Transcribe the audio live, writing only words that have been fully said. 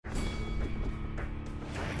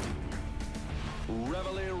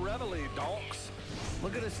reveille, donks.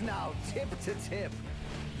 Look at us now, tip to tip.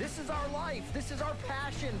 This is our life. This is our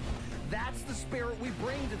passion. That's the spirit we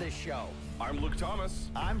bring to this show. I'm Luke Thomas.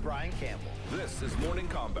 I'm Brian Campbell. This is Morning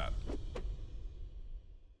Combat.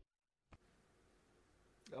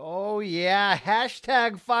 Oh, yeah.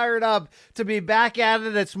 Hashtag fired up to be back at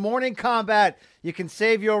it. It's Morning Combat. You can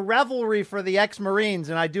save your revelry for the ex-Marines,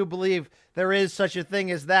 and I do believe there is such a thing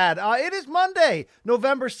as that. It is Monday,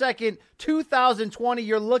 November 2nd, 2020.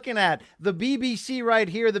 You're looking at the BBC right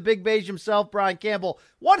here, the Big Beige himself, Brian Campbell.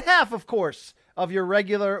 One half, of course, of your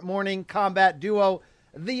regular Morning Combat duo.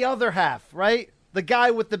 The other half, right? The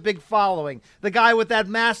guy with the big following, the guy with that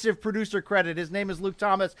massive producer credit. His name is Luke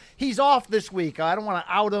Thomas. He's off this week. I don't want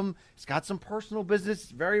to out him. He's got some personal business.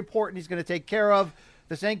 It's very important he's going to take care of.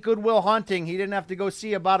 This ain't Goodwill Hunting. He didn't have to go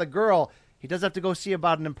see about a girl. He does have to go see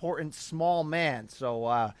about an important small man. So,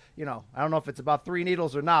 I don't know if it's about three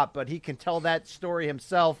needles or not, but he can tell that story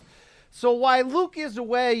himself. So while Luke is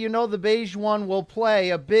away, the Beige One will play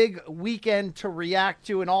a big weekend to react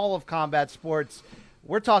to in all of combat sports.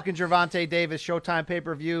 We're talking Gervonta Davis, Showtime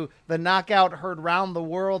pay-per-view, the knockout heard round the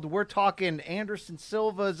world. We're talking Anderson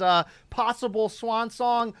Silva's possible swan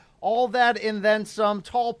song, all that and then some,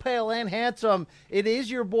 tall, pale, and handsome. It is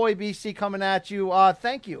your boy BC coming at you.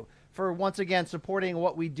 Thank you for once again supporting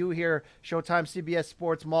what we do here, Showtime CBS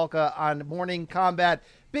Sports Malka on Morning Combat.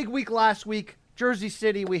 Big week last week, Jersey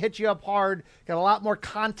City. We hit you up hard. Got a lot more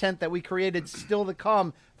content that we created still to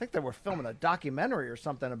come. I think they were filming a documentary or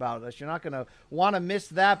something about us. You're not going to want to miss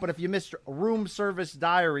that. But if you missed Room Service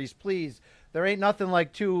Diaries, please, there ain't nothing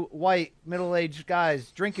like two white middle-aged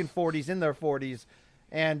guys drinking 40s in their 40s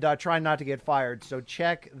and trying not to get fired. So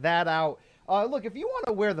check that out. Look, if you want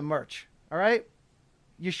to wear the merch, all right,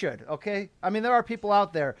 you should, okay? I mean, there are people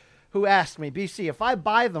out there who ask me, BC, if I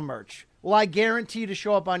buy the merch, will I guarantee to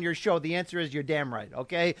show up on your show? The answer is you're damn right,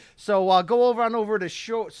 okay? So go over to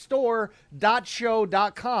store.show.com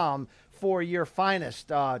for your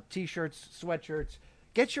finest T-shirts, sweatshirts.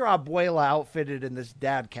 Get your abuela outfitted in this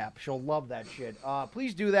dad cap. She'll love that shit.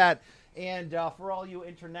 Please do that. And for all you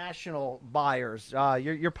international buyers,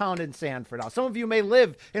 you're pounding sand for now. Some of you may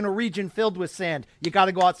live in a region filled with sand. You got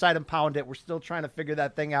to go outside and pound it. We're still trying to figure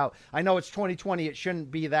that thing out. I know it's 2020. It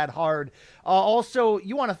shouldn't be that hard. Also,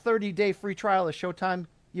 you want a 30-day free trial of Showtime?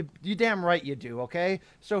 You damn right you do, okay?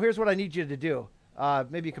 So here's what I need you to do.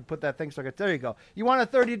 Maybe you could put that thing so I could, there you go. You want a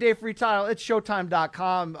 30-day free trial? It's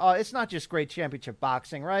Showtime.com. It's not just great championship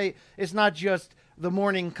boxing, right? It's not just the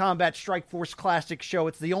Morning Combat Strikeforce Classic show.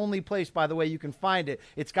 It's the only place, by the way, you can find it.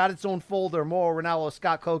 It's got its own folder. Mauro Ranallo,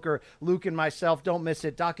 Scott Coker, Luke, and myself. Don't miss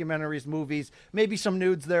it. Documentaries, movies, maybe some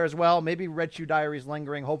nudes there as well. Maybe Red Shoe Diaries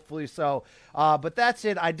lingering, hopefully so. But that's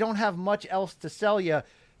it. I don't have much else to sell you.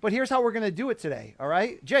 But here's how we're going to do it today, all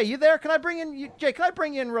right? Jay, you there? Can I bring in Jay, can I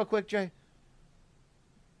bring you in real quick, Jay?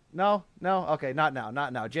 No? Okay, not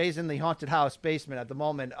now. Jay's in the haunted house basement at the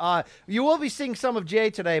moment. You will be seeing some of Jay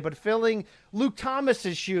today, but filling Luke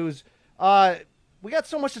Thomas's shoes. We got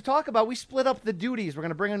so much to talk about. We split up the duties. We're going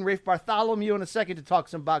to bring in Rafe Bartholomew in a second to talk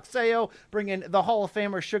some boxeo. Bring in the Hall of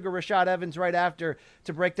Famer Sugar Rashad Evans right after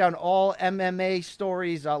to break down all MMA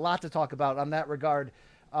stories. A lot to talk about on that regard.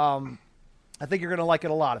 I think you're going to like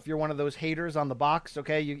it a lot. If you're one of those haters on the box,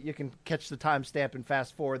 okay, you can catch the timestamp and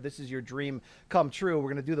fast forward. This is your dream come true.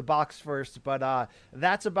 We're going to do the box first, but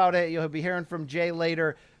that's about it. You'll be hearing from Jay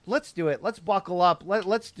later. Let's do it. Let's buckle up.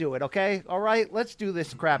 Let's do it, okay? All right, let's do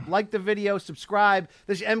this crap. Like the video, subscribe.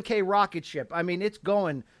 This MK rocket ship, I mean, it's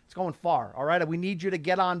going far, all right? We need you to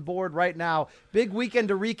get on board right now. Big weekend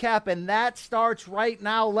to recap, and that starts right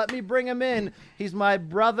now. Let me bring him in. He's my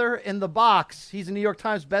brother in the box. He's a New York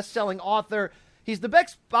Times best-selling author. He's the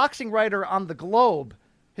best boxing writer on the globe.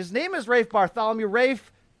 His name is Rafe Bartholomew.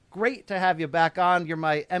 Rafe, great to have you back on. You're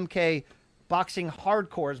my MK boxing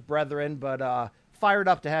hardcores brethren, but fired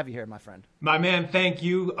up to have you here, my friend. My man, thank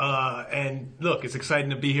you. And look, it's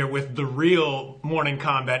exciting to be here with the real Morning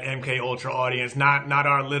Combat MK Ultra audience, not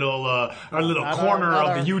our little corner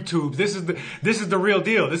of the YouTube. This is the real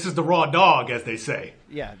deal. This is the raw dog, as they say.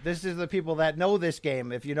 Yeah, this is the people that know this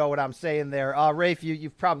game, if you know what I'm saying there. Rafe,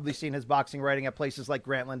 you've probably seen his boxing writing at places like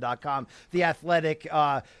Grantland.com, The Athletic.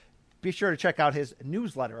 Be sure to check out his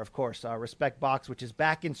newsletter, of course, Respect Box, which is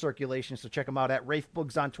back in circulation. So check him out at Rafe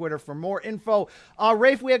Boogs on Twitter for more info.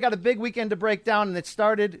 Rafe, we have got a big weekend to break down, and it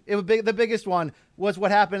started. The biggest one was what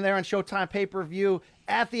happened there on Showtime pay-per-view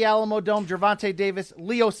at the Alamo Dome. Gervonta Davis,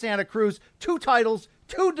 Leo Santa Cruz, 2 titles,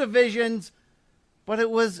 2 divisions, but it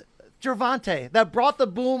was Gervonta that brought the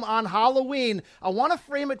boom on Halloween. I want to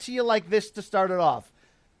frame it to you like this to start it off.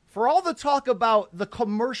 For all the talk about the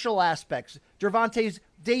commercial aspects, Gervonta's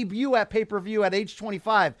debut at pay-per-view at age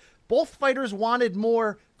 25. Both fighters wanted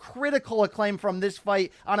more critical acclaim from this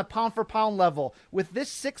fight on a pound-for-pound level. With this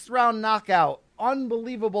 6th-round knockout,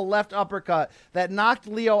 unbelievable left uppercut that knocked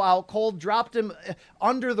Leo out cold, dropped him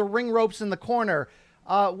under the ring ropes in the corner.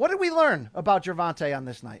 What did we learn about Gervonta on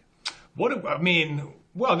this night?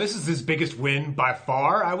 Well, this is his biggest win by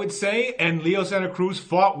far, I would say. And Leo Santa Cruz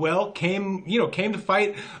fought well, came to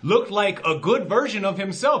fight, looked like a good version of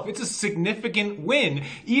himself. It's a significant win,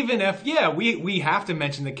 even if, we have to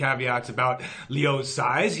mention the caveats about Leo's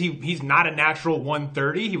size. He's not a natural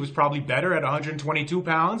 130. He was probably better at 122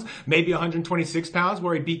 pounds, maybe 126 pounds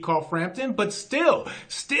where he beat Carl Frampton. But still,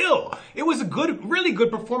 it was a really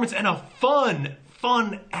good performance and a fun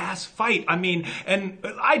ass fight. And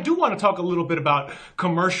I do want to talk a little bit about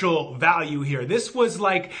commercial value here. This was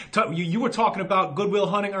like, you were talking about Good Will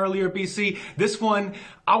Hunting earlier, BC. This one,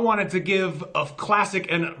 I wanted to give a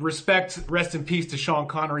classic and respect, rest in peace to Sean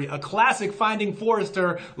Connery, a classic Finding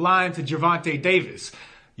Forrester line to Gervonta Davis.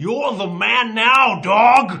 You're the man now,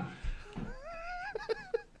 dog.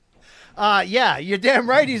 Yeah, you're damn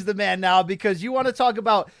right he's the man now, because you want to talk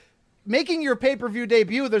about making your pay-per-view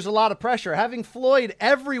debut. There's a lot of pressure. Having Floyd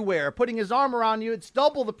everywhere, putting his arm around you, it's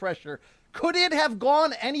double the pressure. Could it have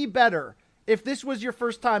gone any better if this was your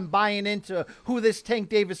first time buying into who this Tank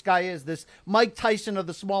Davis guy is, this Mike Tyson of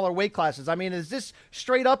the smaller weight classes? Is this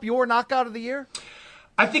straight up your knockout of the year?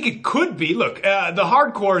 I think it could be. Look, the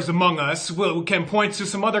hardcores among us can point to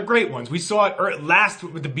some other great ones. We saw it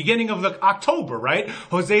at the beginning of October, right?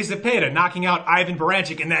 Jose Zepeda knocking out Ivan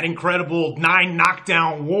Baranchyk in that incredible 9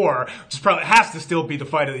 knockdown war, which probably has to still be the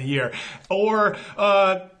fight of the year. Or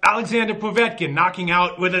Alexander Povetkin knocking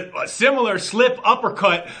out with a similar slip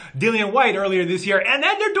uppercut Dillian White earlier this year. And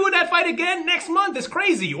then they're doing that fight again next month. It's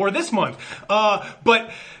crazy. Or this month.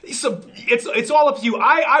 But so it's all up to you.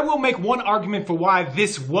 I will make one argument for why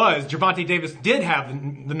Gervonta Davis did have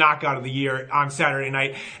the knockout of the year on Saturday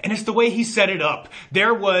night, and it's the way he set it up.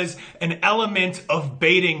 There was an element of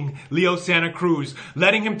baiting Leo Santa Cruz,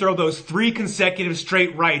 letting him throw those 3 consecutive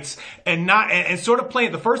straight rights and sort of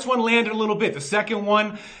playing. The first one landed a little bit. The second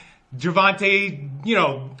one, Gervonta,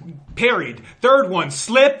 parried. Third one,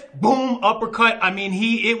 slip, boom, uppercut.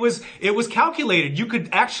 It was calculated. You could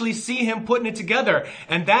actually see him putting it together,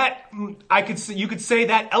 and that you could say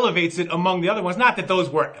that elevates it among the other ones. Not that those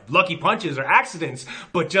were lucky punches or accidents,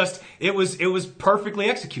 but just it was perfectly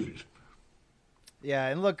executed. Yeah,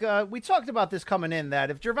 and look, we talked about this coming in, that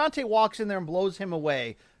if Gervonta walks in there and blows him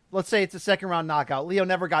away, let's say it's a 2nd-round knockout, Leo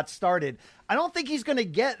never got started, I don't think he's going to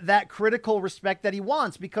get that critical respect that he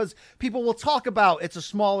wants, because people will talk about it's a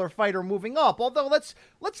smaller fighter moving up. Although let's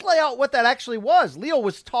lay out what that actually was. Leo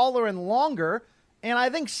was taller and longer, and I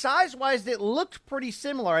think size-wise it looked pretty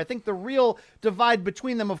similar. I think the real divide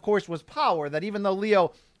between them, of course, was power, that even though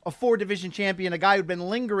Leo, a 4-division champion, a guy who'd been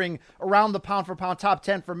lingering around the pound-for-pound top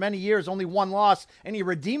 10 for many years, only 1 loss, and he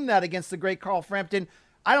redeemed that against the great Carl Frampton,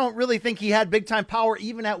 I don't really think he had big-time power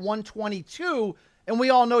even at 122, and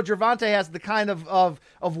we all know Gervonta has the kind of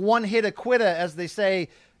one-hit acquitta, as they say,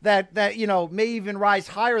 that may even rise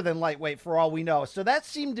higher than lightweight for all we know. So that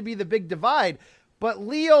seemed to be the big divide, but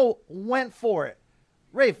Leo went for it.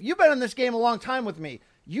 Rafe, you've been in this game a long time with me.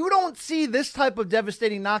 You don't see this type of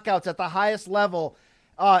devastating knockouts at the highest level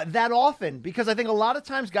that often, because I think a lot of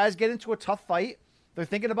times guys get into a tough fight. They're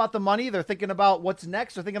thinking about the money. They're thinking about what's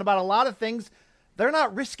next. They're thinking about a lot of things. They're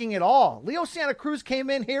not risking it all. Leo Santa Cruz came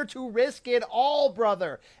in here to risk it all,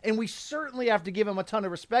 brother. And we certainly have to give him a ton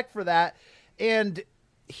of respect for that. And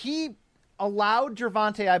he allowed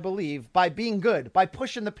Gervonta, I believe, by being good, by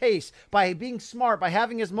pushing the pace, by being smart, by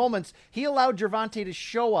having his moments, he allowed Gervonta to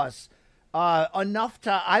show us enough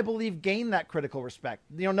to, I believe, gain that critical respect.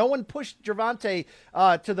 No one pushed Gervonta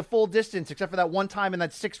to the full distance except for that one time in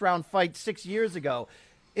that 6-round fight 6 years ago.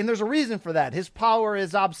 And there's a reason for that. His power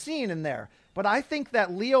is obscene in there. But I think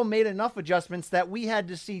that Leo made enough adjustments that we had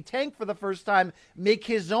to see Tank for the first time make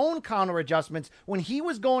his own counter adjustments. When he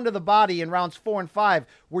was going to the body in rounds 4 and 5,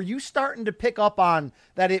 were you starting to pick up on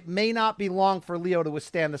that it may not be long for Leo to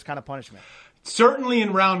withstand this kind of punishment? Certainly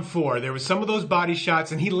in round 4, there was some of those body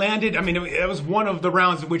shots, and he landed, it was one of the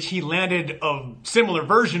rounds in which he landed a similar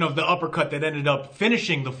version of the uppercut that ended up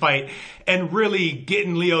finishing the fight and really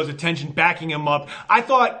getting Leo's attention, backing him up. I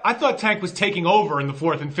thought Tank was taking over in the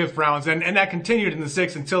 4th and 5th rounds, and that continued in the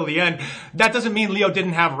 6th until the end. That doesn't mean Leo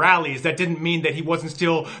didn't have rallies. That didn't mean that he wasn't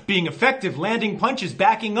still being effective, landing punches,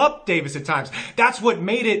 backing up Davis at times. That's what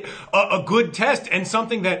made it a good test, and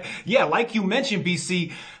something that, like you mentioned,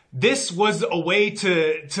 BC, this was a way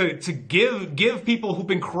to give people who've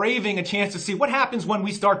been craving a chance to see what happens when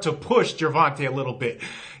we start to push Gervonta a little bit.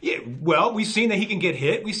 Yeah, well, we've seen that he can get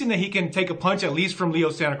hit. We've seen that he can take a punch, at least from Leo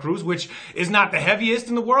Santa Cruz, which is not the heaviest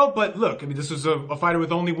in the world. But look, I mean, this was a fighter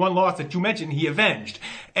with only one loss that you mentioned he avenged.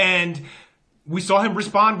 And we saw him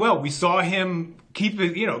respond well. We saw him keep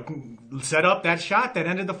it, set up that shot that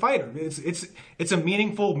ended the fight. It's a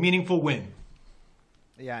meaningful win.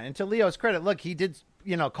 Yeah, and to Leo's credit, look, he did,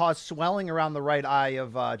 cause swelling around the right eye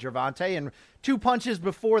of Gervonta, and 2 punches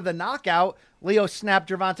before the knockout, Leo snapped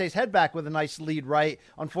Gervonta's head back with a nice lead right.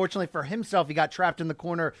 Unfortunately for himself, he got trapped in the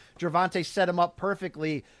corner. Gervonta set him up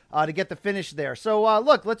perfectly to get the finish there. So,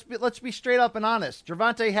 look, let's be straight up and honest.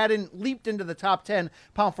 Gervonta hadn't leaped into the top 10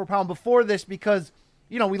 pound for pound before this because,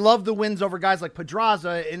 we love the wins over guys like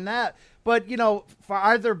Pedraza in that. But, for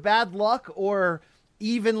either bad luck or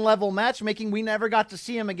even level matchmaking, we never got to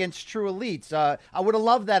see him against true elites. I would have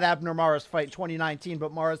loved that Abner Mares fight in 2019,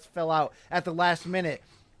 but Mares fell out at the last minute.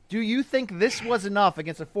 Do you think this was enough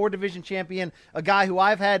against a 4-division champion, a guy who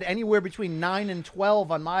I've had anywhere between 9 and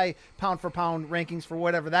 12 on my pound-for-pound rankings for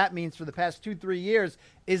whatever that means for the past 2-3 years?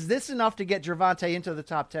 Is this enough to get Gervonta into the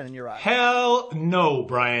top 10 in your eyes? Hell no,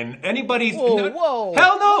 Brian. Anybody's... Whoa.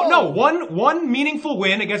 Hell no, no. One meaningful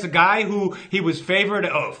win against a guy who he was favored,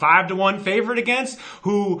 5-1 favorite against,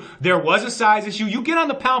 who there was a size issue. You get on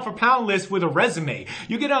the pound-for-pound list with a resume.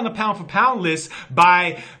 You get on the pound-for-pound list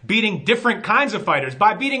by beating different kinds of fighters,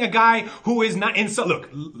 by beating a guy who is not... Look,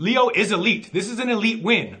 Leo is elite. This is an elite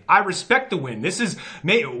win. I respect the win. This is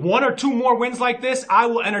 1 or 2 more wins like this. I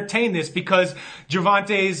will entertain this because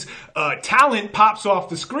Gervonta's talent pops off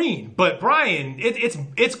the screen. But Brian,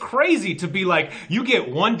 it's crazy to be like, you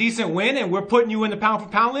get 1 decent win and we're putting you in the pound for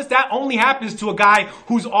pound list. That only happens to a guy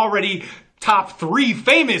who's already top 3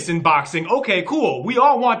 famous in boxing. Okay, cool. We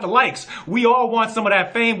all want the likes. We all want some of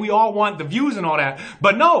that fame. We all want the views and all that.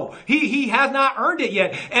 But no, he has not earned it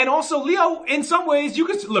yet. And also, Leo, in some ways, you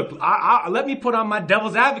could look. Let me put on my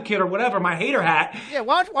devil's advocate or whatever, my hater hat. Yeah,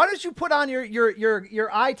 why don't you put on your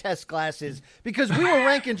eye test glasses? Because we were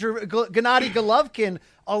ranking Gennady Golovkin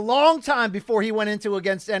a long time before he went into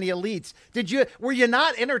against any elites. Were you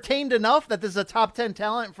not entertained enough that there's a top 10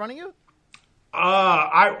 talent in front of you?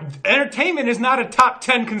 Entertainment is not a top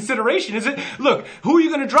 10 consideration, is it? Look, who are you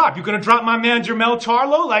going to drop? You're going to drop my man Jermell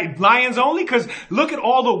Charlo, like Lions only? Because look at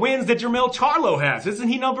all the wins that Jermell Charlo has. Isn't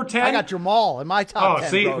he number 10? I got Jamal in my top 10.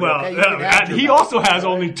 See, Brody, well, okay? he also has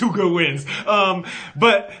only 2 good wins.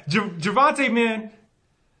 But Gervonta, man.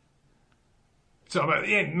 So,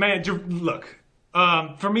 man, look.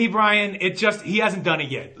 For me, Brian, he hasn't done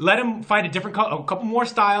it yet. Let him fight a couple more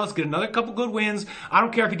styles, get another couple good wins. I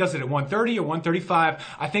don't care if he does it at 130 or 135.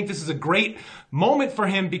 I think this is a great moment for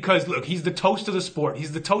him because, look, he's the toast of the sport.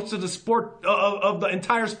 He's the toast of the sport, of the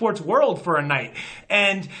entire sports world for a night.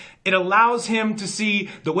 And it allows him to see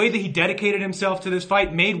the way that he dedicated himself to this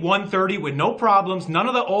fight, made 130 with no problems, none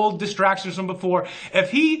of the old distractions from before.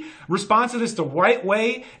 If he responds to this the right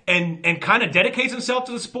way and kind of dedicates himself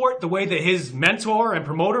to the sport the way that his mentor and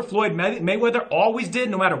promoter, Floyd Mayweather, always did,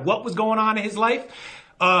 no matter what was going on in his life,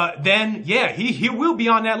 then, yeah, he will be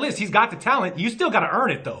on that list. He's got the talent. You still got to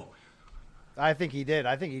earn it, though. I think he did.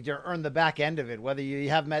 I think he earned the back end of it. Whether you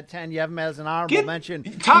have him at 10, you have him as an honorable mention.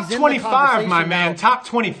 Top 25, my man. Top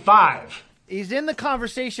 25. He's in the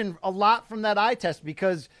conversation a lot from that eye test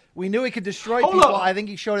because we knew he could destroy people. I think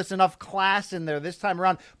he showed us enough class in there this time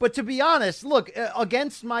around. But to be honest, look,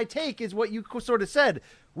 against my take is what you sort of said.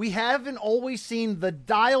 We haven't always seen the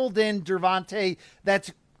dialed-in Gervonta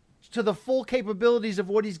that's to the full capabilities of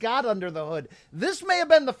what he's got under the hood. This may have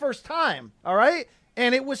been the first time, all right?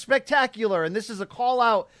 And it was spectacular. And this is a call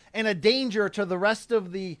out and a danger to the rest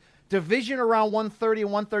of the division around 130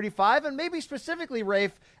 and 135. And maybe specifically,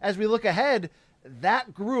 Rafe, as we look ahead,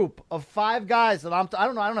 that group of 5 guys that I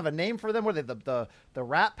don't know, I don't have a name for them. Were they the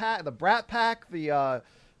Rat Pack, the Brat Pack, the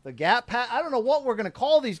Gap Pack? I don't know what we're going to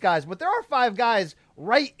call these guys, but there are 5 guys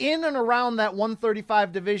right in and around that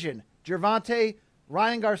 135 division. Gervonta,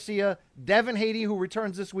 Ryan Garcia, Devin Haney, who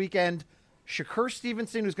returns this weekend, Shakur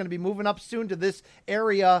Stevenson, who's going to be moving up soon to this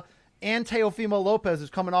area, and Teofimo Lopez, who's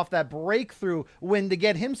coming off that breakthrough win to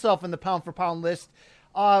get himself in the pound-for-pound list.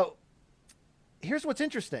 Here's what's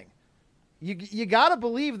interesting. You got to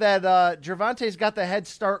believe that Gervonta's got the head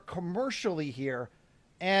start commercially here.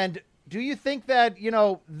 And do you think that,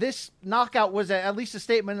 this knockout was at least a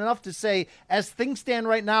statement enough to say, as things stand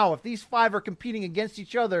right now, if these 5 are competing against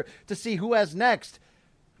each other to see who has next,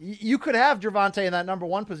 you could have Gervonta in that number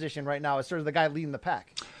 1 position right now as sort of the guy leading the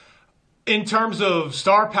pack? In terms of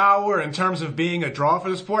star power, in terms of being a draw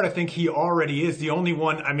for the sport, I think he already is the only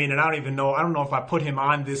one. I mean, and I don't know if I put him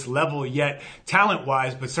on this level yet,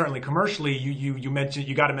 talent-wise, but certainly commercially,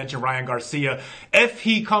 you got to mention Ryan Garcia. If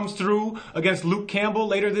he comes through against Luke Campbell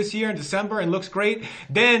later this year in December and looks great,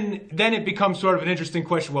 then it becomes sort of an interesting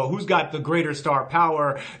question. Well, who's got the greater star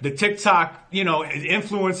power? The TikTok,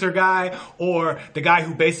 influencer guy, or the guy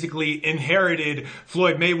who basically inherited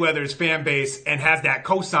Floyd Mayweather's fan base and has that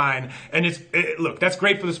cosign? And look, that's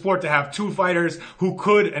great for the sport to have two fighters who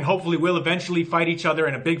could and hopefully will eventually fight each other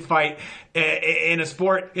in a big fight, in a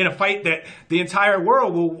fight that the entire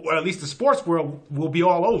world will, or at least the sports world, will be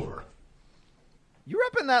all over. You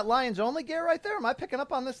repping that Lions only gear right there? Am I picking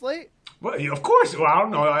up on this late? Well, of course. Well, I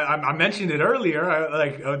don't know. I mentioned it earlier.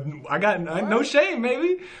 I got no shame,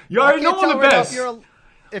 maybe. You already know I'm the best.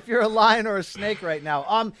 If you're a lion or a snake right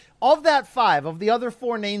now. Of that 5, of the other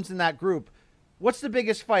 4 names in that group, what's the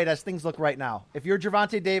biggest fight as things look right now? If you're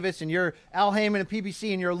Gervonta Davis and you're Al Haymon and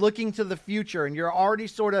PBC and you're looking to the future and you're already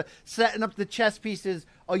sort of setting up the chess pieces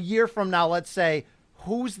a year from now, let's say,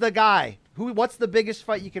 who's the guy? What's the biggest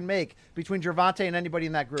fight you can make between Gervonta and anybody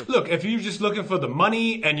in that group? Look, if you're just looking for the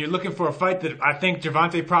money and you're looking for a fight that I think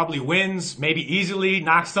Gervonta probably wins, maybe easily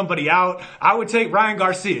knocks somebody out, I would take Ryan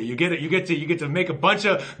Garcia. You get to make a bunch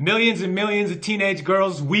of millions and millions of teenage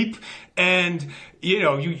girls weep, and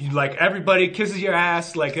you like everybody kisses your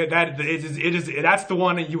ass like that. That's the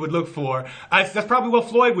one that you would look for. That's probably what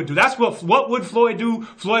Floyd would do. That's what would Floyd do?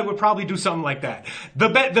 Floyd would probably do something like that.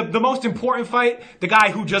 The most important fight, the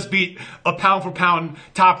guy who just beat a pound for pound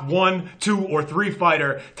top 1, 2, or 3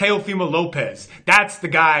 fighter, Teofimo Lopez. That's the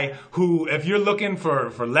guy who, if you're looking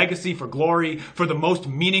for legacy, for glory, for the most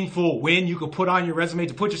meaningful win you could put on your resume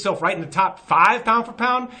to put yourself right in the top 5 pound for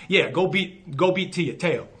pound, yeah, go beat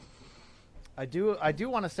Teo. I do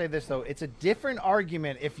want to say this, though. It's a different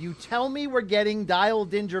argument if you tell me we're getting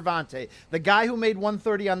dialed in Gervonta, the guy who made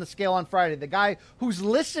 130 on the scale on Friday, the guy who's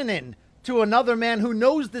listening to another man who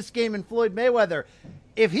knows this game in Floyd Mayweather.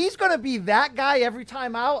 If he's going to be that guy every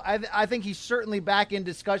time out, I think he's certainly back in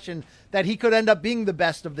discussion that he could end up being the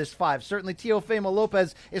best of this 5. Certainly Teofimo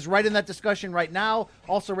Lopez is right in that discussion right now.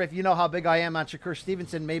 Also, Rafe, you know how big I am on Shakur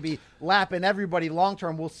Stevenson, maybe lapping everybody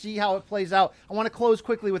long-term. We'll see how it plays out. I want to close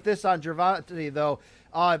quickly with this on Gervonta, though.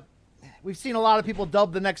 We've seen a lot of people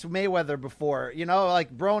dub the next Mayweather before,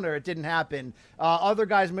 like Broner, it didn't happen. Other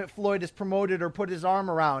guys Floyd has promoted or put his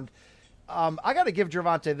arm around. I got to give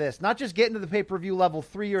Gervonta this. Not just getting to the pay-per-view level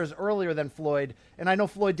 3 years earlier than Floyd, and I know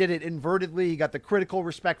Floyd did it invertedly. He got the critical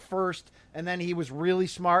respect first, and then he was really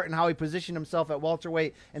smart in how he positioned himself at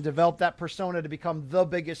welterweight and developed that persona to become the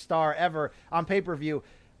biggest star ever on pay-per-view.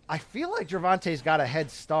 I feel like Gervonta's got a head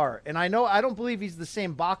start, and I don't believe he's the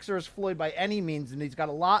same boxer as Floyd by any means, and he's got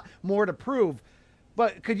a lot more to prove.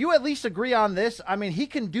 But could you at least agree on this? I mean, he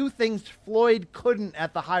can do things Floyd couldn't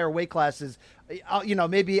at the higher weight classes,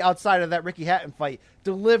 maybe outside of that Ricky Hatton fight.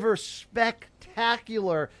 Deliver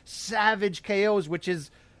spectacular, savage KOs, which is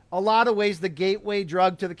a lot of ways the gateway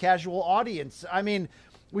drug to the casual audience. I mean,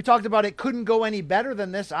 we talked about it couldn't go any better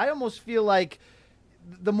than this. I almost feel like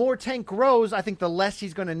the more Tank grows, I think the less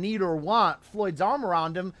he's going to need or want Floyd's arm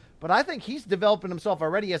around him. But I think he's developing himself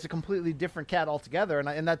already as a completely different cat altogether,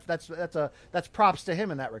 and that's props to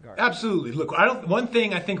him in that regard. Absolutely. Look, one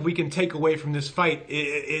thing I think we can take away from this fight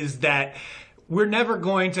is that we're never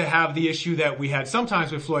going to have the issue that we had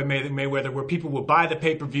sometimes with Floyd Mayweather, where people would buy the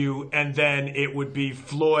pay-per-view and then it would be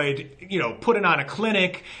Floyd, putting on a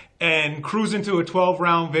clinic and cruise into a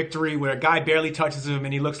 12-round victory where a guy barely touches him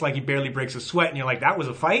and he looks like he barely breaks a sweat, and you're like, that was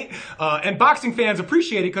a fight? And boxing fans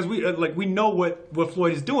appreciate it because we know what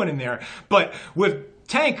Floyd is doing in there. But with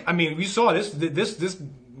Tank, I mean, we saw this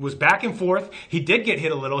was back and forth. He did get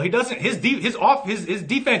hit a little. He doesn't. His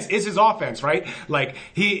defense is his offense, right? Like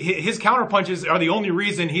his counter punches are the only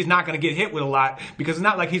reason he's not going to get hit with a lot, because it's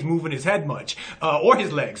not like he's moving his head much or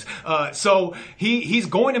his legs. So he's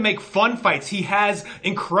going to make fun fights. He has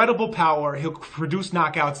incredible power. He'll produce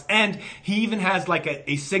knockouts, and he even has like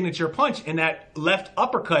a signature punch in that left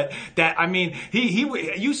uppercut. That, I mean,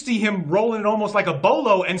 you see him rolling it almost like a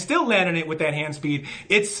bolo and still landing it with that hand speed.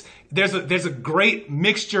 There's a great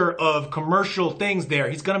mixture of commercial things there.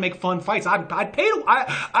 He's gonna make fun fights.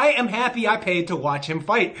 I am happy I paid to watch him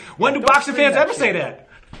fight. When do boxing fans ever say that?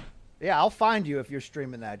 Yeah, I'll find you if you're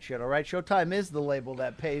streaming that shit, all right? Showtime is the label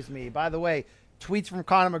that pays me. By the way, tweets from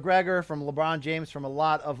Conor McGregor, from LeBron James, from a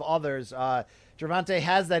lot of others. Gervonta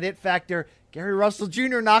has that it factor. Gary Russell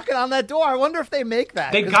Jr. knocking on that door. I wonder if they make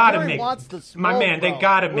that. They gotta Gary make wants the smoke, my man. bro. They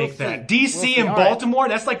gotta make that. DC and Baltimore.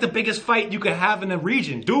 That's like the biggest fight you could have in the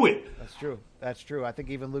region. Do it. That's true. That's true. I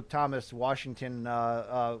think even Luke Thomas, Washington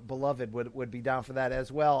beloved, would be down for that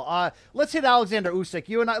as well. Let's hit Alexander Usyk.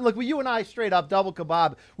 You and I straight up double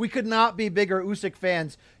kebab. We could not be bigger Usyk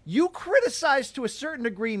fans. You criticized to a certain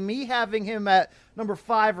degree me having him at number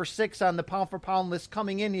 5 or 6 on the pound for pound list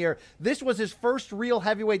coming in here. This was his first real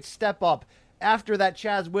heavyweight step up after that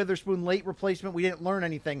Chaz Witherspoon late replacement. We didn't learn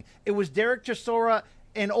anything. It was Derek Chisora.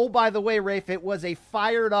 And oh, by the way, Rafe, it was a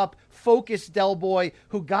fired-up, focused Del Boy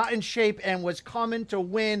who got in shape and was coming to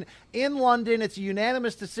win in London. It's a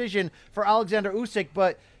unanimous decision for Alexander Usyk,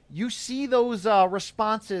 but you see those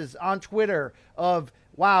responses on Twitter of,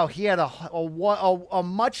 wow, he had a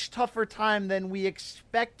much tougher time than we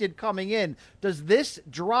expected coming in. Does this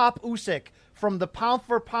drop Usyk from the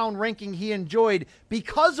pound-for-pound ranking he enjoyed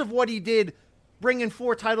because of what he did bringing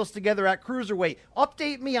 4 titles together at cruiserweight?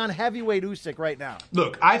 Update me on heavyweight Usyk right now.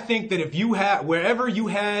 Look, I think that if you had, wherever you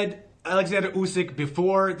had Alexander Usyk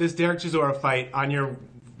before this Derek Chisora fight on your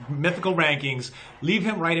mythical rankings, leave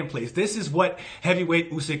him right in place. This is what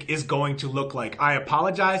heavyweight Usyk is going to look like. I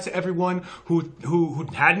apologize to everyone who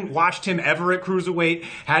hadn't watched him ever at cruiserweight,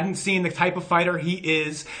 hadn't seen the type of fighter he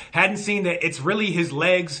is, hadn't seen that it's really his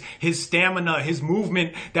legs, his stamina, his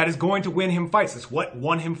movement that is going to win him fights. It's what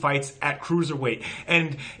won him fights at cruiserweight.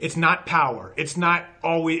 And it's not power. It's not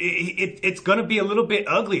always, it's going to be a little bit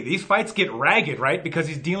ugly. These fights get ragged, right? Because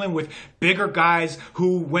he's dealing with bigger guys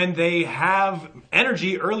who, when they have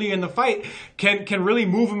energy early in the fight, can really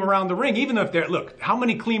move him around the ring. Even if they're, look, how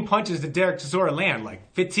many clean punches did Derek Chisora land?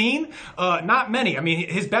 Like 15? Not many. I mean,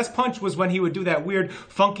 his best punch was when he would do that weird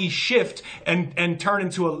funky shift and turn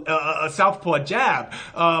into a southpaw jab.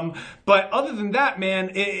 But other than that, man,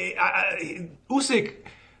 Usyk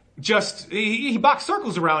just, he boxed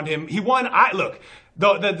circles around him. He won. Look, the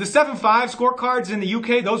 7-5 scorecards in the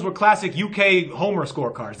UK, those were classic UK Homer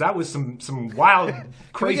scorecards. That was some wild, crazy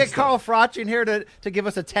Can we get stuff. Carl Froch in here to give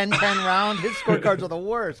us a 10-10 round? His scorecards are the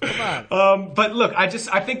worst. Come on. But look, I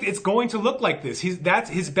think it's going to look like this. That's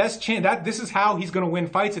his best chance. This is how he's going to win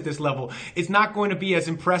fights at this level. It's not going to be as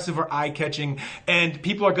impressive or eye-catching, and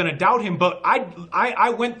people are going to doubt him. But I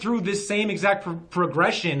went through this same exact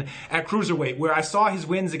progression at cruiserweight, where I saw his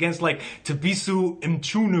wins against like Tabisu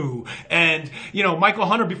Mchunu and Michael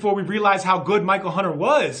Hunter before we realized how good Michael Hunter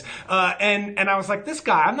was. And I was like, this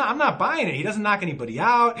guy, I'm not buying it. He doesn't knock anybody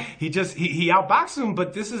out. He outboxes him,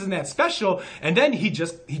 but this isn't that special. And then he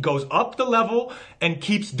goes up the level and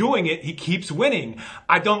keeps doing it. He keeps winning.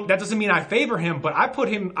 That doesn't mean I favor him, but I put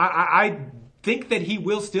him, I think that he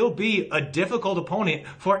will still be a difficult opponent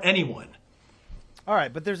for anyone. All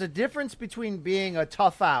right, but there's a difference between being a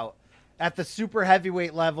tough out at the super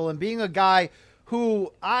heavyweight level and being a guy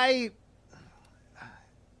who I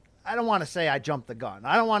don't want to say I jumped the gun.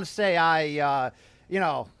 I don't want to say I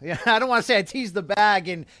don't want to say I teased the bag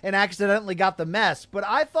and accidentally got the mess. But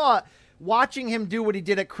I thought watching him do what he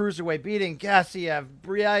did at cruiserweight, beating Gassiev,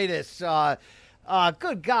 Briaitis,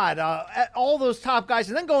 good God, all those top guys,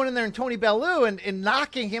 and then going in there and Tony Bellew and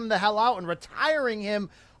knocking him the hell out and retiring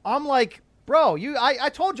him, I'm like, bro, I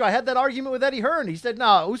told you I had that argument with Eddie Hearn. He said,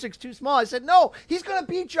 no, Usyk's too small. I said, no, he's going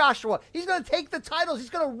to beat Joshua. He's going to take the titles. He's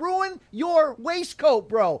going to ruin your waistcoat,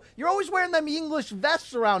 bro. You're always wearing them English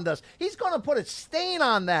vests around us. He's going to put a stain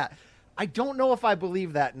on that. I don't know if I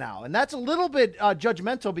believe that now. And that's a little bit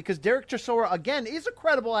judgmental because Derek Chisora, again, is a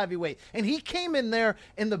credible heavyweight. And he came in there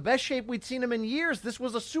in the best shape we'd seen him in years. This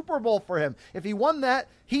was a Super Bowl for him. If he won that,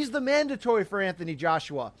 he's the mandatory for Anthony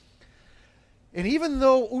Joshua. And even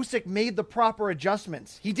though Usyk made the proper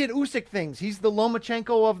adjustments, he did Usyk things. He's the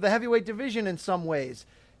Lomachenko of the heavyweight division in some ways.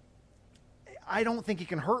 I don't think he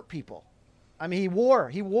can hurt people. I mean, he wore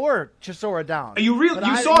Chisora down.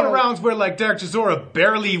 You saw the rounds where like Derek Chisora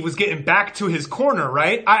barely was getting back to his corner,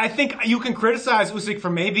 right? I think you can criticize Usyk for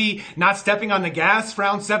maybe not stepping on the gas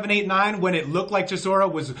round 7, 8, 9 when it looked like Chisora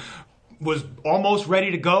was almost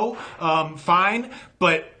ready to go, fine.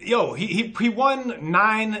 But he won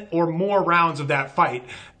 9 or more rounds of that fight,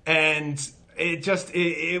 and he's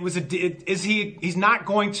not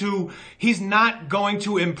going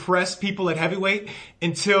to impress people at heavyweight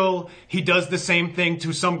until he does the same thing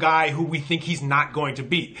to some guy who we think he's not going to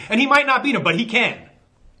beat, and he might not beat him, but he can.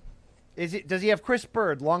 Does he have Chris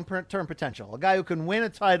Bird long-term potential? A guy who can win a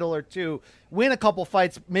title or two, win a couple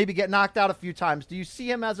fights, maybe get knocked out a few times. Do you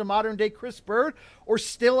see him as a modern-day Chris Bird or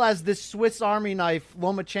still as this Swiss Army knife,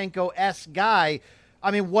 Lomachenko-esque guy?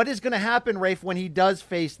 I mean, what is going to happen, Rafe, when he does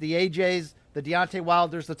face the AJs, the Deontay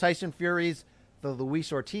Wilders, the Tyson Furies, the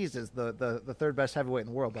Luis Ortizes, the third best heavyweight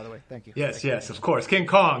in the world, by the way? Thank you. Yes, of course. King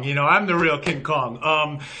Kong. I'm the real King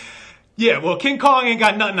Kong. Yeah, well, King Kong ain't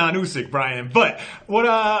got nothing on Usyk, Brian. But what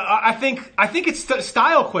I think it's a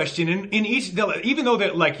style question in each. Even though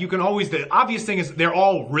that, like, you can always, the obvious thing is they're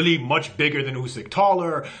all really much bigger than Usyk,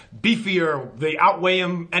 taller, beefier. They outweigh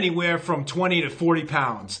him anywhere from 20 to 40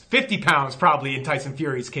 pounds, 50 pounds probably in Tyson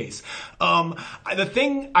Fury's case. I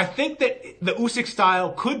think that the Usyk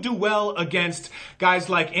style could do well against guys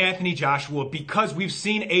like Anthony Joshua because we've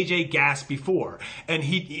seen AJ gas before, and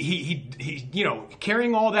he you know,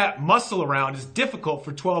 carrying all that muscle around is difficult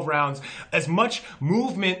for 12 rounds. As much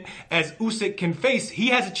movement as Usyk can face, he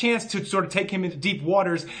has a chance to sort of take him into deep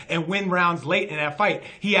waters and win rounds late in that fight.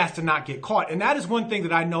 He has to not get caught, and that is one thing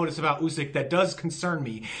that I notice about Usyk that does concern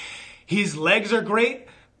me. His legs are great,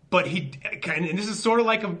 but and this is sort of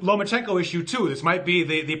like a Lomachenko issue too. This might be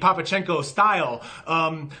the Papachenko style.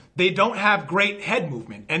 They don't have great head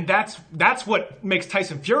movement, and that's what makes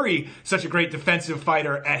Tyson Fury such a great defensive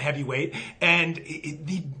fighter at heavyweight. And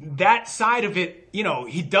that side of it, you know,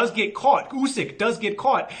 he does get caught. Usyk does get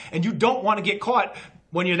caught, and you don't want to get caught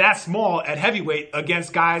when you're that small at heavyweight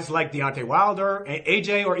against guys like Deontay Wilder,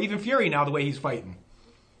 AJ, or even Fury now the way he's fighting.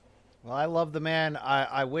 Well, I love the man.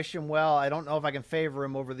 I wish him well. I don't know if I can favor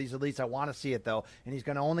him over these elites. I want to see it, though. And he's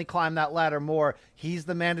going to only climb that ladder more. He's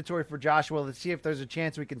the mandatory for Joshua. Let's see if there's a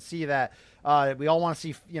chance we can see that. We all want to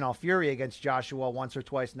see, you know, Fury against Joshua once or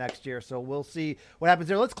twice next year. So we'll see what happens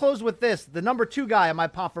there. Let's close with this. The number 2 guy on my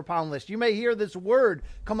pound for pound list. You may hear this word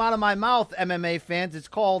come out of my mouth, MMA fans. It's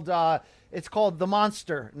called the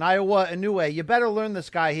Monster, Naoya Inoue. You better learn this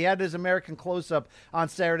guy. He had his American close-up on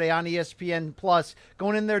Saturday on ESPN+,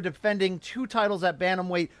 going in there defending 2 titles at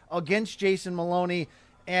bantamweight against Jason Maloney.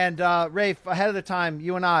 And, Rafe, ahead of the time,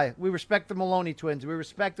 you and I, we respect the Maloney twins. We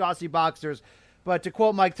respect Aussie boxers. But to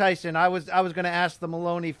quote Mike Tyson, I was going to ask the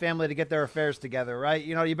Maloney family to get their affairs together, right?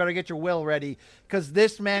 You know, you better get your will ready because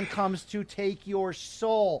this man comes to take your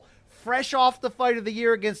soul. Fresh off the fight of the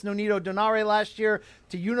year against Nonito Donaire last year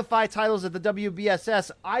to unify titles at the WBSS,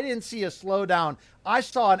 I didn't see a slowdown. I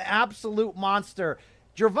saw an absolute monster.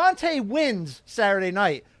 Gervonta wins Saturday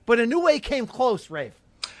night, but Inoue came close, Rafe.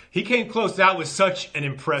 He came close. That was such an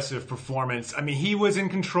impressive performance. I mean, he was in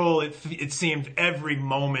control, it seemed, every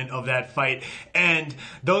moment of that fight. And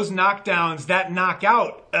those knockdowns, that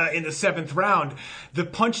knockout in the 7th round, the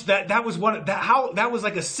punch, that was one, that was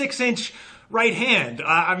like a 6-inch right hand.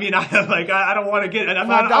 I mean, I don't want to get. I don't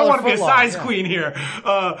want to be a size queen here.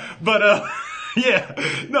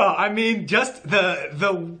 Yeah. No, I mean, just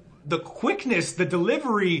the quickness, the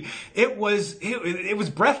delivery. It was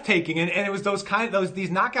breathtaking, and it was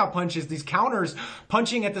these knockout punches, these counters,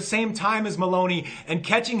 punching at the same time as Maloney and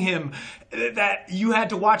catching him, that you had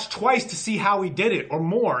to watch twice to see how he did it or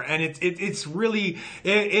more. And it's really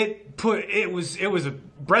it was a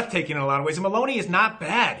breathtaking in a lot of ways. And Maloney is not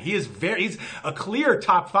bad. He's a clear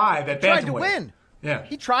top 5 at bantamweight. Tried to win. Yeah.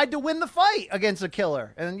 He tried to win the fight against a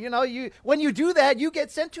killer. And, you know, when you do that, you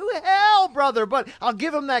get sent to hell, brother. But I'll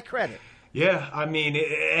give him that credit. Yeah, I mean, look,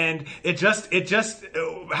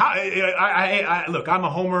 I'm a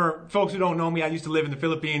homer. Folks who don't know me, I used to live in the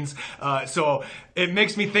Philippines. So it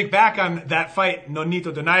makes me think back on that fight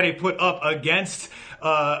Nonito Donaire put up against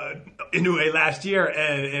Inoue last year.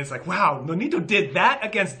 And it's like, wow, Nonito did that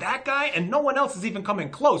against that guy, and no one else is even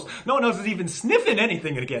coming close. No one else is even sniffing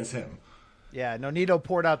anything against him. Yeah, Nonito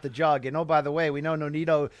poured out the jug. And, oh, by the way, we know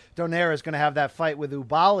Nonito Donaire is going to have that fight with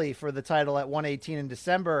Ubali for the title at 118 in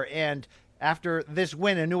December. And after this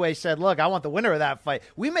win, Inoue said, look, I want the winner of that fight.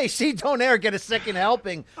 We may see Donaire get a second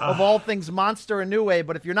helping of all things Monster Inoue.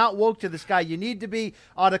 But if you're not woke to this guy, you need to be.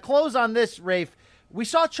 To close on this, Rafe, we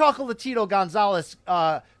saw Chocolatito Gonzalez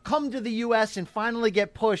come to the U.S. and finally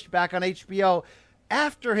get pushed back on HBO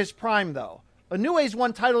after his prime, though. Inoue's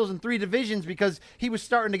won titles in 3 divisions because he was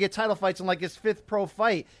starting to get title fights in like his 5th pro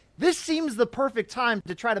fight. This seems the perfect time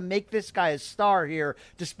to try to make this guy a star here,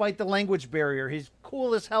 despite the language barrier. He's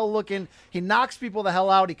cool as hell looking. He knocks people the hell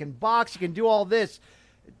out. He can box. He can do all this.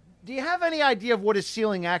 Do you have any idea of what his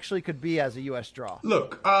ceiling actually could be as a U.S. draw?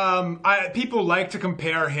 Look, people like to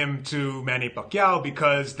compare him to Manny Pacquiao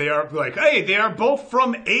because they are like, hey, they are both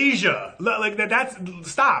from Asia. Like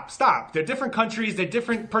stop. They're different countries, they're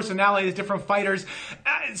different personalities, different fighters.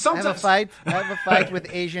 Sometimes I have a fight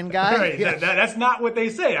with Asian guy. Right, yes. That's not what they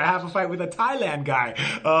say. I have a fight with a Thailand guy.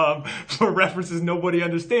 For references nobody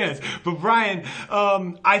understands. But Brian,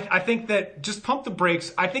 I think that just pump the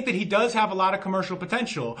brakes. I think that he does have a lot of commercial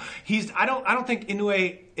potential. I don't think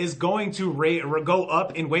Inoue is going to go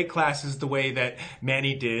up in weight classes the way that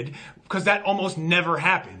Manny did, because that almost never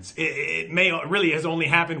happens. It really has only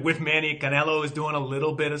happened with Manny. Canelo is doing a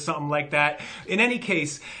little bit of something like that. In any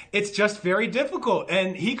case, it's just very difficult,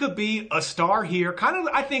 and he could be a star here. Kind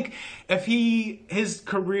of, I think, if his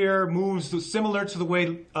career moves similar to the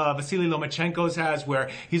way Vasily Lomachenko's has, where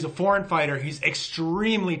he's a foreign fighter, he's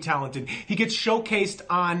extremely talented. He gets showcased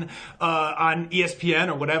on ESPN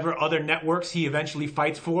or whatever other networks he eventually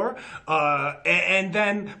fights for, but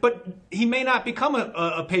he may not become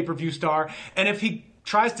a pay-per-view star, and if he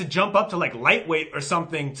tries to jump up to like lightweight or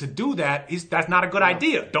something to do that, that's not a good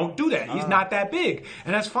idea. Don't do that. He's not that big,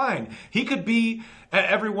 and that's fine. He could be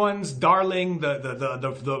everyone's darling,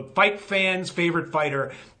 the fight fans' favorite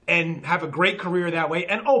fighter, and have a great career that way.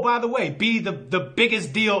 And oh, by the way, be the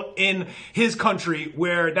biggest deal in his country,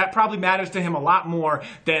 where that probably matters to him a lot more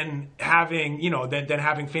than having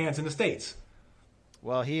having fans in the States.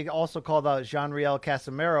 Well, he also called out Jean-Riel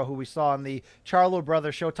Casimero, who we saw in the Charlo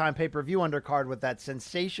Brothers Showtime pay-per-view undercard with that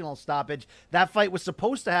sensational stoppage. That fight was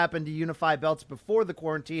supposed to happen to unify belts before the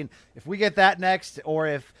quarantine. If we get that next, or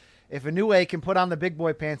if Inoue can put on the big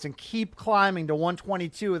boy pants and keep climbing to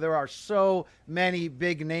 122, there are so many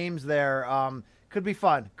big names there. Could be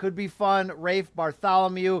fun. Could be fun. Rafe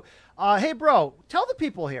Bartholomew. Hey, bro, tell the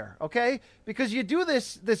people here, okay? Because you do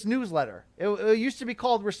this newsletter. It used to be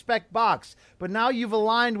called Respect Box, but now you've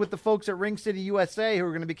aligned with the folks at Ring City USA, who are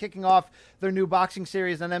going to be kicking off their new boxing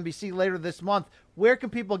series on NBC later this month. Where can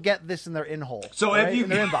people get this in their in-hole? So right? if you in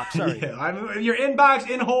their inbox, sorry. Yeah, your inbox,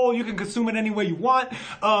 in-hole, you can consume it any way you want.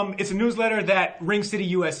 It's a newsletter that Ring City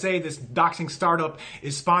USA, this boxing startup,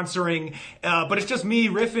 is sponsoring. But it's just me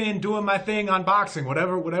riffing, doing my thing on boxing.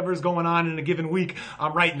 Whatever is going on in a given week,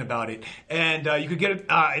 I'm writing about it. And you could get it.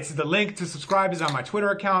 It's the link to subscribe is on my Twitter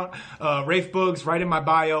account, Rafe Boogs, right in my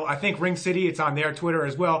bio. I think Ring City, it's on their Twitter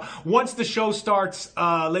as well. Once the show starts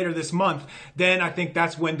later this month, then I think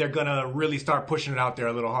that's when they're gonna really start pushing it out there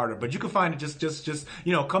a little harder. But you can find it. Just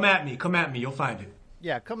come at me. You'll find it.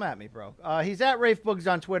 Yeah, come at me, bro. He's at Rafe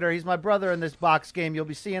Boogs on Twitter. He's my brother in this box game. You'll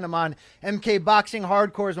be seeing him on MK Boxing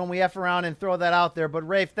Hardcores when we F around and throw that out there. But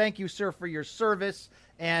Rafe, thank you, sir, for your service.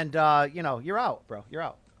 And you're out, bro. You're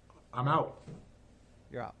out. I'm out.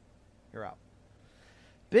 You're out.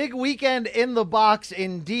 Big weekend in the box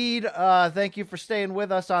indeed. Thank you for staying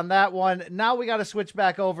with us on that one. Now we got to switch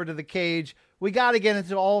back over to the cage. We got to get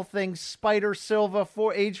into all things Spider Silva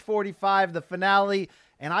for age 45, the finale.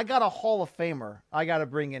 And I got a Hall of Famer I got to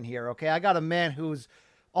bring in here, okay? I got a man who's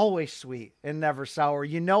always sweet and never sour.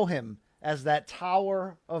 You know him as that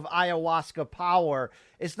tower of ayahuasca power.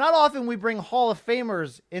 It's not often we bring Hall of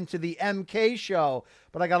Famers into the MK show,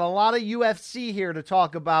 but I got a lot of UFC here to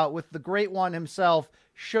talk about with the great one himself,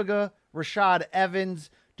 Sugar Rashad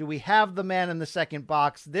Evans. Do we have the man in the second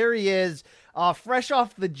box? There he is, fresh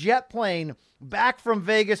off the jet plane, back from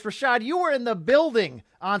Vegas. Rashad, you were in the building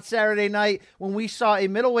on Saturday night when we saw a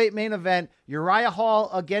middleweight main event, Uriah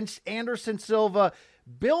Hall against Anderson Silva,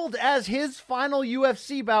 billed as his final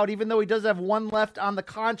UFC bout, even though he does have one left on the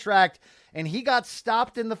contract, and he got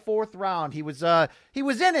stopped in the fourth round. He was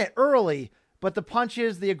in it early, but the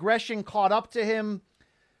punches, the aggression caught up to him.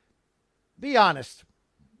 Be honest.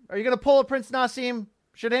 Are you going to pull a Prince Naseem?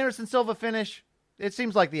 Should Anderson Silva finish? It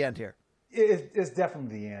seems like the end here. It's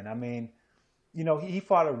definitely the end. I mean, he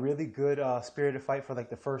fought a really good spirited fight for like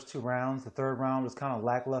the first two rounds. The third round was kind of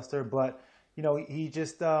lackluster, but he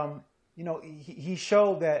just he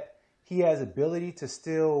showed that he has ability to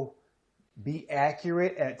still be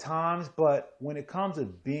accurate at times, but when it comes to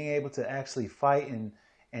being able to actually fight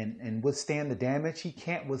and withstand the damage, he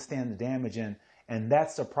can't withstand the damage, and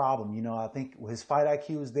that's the problem. I think his fight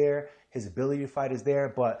IQ is there, his ability to fight is there,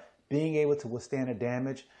 but being able to withstand the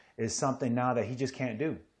damage is something now that he just can't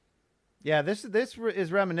do. Yeah, this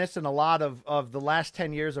is reminiscent a lot of the last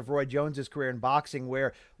 10 years of Roy Jones's career in boxing,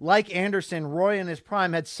 where, like Anderson, Roy in his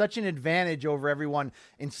prime had such an advantage over everyone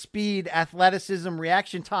in speed, athleticism,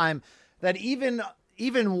 reaction time, that even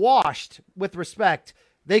washed with respect,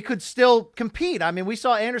 they could still compete. I mean, we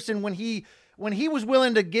saw Anderson when he was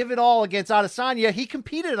willing to give it all against Adesanya, he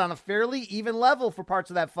competed on a fairly even level for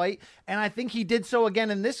parts of that fight, and I think he did so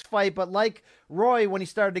again in this fight. But like Roy, when he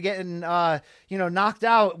started to get knocked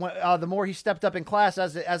out, the more he stepped up in class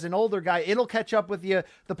as an older guy, it'll catch up with you.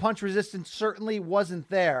 The punch resistance certainly wasn't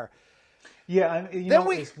there. Yeah,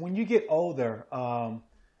 when you get older,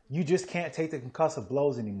 you just can't take the concussive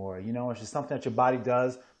blows anymore. It's just something that your body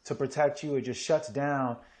does to protect you. It just shuts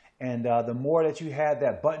down, and the more that you had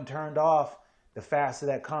that button turned off, the faster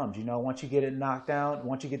that comes. Once you get it knocked down,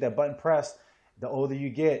 once you get that button pressed, the older you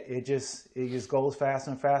get, it just goes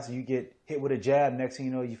faster and faster. You get hit with a jab, next thing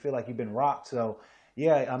you know, you feel like you've been rocked. So,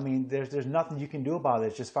 yeah, I mean, there's nothing you can do about it.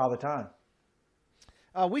 It's just Father Time.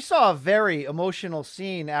 We saw a very emotional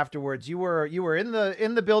scene afterwards. You were in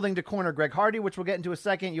the building to corner Greg Hardy, which we'll get into a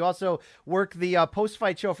second. You also worked the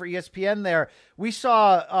post-fight show for ESPN there. We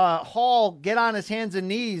saw Hall get on his hands and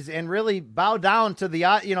knees and really bow down to the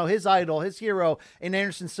his idol, his hero in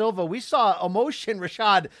Anderson Silva. We saw emotion,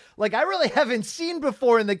 Rashad, like I really haven't seen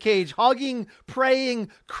before in the cage. Hugging, praying,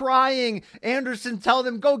 crying. Anderson telling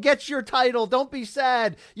him, "Go get your title. Don't be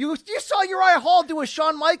sad." You saw Uriah Hall do a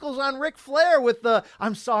Shawn Michaels on Ric Flair with the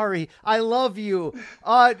 "I'm sorry, I love you."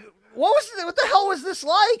 What the hell was this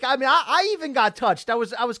like? I mean, I even got touched. I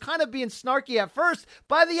was kind of being snarky at first.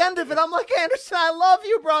 By the end of it, I'm like, Anderson, I love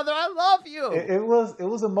you, brother. I love you. It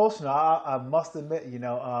was emotional. I must admit,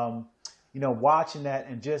 watching that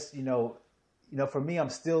and just, for me, I'm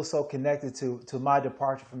still so connected to my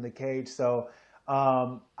departure from the cage. So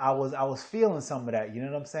I was feeling some of that. You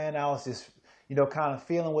know what I'm saying? I was just, kind of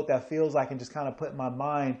feeling what that feels like and just kind of put my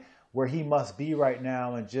mind where he must be right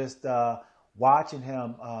now, and just watching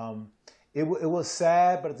him. It was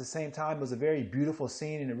sad, but at the same time, it was a very beautiful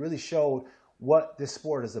scene, and it really showed what this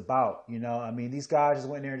sport is about. I mean, these guys just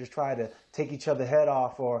went there and just tried to take each other's head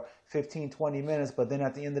off for 15, 20 minutes, but then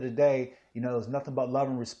at the end of the day, it was nothing but love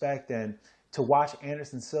and respect. And to watch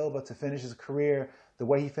Anderson Silva to finish his career the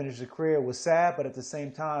way he finished his career was sad, but at the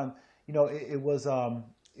same time,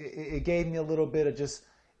 it gave me a little bit of just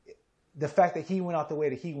the fact that he went out the way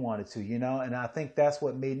that he wanted to, and I think that's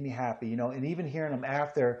what made me happy, and even hearing him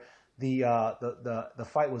after the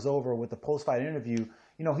fight was over with the post-fight interview,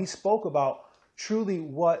 he spoke about truly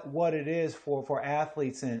what it is for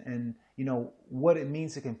athletes and what it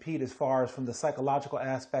means to compete as far as from the psychological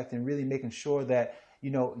aspect, and really making sure that,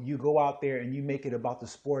 you go out there and you make it about the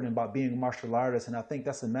sport and about being a martial artist. And I think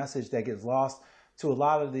that's a message that gets lost to a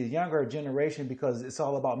lot of the younger generation, because it's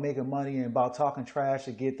all about making money and about talking trash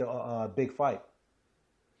to get the big fight.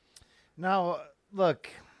 Now, look,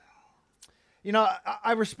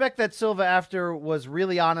 I respect that Silva after was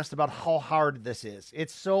really honest about how hard this is.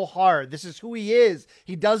 It's so hard. This is who he is.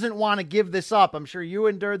 He doesn't want to give this up. I'm sure you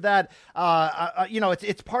endured that.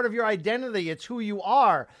 It's part of your identity. It's who you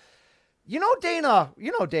are. Dana,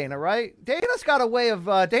 Dana, right? Dana's got a way of,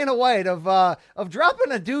 Dana White, of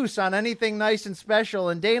dropping a deuce on anything nice and special.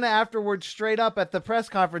 And Dana afterwards, straight up at the press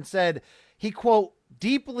conference, said he, quote,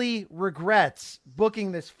 deeply regrets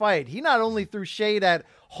booking this fight. He not only threw shade at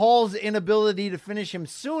Hall's inability to finish him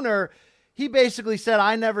sooner, he basically said,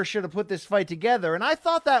 I never should have put this fight together. And I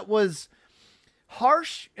thought that was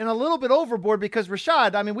harsh and a little bit overboard, because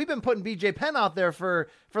Rashad, I mean, we've been putting BJ Penn out there for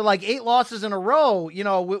like 8 losses in a row,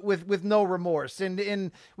 with no remorse.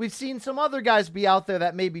 And we've seen some other guys be out there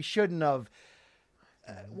that maybe shouldn't have.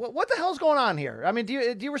 What the hell's going on here? I mean, do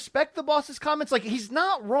you respect the boss's comments? Like, he's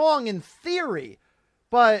not wrong in theory,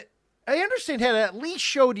 but Anderson had at least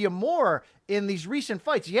showed you more in these recent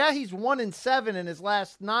fights. Yeah, he's 1-7 in his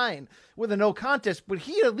last 9 with a no contest, but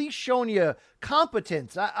he at least shown you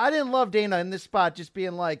competence. I didn't love Dana in this spot just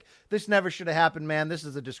being like, this never should have happened, man. This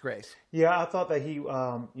is a disgrace. Yeah, I thought that he,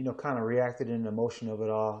 kind of reacted in the emotion of it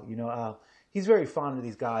all. He's very fond of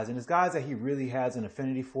these guys, and it's guys that he really has an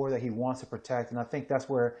affinity for, that he wants to protect, and I think that's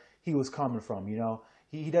where he was coming from.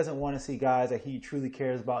 He doesn't want to see guys that he truly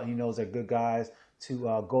cares about and he knows are good guys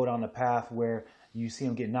to go down the path where you see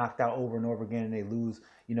them get knocked out over and over again and they lose.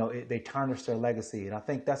 They tarnish their legacy. And I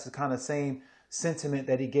think that's the kind of same sentiment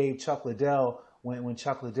that he gave Chuck Liddell when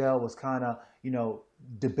Chuck Liddell was kind of,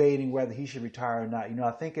 debating whether he should retire or not.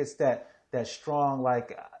 I think it's that strong,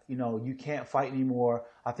 like, you can't fight anymore.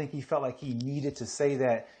 I think he felt like he needed to say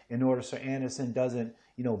that in order so Anderson doesn't,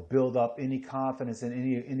 build up any confidence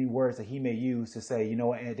in any words that he may use to say,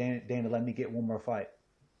 Dana, let me get one more fight.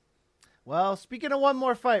 Well, speaking of one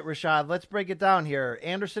more fight, Rashad, let's break it down here.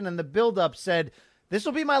 Anderson in the build-up said, this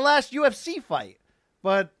will be my last UFC fight,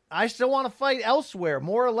 but I still want to fight elsewhere.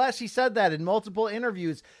 More or less, he said that in multiple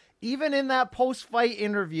interviews. Even in that post-fight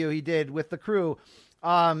interview he did with the crew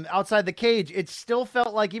outside the cage, it still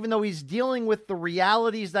felt like, even though he's dealing with the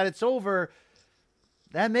realities that it's over,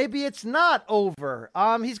 that maybe it's not over.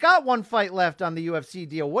 He's got one fight left on the UFC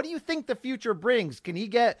deal. What do you think the future brings? Can he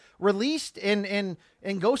get released and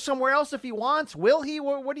go somewhere else if he wants? Will he?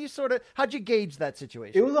 What do you how'd you gauge that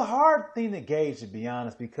situation? It was a hard thing to gauge, to be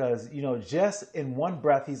honest, because, just in one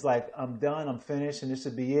breath, he's like, I'm done, I'm finished, and this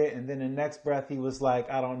should be it. And then the next breath, he was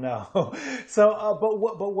like, I don't know. So,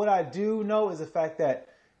 but what I do know is the fact that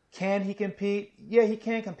Can he compete? Yeah, he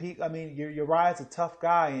can compete. I mean, Uriah's a tough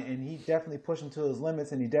guy, and he definitely pushed him to his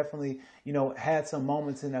limits, and he definitely, had some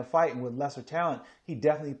moments in that fight. And with lesser talent, he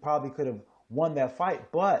definitely probably could have won that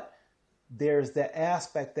fight. But there's that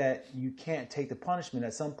aspect that you can't take the punishment.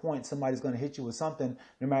 At some point, somebody's going to hit you with something,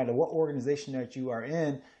 no matter what organization that you are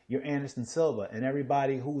in. You're Anderson Silva, and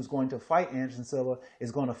everybody who's going to fight Anderson Silva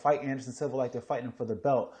is going to fight Anderson Silva like they're fighting him for the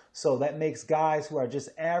belt. So that makes guys who are just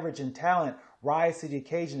average in talent rise to the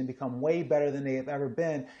occasion and become way better than they have ever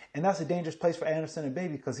been. And that's a dangerous place for Anderson to be,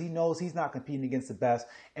 because he knows he's not competing against the best.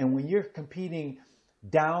 And when you're competing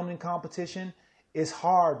down in competition, it's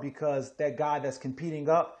hard because that guy that's competing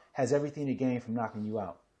up has everything to gain from knocking you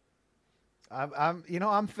out.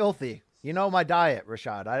 I'm filthy. You know my diet,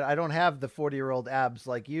 Rashad. I don't have the 40-year-old abs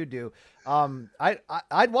like you do.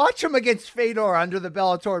 I'd watch him against Fedor under the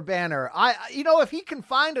Bellator banner. If he can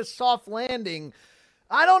find a soft landing,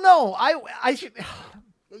 I don't know. I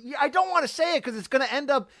don't want to say it because it's going to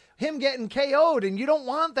end up him getting KO'd, and you don't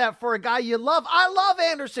want that for a guy you love. I love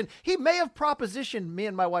Anderson. He may have propositioned me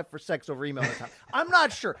and my wife for sex over email this time. I'm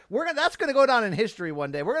not sure. That's going to go down in history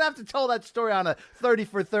one day. We're going to have to tell that story on a 30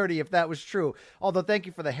 for 30 if that was true. Although, thank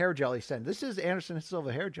you for the hair gel he sent. This is Anderson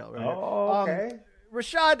Silva hair gel, right? Oh, okay.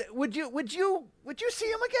 Rashad, would you see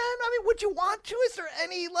him again? I mean, would you want to? Is there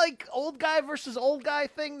any old guy versus old guy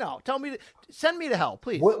thing? No. Send me to hell,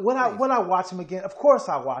 please. Would I watch him again? Of course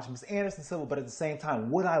I watch him. It's Anderson Silva, but at the same time,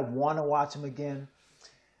 would I want to watch him again?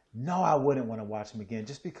 No, I wouldn't want to watch him again,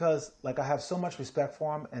 just because I have so much respect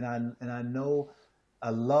for him, and I know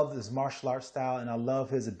I love his martial arts style, and I love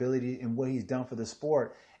his ability and what he's done for the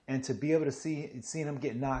sport, and to be able to see him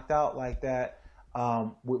get knocked out like that.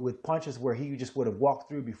 With punches where he just would have walked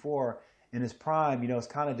through before in his prime, it's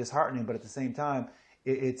kind of disheartening, but at the same time,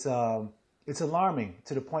 it's alarming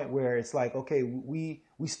to the point where it's like, okay, we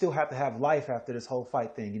still have to have life after this whole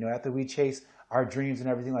fight thing. After we chase our dreams and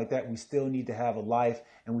everything like that, we still need to have a life,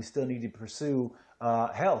 and we still need to pursue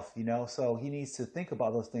health. So he needs to think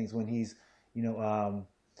about those things when he's,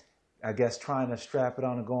 I guess, trying to strap it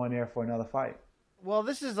on and go in there for another fight. Well,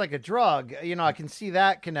 this is like a drug. I can see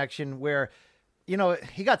that connection where,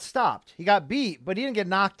 he got stopped. He got beat, but he didn't get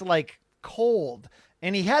knocked cold.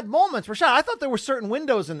 And he had moments. Rashad, I thought there were certain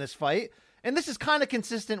windows in this fight. And this is kind of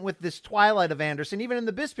consistent with this twilight of Anderson. Even in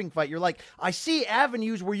the Bisping fight, you're like, I see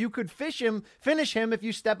avenues where you could finish him if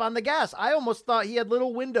you step on the gas. I almost thought he had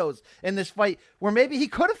little windows in this fight where maybe he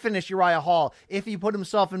could have finished Uriah Hall if he put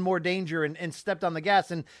himself in more danger and stepped on the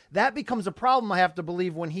gas. And that becomes a problem, I have to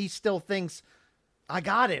believe, when he still thinks, I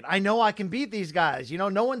got it. I know I can beat these guys.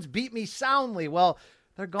 No one's beat me soundly. Well,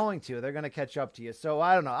 they're going to. They're going to catch up to you. So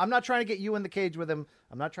I don't know. I'm not trying to get you in the cage with him.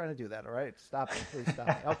 I'm not trying to do that. All right, stop it. Please stop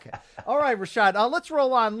it. Okay. All right, Rashad. Let's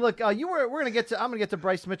roll on. Look, I'm going to get to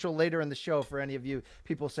Bryce Mitchell later in the show. For any of you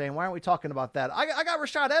people saying, why aren't we talking about that? I got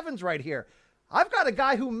Rashad Evans right here. I've got a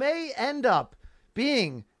guy who may end up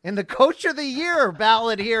being in the Coach of the Year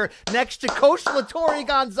ballot here next to Coach Latori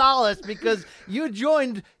Gonzalez, because you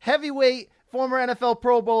joined heavyweight former NFL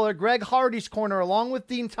Pro Bowler Greg Hardy's corner along with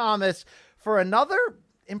Dean Thomas for another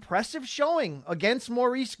impressive showing against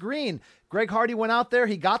Maurice Green. Greg Hardy went out there.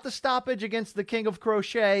 He got the stoppage against the King of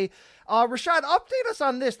Crochet. Rashad, update us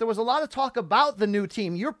on this. There was a lot of talk about the new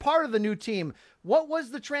team. You're part of the new team. What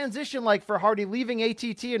was the transition like for Hardy leaving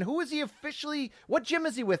ATT, and who is he officially? What gym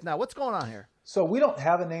is he with now? What's going on here? So we don't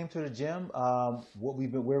have a name to the gym. Where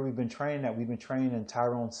we've been training at, we've been training in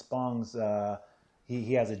Tyrone Spong's.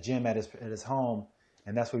 He has a gym at his home,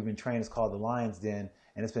 and that's where we've been training. It's called the Lions Den,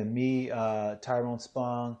 and it's been me, Tyrone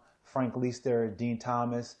Spong, Frank Leister, Dean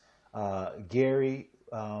Thomas, Gary,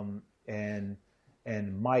 and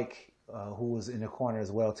Mike, who was in the corner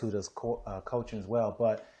as well too, does coaching as well.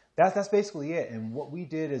 But that's basically it. And what we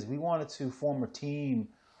did is we wanted to form a team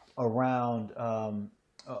around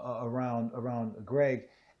Greg,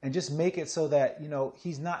 and just make it so that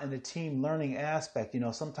he's not in the team learning aspect.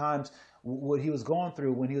 Sometimes what he was going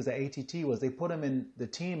through when he was at ATT was they put him in the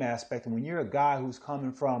team aspect. And when you're a guy who's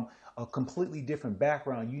coming from a completely different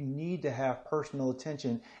background, you need to have personal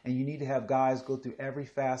attention, and you need to have guys go through every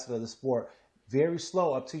facet of the sport very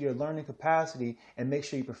slow up to your learning capacity, and make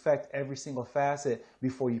sure you perfect every single facet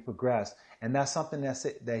before you progress. And that's something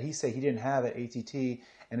that he said he didn't have at ATT,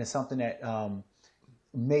 and it's something that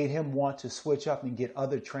made him want to switch up and get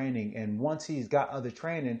other training. And once he's got other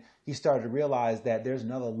training, he started to realize that there's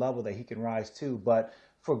another level that he can rise to. But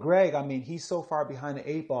for Greg, I mean, he's so far behind the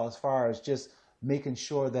 8 ball as far as just making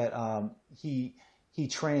sure that he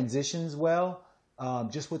transitions well.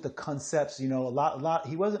 just with the concepts, a lot.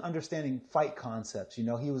 He wasn't understanding fight concepts. He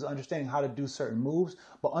was understanding how to do certain moves,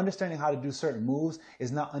 but understanding how to do certain moves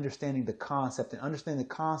is not understanding the concept. And understanding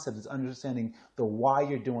the concept is understanding the why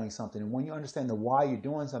you're doing something. And when you understand the why you're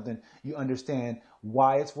doing something, you understand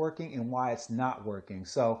why it's working and why it's not working.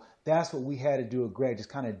 So that's what we had to do with Greg, just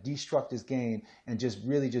kind of destruct his game and just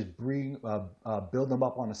really just build him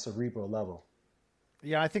up on a cerebral level.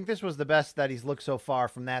 Yeah, I think this was the best that he's looked so far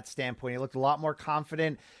from that standpoint. He looked a lot more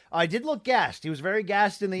confident. I did look gassed. He was very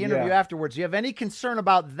gassed in the interview afterwards. Do you have any concern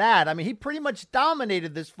about that? I mean, he pretty much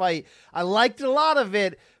dominated this fight. I liked a lot of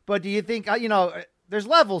it, but do you think, there's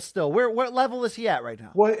levels still. What level is he at right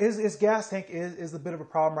now? Well, his gas tank is a bit of a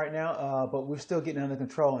problem right now, but we're still getting under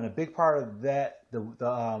control. And a big part of that,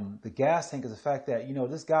 the gas tank, is the fact that,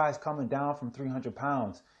 this guy's coming down from 300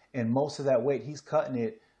 pounds, and most of that weight, he's cutting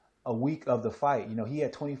it a week of the fight. He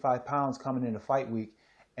had 25 pounds coming into fight week,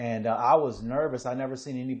 and I was nervous. I never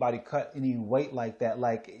seen anybody cut any weight like that.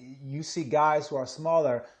 Like, you see guys who are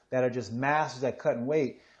smaller that are just masters at cutting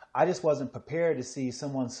weight. I just wasn't prepared to see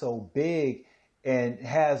someone so big and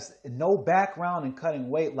has no background in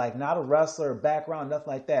cutting weight, like not a wrestler, background,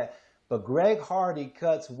 nothing like that. But Greg Hardy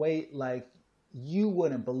cuts weight like you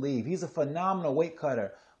wouldn't believe. He's a phenomenal weight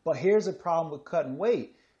cutter. But here's the problem with cutting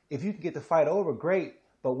weight. If you can get the fight over, great.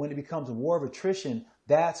 But when it becomes a war of attrition,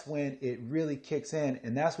 that's when it really kicks in.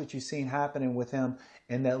 And that's what you've seen happening with him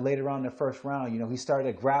in that later on in the first round. He started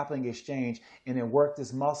a grappling exchange, and it worked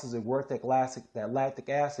his muscles. It worked that lactic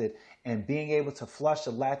acid. And being able to flush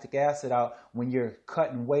the lactic acid out when you're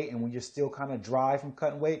cutting weight and when you're still kind of dry from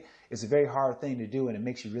cutting weight is a very hard thing to do, and it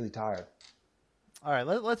makes you really tired. All right,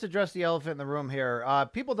 let's address the elephant in the room here.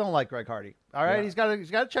 People don't like Greg Hardy. All right, yeah.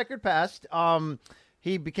 He's got a checkered past.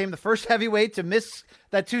 He became the first heavyweight to miss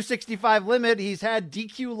that 265 limit. He's had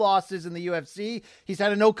DQ losses in the UFC. He's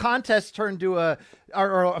had a no contest turned to a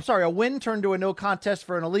win turned to a no contest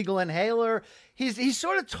for an illegal inhaler. He's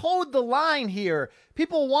sort of towed the line here.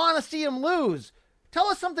 People want to see him lose. Tell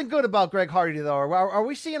us something good about Greg Hardy, though. Are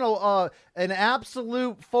we seeing an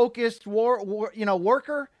absolute focused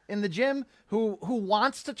worker in the gym who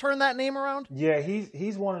wants to turn that name around? Yeah,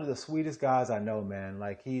 he's one of the sweetest guys I know, man.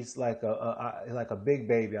 Like, he's like a big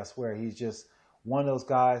baby. I swear, he's just one of those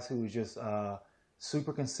guys who's just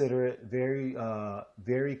super considerate, very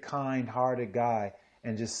very kind-hearted guy,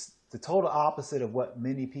 and just the total opposite of what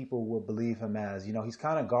many people would believe him as. He's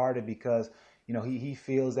kind of guarded because he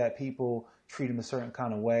feels that people treat him a certain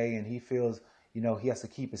kind of way, and he feels he has to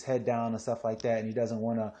keep his head down and stuff like that, and he doesn't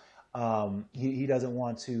want to he doesn't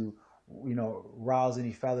want to rouse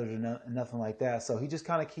any feathers or nothing like that. So he just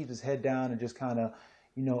kind of keeps his head down and just kind of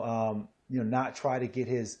not try to get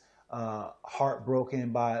his heart broken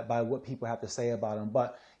by what people have to say about him.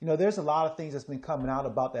 But there's a lot of things that's been coming out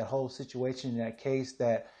about that whole situation in that case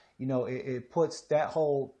that it puts that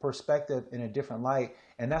whole perspective in a different light.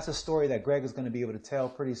 And that's a story that Greg is going to be able to tell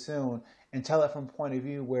pretty soon, and tell it from a point of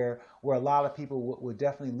view where a lot of people would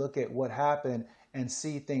definitely look at what happened and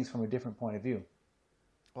see things from a different point of view.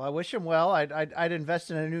 Well, I wish him well. I'd invest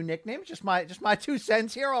in a new nickname. Just my 2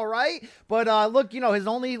 cents here, all right? But look, his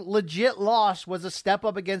only legit loss was a step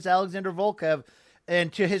up against Alexander Volkov,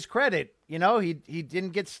 and to his credit, he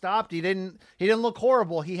didn't get stopped. He didn't look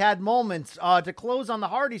horrible. He had moments. To close on the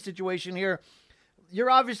Hardy situation here, you're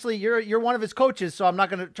one of his coaches, so I'm not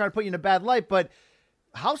going to try to put you in a bad light, but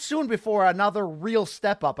how soon before another real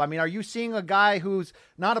step up? I mean, are you seeing a guy who's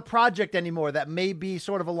not a project anymore that may be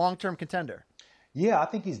sort of a long-term contender? Yeah, I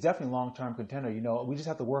think he's definitely a long-term contender. We just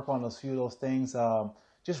have to work on those few of those things,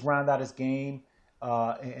 just round out his game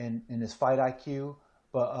and his fight IQ.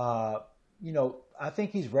 But, I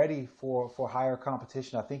think he's ready for higher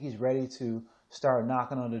competition. I think he's ready to start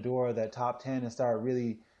knocking on the door of that top 10 and start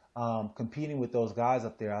really competing with those guys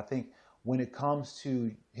up there. I think when it comes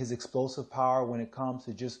to his explosive power, when it comes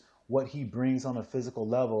to just what he brings on a physical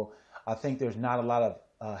level, I think there's not a lot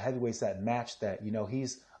of heavyweights that match that.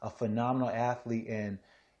 He's a phenomenal athlete, and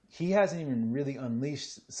he hasn't even really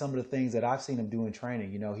unleashed some of the things that I've seen him do in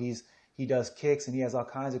training. He does kicks, and he has all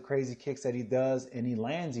kinds of crazy kicks that he does, and he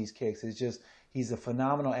lands these kicks. It's just, he's a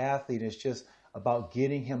phenomenal athlete. It's just about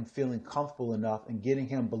getting him feeling comfortable enough and getting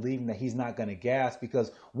him believing that he's not going to gas,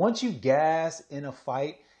 because once you gas in a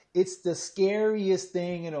fight, it's the scariest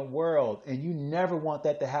thing in the world, and you never want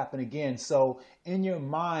that to happen again. So in your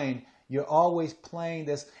mind, you're always playing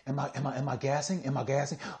this, am I gassing? Am I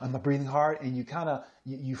gassing? Am I breathing hard? And you kind of,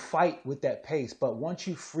 you fight with that pace. But once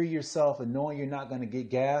you free yourself and knowing you're not going to get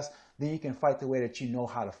gassed, then you can fight the way that you know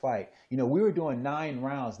how to fight. We were doing 9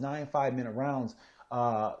 5-minute rounds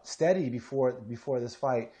steady before this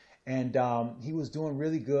fight. And he was doing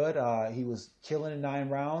really good. He was killing in 9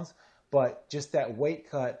 rounds, but just that weight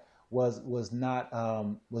cut was not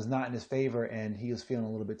in his favor, and he was feeling a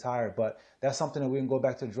little bit tired. But that's something that we're gonna go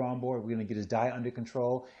back to the drawing board. We're gonna get his diet under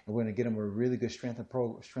control, and we're gonna get him a really good strength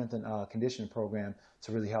and conditioning program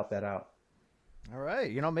to really help that out. All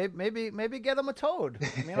right, maybe get him a toad.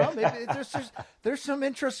 Maybe there's some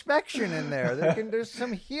introspection in there. There's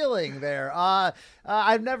some healing there.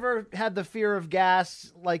 I've never had the fear of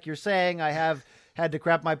gas like you're saying. I have had to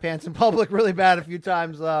crap my pants in public really bad a few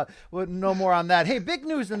times. No more on that. Hey, big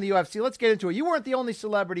news in the UFC. Let's get into it. You weren't the only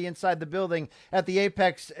celebrity inside the building at the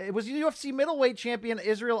Apex. It was UFC middleweight champion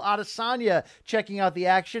Israel Adesanya checking out the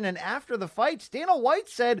action. And after the fights, Dana White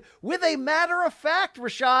said, with a matter of fact,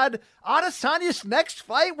 Rashad, Adesanya's next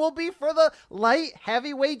fight will be for the light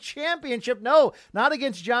heavyweight championship. No, not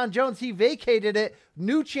against Jon Jones. He vacated it.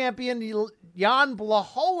 New champion Jan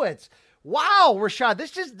Blachowicz. Wow, Rashad,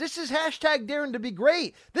 this is hashtag daring to be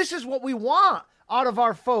great. This is what we want out of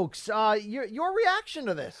our folks. Your reaction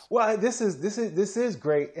to this? Well, this is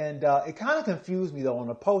great, and it kind of confused me though. On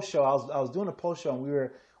the post show, I was doing a post show, and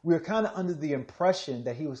we were kind of under the impression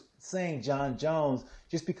that he was saying Jon Jones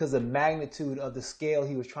just because of the magnitude of the scale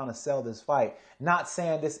he was trying to sell this fight. Not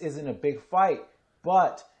saying this isn't a big fight,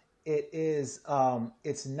 but it is.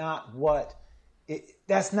 It's not what.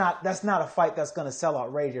 That's not a fight that's going to sell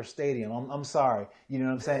out Raider Stadium. I'm sorry. You know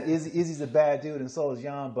what I'm saying? Izzy's a bad dude, and so is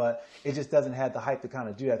Jan, but it just doesn't have the hype to kind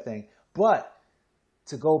of do that thing. But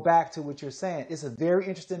to go back to what you're saying, it's a very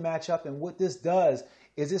interesting matchup, and what this does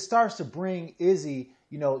is it starts to bring Izzy,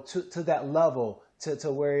 to that level,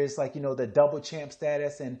 to where it's like, the double champ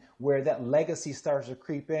status, and where that legacy starts to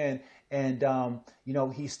creep in, and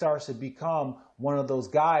he starts to become one of those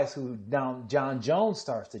guys who now Jon Jones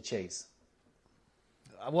starts to chase.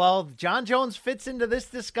 Well, Jon Jones fits into this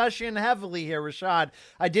discussion heavily here, Rashad.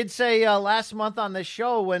 I did say last month on this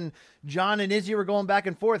show when Jon and Izzy were going back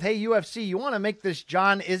and forth, hey, UFC, you want to make this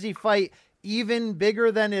Jon-Izzy fight even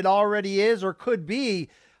bigger than it already is or could be?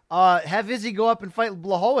 Have Izzy go up and fight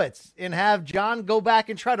Blachowicz and have Jon go back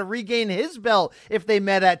and try to regain his belt if they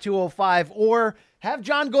met at 205, or have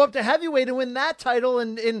Jon go up to heavyweight and win that title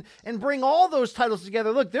and bring all those titles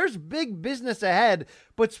together. Look, there's big business ahead,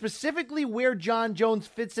 but specifically where Jon Jones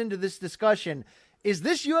fits into this discussion, is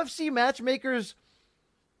this UFC matchmakers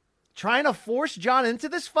trying to force Jon into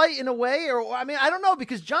this fight in a way? Or, I don't know,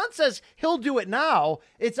 because Jon says he'll do it now.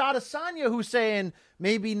 It's Adesanya who's saying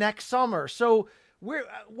maybe next summer. So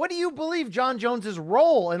what do you believe Jon Jones's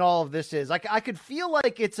role in all of this is? I could feel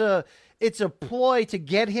like it's a ploy to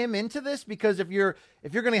get him into this, because if you're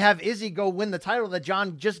going to have Izzy go win the title that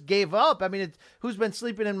Jon just gave up, who's been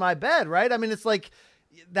sleeping in my bed, right? It's like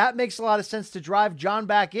that makes a lot of sense to drive Jon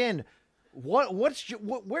back in.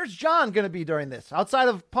 Where's Jon going to be during this? Outside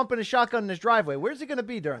of pumping a shotgun in his driveway, where's he going to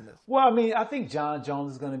be during this? Well, I think Jon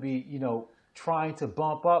Jones is going to be, trying to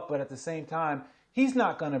bump up, but at the same time, he's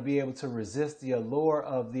not going to be able to resist the allure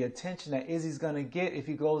of the attention that Izzy's going to get if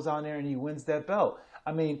he goes on there and he wins that belt.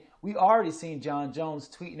 We already seen Jon Jones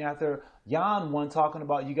tweeting after Jan won, talking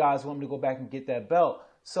about, you guys want me to go back and get that belt.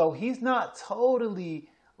 So he's not totally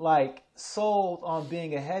sold on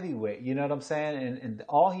being a heavyweight. You know what I'm saying? And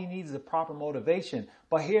all he needs is a proper motivation.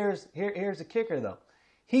 But here's the kicker though.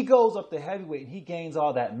 He goes up to heavyweight and he gains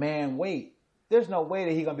all that man weight. There's no way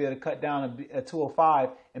that he's going to be able to cut down at 205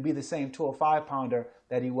 and be the same 205 pounder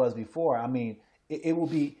that he was before. It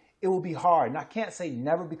will be hard. And I can't say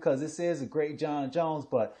never, because this is a great Jon Jones,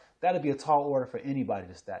 but that'll be a tall order for anybody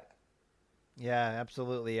to stack. Yeah,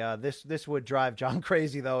 absolutely. This would drive Jon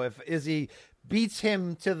crazy, though, if Izzy beats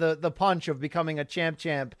him to the punch of becoming a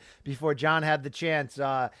champ before Jon had the chance.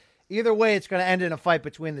 Either way, it's going to end in a fight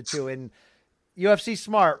between the two. And UFC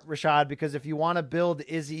smart, Rashad, because if you want to build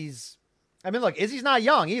Izzy's... look, Izzy's not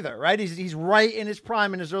young either, right? He's right in his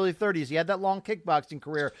prime, in his early 30s. He had that long kickboxing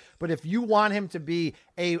career. But if you want him to be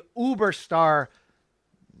a uber star,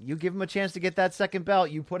 you give him a chance to get that second belt.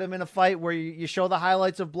 You put him in a fight where you show the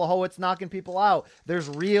highlights of Blachowicz knocking people out. There's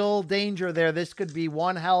real danger there. This could be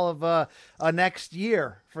one hell of a next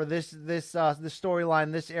year for this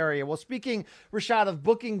storyline, this area. Well, speaking, Rashad, of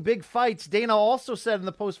booking big fights, Dana also said in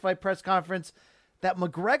the post-fight press conference that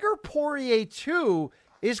McGregor-Poirier 2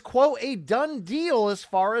 is, quote, a done deal as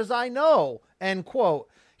far as I know, end quote.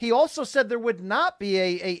 He also said there would not be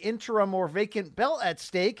a interim or vacant belt at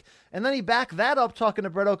stake. And then he backed that up, talking to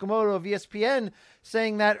Brett Okamoto of ESPN,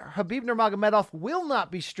 saying that Khabib Nurmagomedov will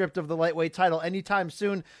not be stripped of the lightweight title anytime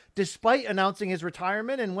soon, despite announcing his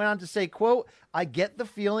retirement, and went on to say, quote, I get the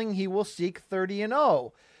feeling he will seek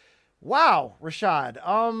 30-0. Wow,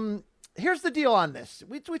 Rashad. Here's the deal on this.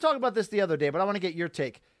 We talked about this the other day, but I want to get your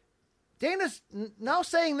take. Dana's now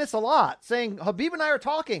saying this a lot, saying Khabib and I are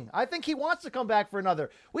talking. I think he wants to come back for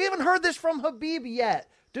another. We haven't heard this from Khabib yet.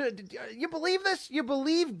 Do you believe this? You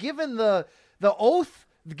believe, given the oath,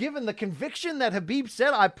 given the conviction that Khabib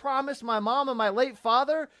said, I promised my mom and my late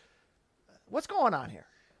father? What's going on here?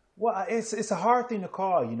 Well, it's a hard thing to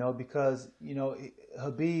call, because,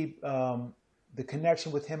 Khabib, the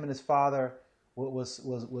connection with him and his father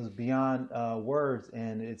was beyond words,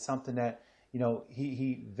 and it's something that,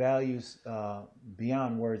 he values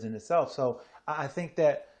beyond words in itself. So I think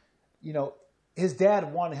that, his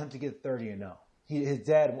dad wanted him to get 30-0. His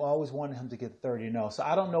dad always wanted him to get 30-0. So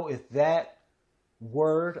I don't know if that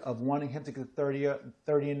word of wanting him to get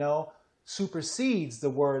 30-0 supersedes the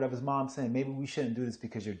word of his mom saying, maybe we shouldn't do this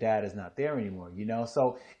because your dad is not there anymore,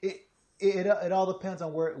 So it all depends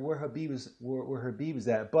on where Khabib is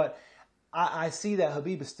at. But I see that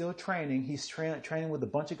Khabib is still training. He's training with a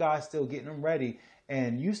bunch of guys, still getting them ready.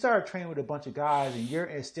 And you start training with a bunch of guys and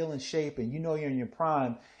you're still in shape and you're in your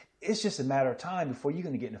prime. It's just a matter of time before you're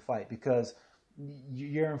going to get in a fight, because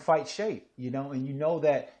you're in fight shape, and you know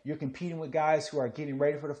that you're competing with guys who are getting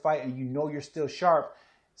ready for the fight, and you're still sharp.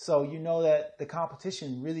 So you know that the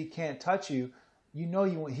competition really can't touch you.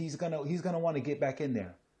 He's gonna want to get back in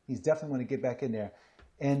there. He's definitely going to get back in there.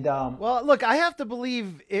 And well, look, I have to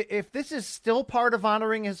believe if this is still part of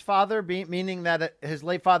honoring his father, meaning that his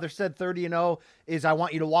late father said 30-0 is I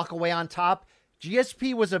want you to walk away on top.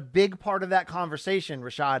 GSP was a big part of that conversation,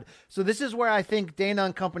 Rashad. So this is where I think Dana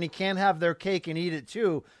and company can have their cake and eat it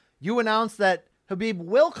too. You announced that Khabib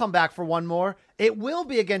will come back for one more. It will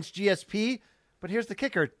be against GSP. But here's the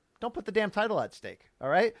kicker. Don't put the damn title at stake, all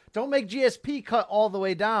right? Don't make GSP cut all the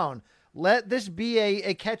way down. Let this be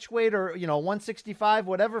a catchweight or, 165,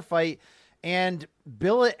 whatever fight, and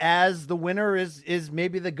bill it as the winner is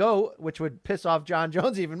maybe the GOAT, which would piss off John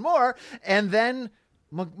Jones even more. And then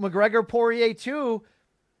McGregor-Poirier too,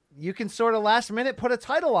 you can sort of last minute put a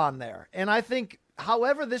title on there. And I think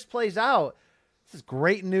however this plays out, this is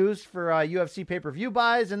great news for UFC pay-per-view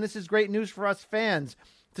buys, and this is great news for us fans.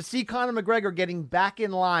 To see Conor McGregor getting back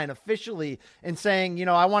in line officially and saying,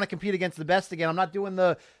 I want to compete against the best again. I'm not doing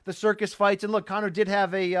the circus fights. And look, Conor did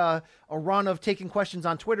have a run of taking questions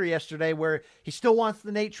on Twitter yesterday where he still wants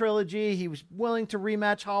the Nate trilogy. He was willing to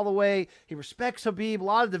rematch Holloway. He respects Khabib. A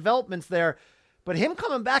lot of developments there. But him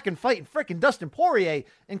coming back and fighting frickin' Dustin Poirier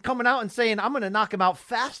and coming out and saying, I'm going to knock him out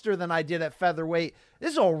faster than I did at featherweight.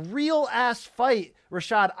 This is a real-ass fight,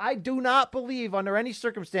 Rashad. I do not believe under any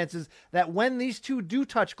circumstances that when these two do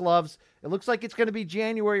touch gloves, it looks like it's going to be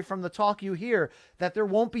January from the talk you hear, that there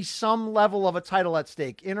won't be some level of a title at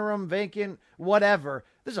stake. Interim, vacant, whatever.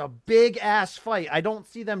 This is a big-ass fight. I don't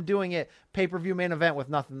see them doing it pay-per-view main event with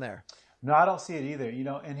nothing there. No, I don't see it either.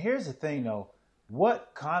 And here's the thing, though.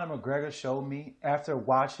 What Conor McGregor showed me after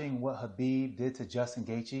watching what Khabib did to Justin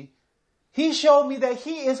Gaethje, he showed me that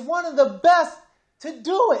he is one of the best to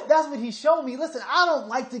do it. That's what he showed me. Listen, I don't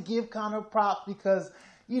like to give Conor props because,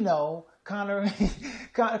 Conor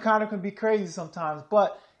can be crazy sometimes,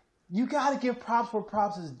 but you got to give props where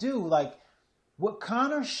props is due. Like what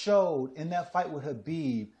Conor showed in that fight with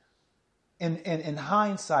Khabib, in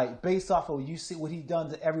hindsight, based off of you see what he's done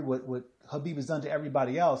to what Khabib has done to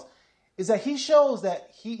everybody else, is that he shows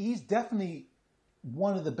that he's definitely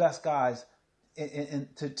one of the best guys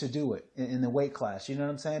to do it in the weight class. You know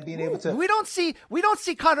what I'm saying? Being able to. We don't see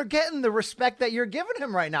Conor getting the respect that you're giving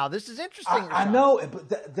him right now. This is interesting. I know,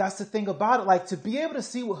 but that's the thing about it. Like to be able to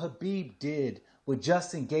see what Khabib did with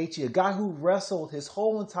Justin Gaethje, a guy who wrestled his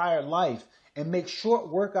whole entire life, and make short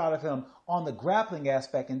work out of him on the grappling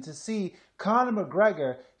aspect, and to see Conor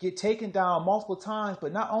McGregor get taken down multiple times,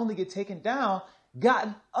 but not only get taken down, got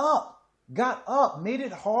up, made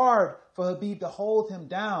it hard for Khabib to hold him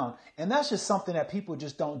down. And that's just something that people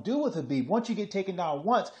just don't do with Khabib. Once you get taken down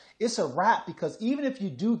once, it's a wrap, because even if you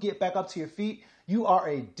do get back up to your feet, you are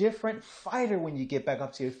a different fighter when you get back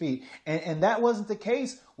up to your feet. And that wasn't the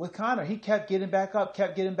case with Conor. He kept getting back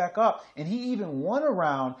up. And he even won a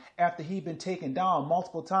round after he'd been taken down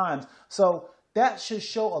multiple times. So that should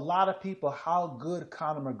show a lot of people how good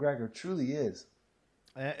Conor McGregor truly is.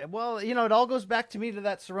 Well, it all goes back to me to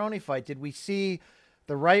that Cerrone fight. Did we see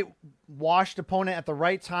the right washed opponent at the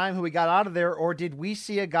right time who we got out of there, or did we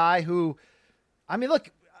see a guy who,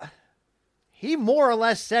 look, he more or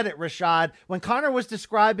less said it, Rashad. When Conor was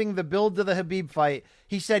describing the build to the Khabib fight,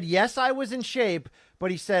 he said, yes, I was in shape,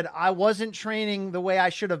 but he said, I wasn't training the way I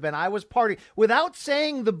should have been. I was partying. Without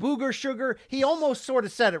saying the booger sugar, he almost sort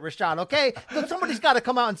of said it, Rashad, okay? So somebody's got to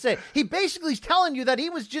come out and say it. He basically is telling you that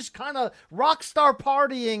he was just kind of rock star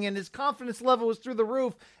partying and his confidence level was through the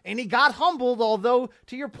roof, and he got humbled, although,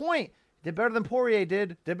 to your point, Did better than Poirier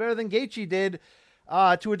did. Did better than Gaethje did.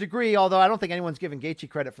 To a degree, although I don't think anyone's giving Gaethje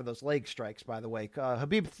credit for those leg strikes, by the way.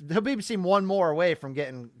 Habib seemed one more away from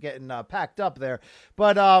getting packed up there.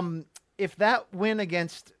 But if that win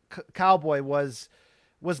against Cowboy was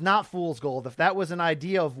not fool's gold, if that was an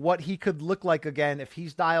idea of what he could look like again, if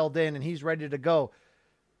he's dialed in and he's ready to go,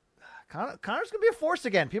 Conor's going to be a force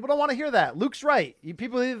again. People don't want to hear that. Luke's right.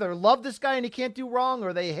 People either love this guy and he can't do wrong,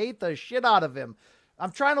 or they hate the shit out of him.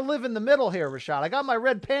 I'm trying to live in the middle here, Rashad. I got my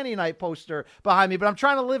red panty night poster behind me, but I'm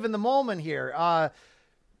trying to live in the moment here.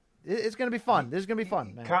 It's going to be fun. This is going to be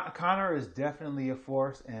fun, man. Conor is definitely a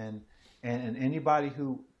force, and anybody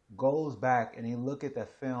who goes back and you look at the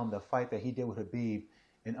film, the fight that he did with Habib,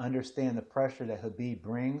 and understand the pressure that Habib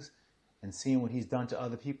brings and seeing what he's done to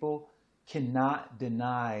other people, cannot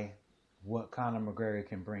deny what Conor McGregor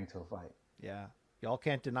can bring to a fight. Yeah. Y'all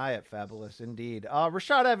can't deny it. Fabulous indeed.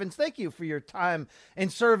 Rashad Evans, thank you for your time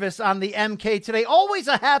and service on the MK today. Always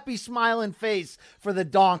a happy, smiling face for the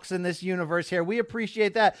donks in this universe here. We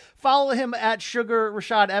appreciate that. Follow him at Sugar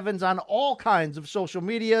Rashad Evans on all kinds of social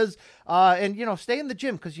medias. And, stay in the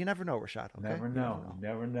gym because you never know, Rashad. Okay? Never know.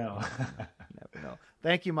 Never know. Never know.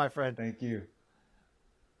 Thank you, my friend. Thank you.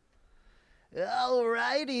 All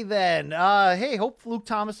righty then. Hey, hope Luke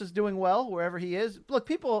Thomas is doing well wherever he is. Look,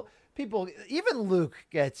 people, even Luke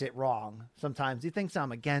gets it wrong sometimes. He thinks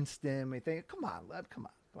I'm against him. He thinks, come on.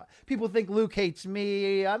 People think Luke hates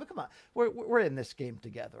me. Come on. We're in this game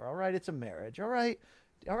together, all right? It's a marriage, all right?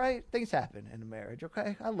 All right? Things happen in a marriage,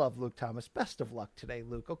 okay? I love Luke Thomas. Best of luck today,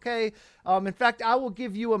 Luke, okay? In fact, I will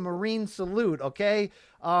give you a Marine salute, okay?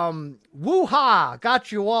 Woo-ha!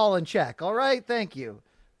 Got you all in check, all right? Thank you.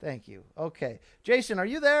 Thank you. Okay. Jason, are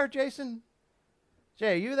you there, Jason?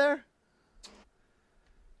 Jay, are you there?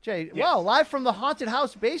 Jay, yes. Wow, live from the haunted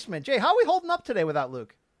house basement. Jay, how are we holding up today without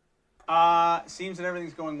Luke? Seems that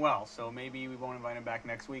everything's going well, so maybe we won't invite him back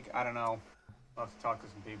next week. I don't know. I'll have to talk to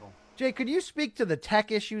some people. Jay, could you speak to the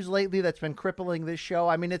tech issues lately that's been crippling this show?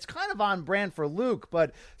 I mean, it's kind of on brand for Luke,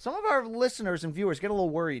 but some of our listeners and viewers get a little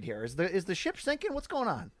worried here. Is the ship sinking? What's going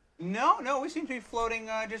on? No, we seem to be floating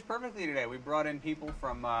just perfectly today. We brought in people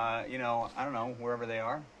from, I don't know, wherever they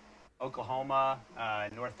are. Oklahoma,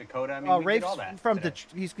 North Dakota. I mean, we did all that from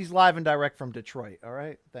he's live and direct from Detroit. All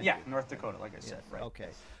right. Thank you. North Dakota, like I said. Yes, right. Okay.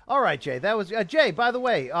 All right, Jay. That was Jay. By the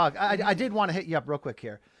way, I did want to hit you up real quick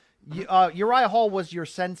here. Uriah Hall was your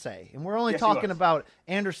sensei, and we're only talking about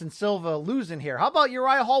Anderson Silva losing here. How about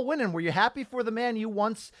Uriah Hall winning? Were you happy for the man you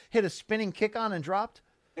once hit a spinning kick on and dropped?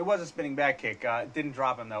 It was a spinning back kick. Didn't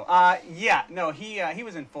drop him though. He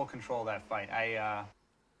was in full control of that fight.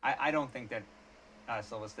 I don't think that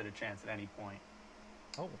Silva stood a chance at any point.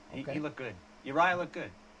 Oh, okay. He looked good. Uriah looked good.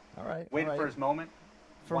 All right. Waiting for his moment.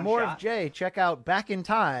 For more of Jay, check out Back in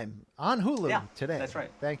Time on Hulu today. That's right.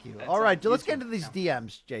 Thank you. All right, let's get into these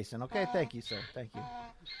DMs, Jason. Okay, thank you, sir. Thank you.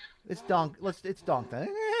 It's donk time.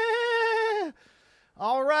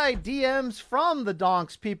 All right, DMs from the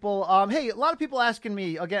donks, people. Hey, a lot of people asking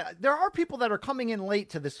me, again, there are people that are coming in late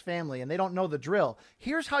to this family and they don't know the drill.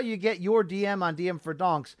 Here's how you get your DM on DM for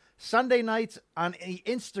donks. Sunday nights on the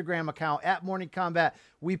Instagram account at Morning Combat,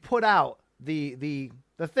 we put out the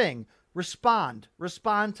thing. Respond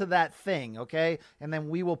to that thing, okay? And then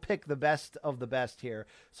we will pick the best of the best here.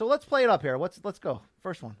 So let's play it up here. Let's go.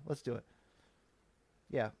 First one. Let's do it.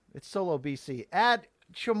 Yeah, it's Solo BC. At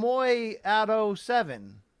Chamoy Addo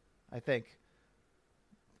 7, I think.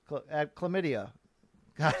 At Chlamydia.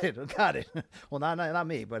 Got it. Well, not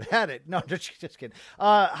me, but had it. No, just kidding.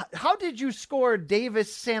 How did you score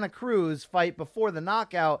Davis Santa Cruz fight before the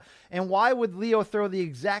knockout? And why would Leo throw the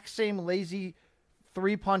exact same lazy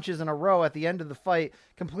 3 punches in a row at the end of the fight?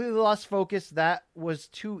 Completely lost focus. That was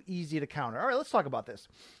too easy to counter. All right, let's talk about this.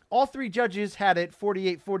 All three judges had it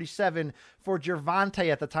 48-47 for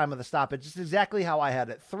Gervonta at the time of the stoppage. Just exactly how I had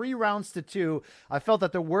it. 3 rounds to 2. I felt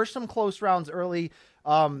that there were some close rounds early.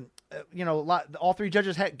 All three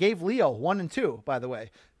judges gave Leo 1 and 2, by the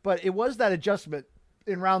way. But it was that adjustment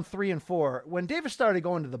in round 3 and 4. When Davis started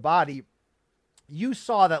going to the body, you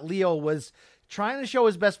saw that Leo was trying to show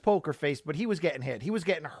his best poker face, but he was getting hit. He was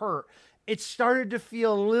getting hurt. It started to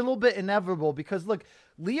feel a little bit inevitable because, look,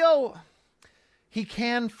 Leo, he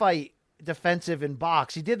can fight defensive and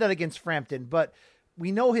box. He did that against Frampton, but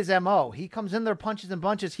we know his MO. He comes in there, punches and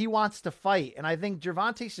bunches. He wants to fight. And I think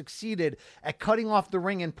Gervonta succeeded at cutting off the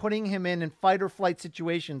ring and putting him in fight or flight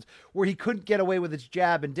situations where he couldn't get away with his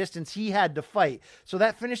jab and distance. He had to fight. So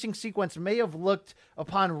that finishing sequence may have looked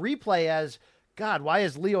upon replay as, God, why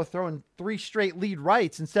is Leo throwing 3 straight lead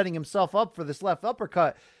rights and setting himself up for this left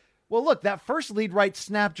uppercut? Well, look, that first lead right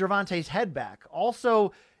snapped Gervonta's head back.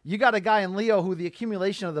 Also, you got a guy in Leo who the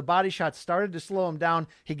accumulation of the body shots started to slow him down.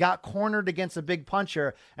 He got cornered against a big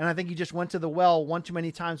puncher, and I think he just went to the well one too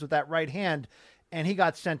many times with that right hand, and he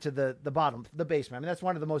got sent to the bottom, the basement. I mean, that's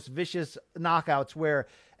one of the most vicious knockouts where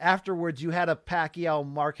afterwards you had a Pacquiao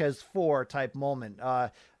Marquez 4 type moment.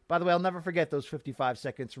 By the way, I'll never forget those 55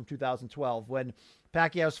 seconds from 2012 when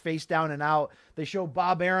Pacquiao's face down and out. They show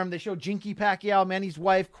Bob Arum. They show Jinky Pacquiao, Manny's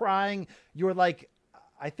wife, crying. You're like,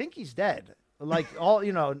 I think he's dead. Like,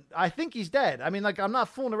 I think he's dead. I mean, like, I'm not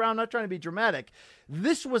fooling around, not trying to be dramatic.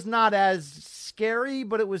 This was not as scary,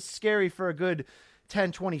 but it was scary for a good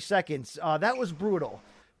 10, 20 seconds. That was brutal.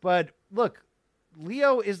 But look,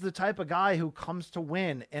 Leo is the type of guy who comes to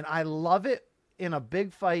win, and I love it in a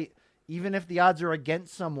big fight, even if the odds are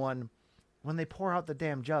against someone. When they pour out the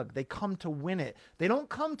damn jug, they come to win it. They don't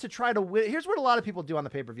come to try to win. Here's what a lot of people do on the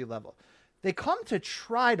pay-per-view level. They come to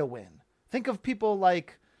try to win. Think of people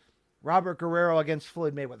like Robert Guerrero against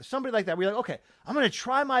Floyd Mayweather. Somebody like that. We're like, okay, I'm going to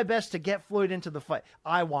try my best to get Floyd into the fight.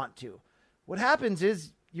 I want to. What happens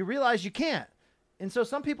is you realize you can't. And so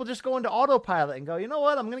some people just go into autopilot and go, you know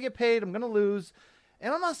what? I'm going to get paid. I'm going to lose.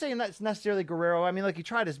 And I'm not saying that's necessarily Guerrero. I mean, like, he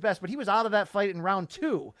tried his best, but he was out of that fight in round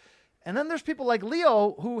 2. And then there's people like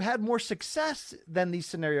Leo who had more success than these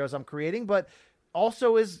scenarios I'm creating, but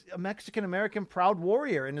also is a Mexican-American proud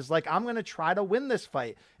warrior and is like, I'm going to try to win this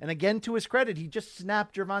fight. And again, to his credit, he just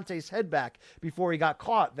snapped Gervonta's head back before he got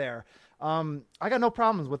caught there. I got no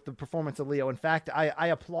problems with the performance of Leo. In fact, I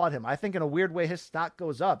applaud him. I think in a weird way, his stock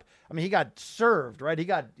goes up. I mean, he got served, right? He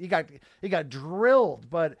got drilled,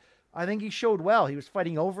 but I think he showed well. He was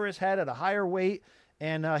fighting over his head at a higher weight.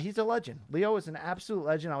 And he's a legend. Leo is an absolute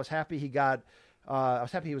legend. I was happy he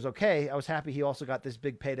was okay. I was happy he also got this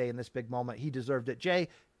big payday in this big moment. He deserved it. Jay,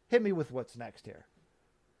 hit me with what's next here.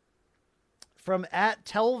 From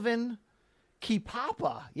 @Telvin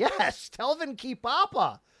Kipapa. Yes, Telvin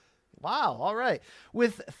Kipapa. Wow, all right.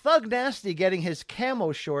 With Thug Nasty getting his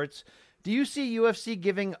camo shorts, do you see UFC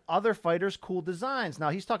giving other fighters cool designs?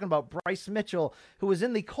 Now, he's talking about Bryce Mitchell, who was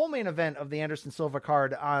in the co-main event of the Anderson Silva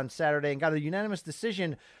card on Saturday and got a unanimous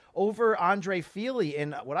decision over Andre Fili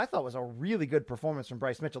in what I thought was a really good performance from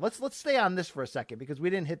Bryce Mitchell. Let's stay on this for a second because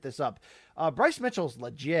we didn't hit this up. Bryce Mitchell's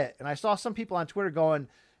legit, and I saw some people on Twitter going,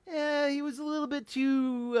 he was a little bit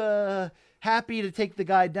too happy to take the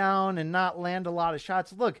guy down and not land a lot of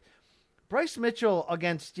shots. Look, Bryce Mitchell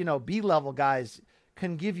against, B-level guys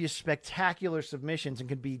can give you spectacular submissions and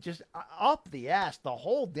can be just up the ass the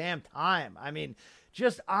whole damn time. I mean,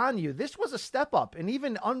 just on you. This was a step up, and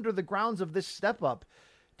even under the grounds of this step up,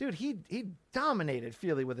 dude, he dominated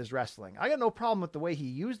Fili with his wrestling. I got no problem with the way he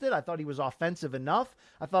used it. I thought he was offensive enough.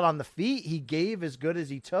 I thought on the feet he gave as good as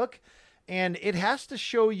he took, and it has to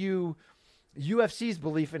show you UFC's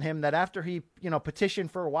belief in him that after he,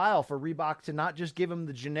 petitioned for a while for Reebok to not just give him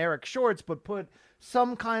the generic shorts, but put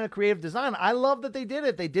some kind of creative design. I love that they did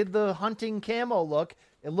it. They did the hunting camo look.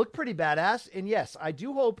 It looked pretty badass. And yes, I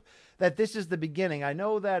do hope that this is the beginning. I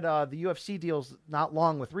know that the UFC deal's not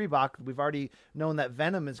long with Reebok. We've already known that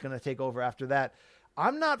Venom is going to take over after that.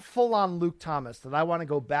 I'm not full on Luke Thomas that I want to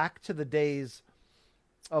go back to the days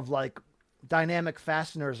of like dynamic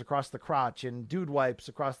fasteners across the crotch and dude wipes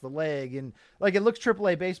across the leg. And like, it looks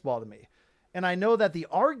AAA baseball to me. And I know that the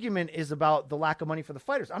argument is about the lack of money for the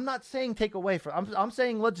fighters. I'm not saying take away from, I'm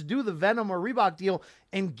saying let's do the Venom or Reebok deal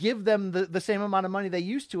and give them the same amount of money they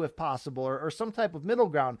used to if possible, or some type of middle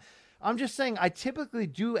ground. I'm just saying I typically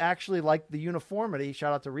do actually like the uniformity.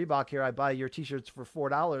 Shout out to Reebok here. I buy your t-shirts for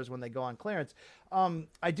 $4 when they go on clearance.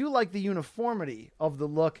 I do like the uniformity of the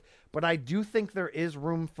look, but I do think there is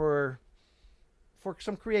room for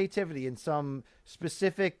some creativity and some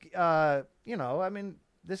specific,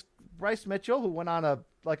 this Bryce Mitchell, who went on a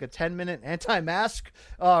 10-minute anti-mask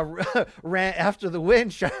rant after the win.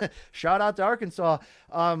 Shout out to Arkansas.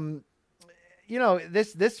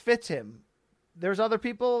 This fits him. There's other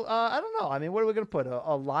people. I don't know. I mean, what are we going to put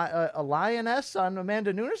a lioness on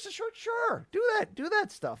Amanda Nunes? Sure. Do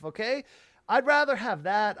that stuff. Okay. I'd rather have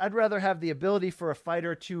that. I'd rather have the ability for a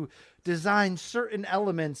fighter to design certain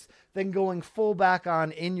elements than going full back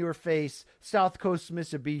on in your face, South Coast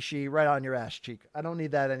Mitsubishi right on your ass cheek. I don't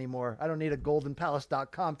need that anymore. I don't need a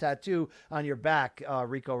goldenpalace.com tattoo on your back,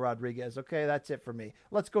 Rico Rodriguez. Okay, that's it for me.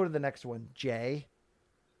 Let's go to the next one, Jay.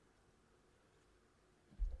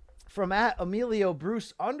 From @Emilio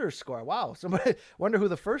Bruce _ Wow, somebody wonder who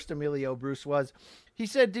the first Emilio Bruce was. He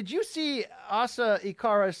said, did you see Asa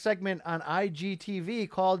Ikara's segment on IGTV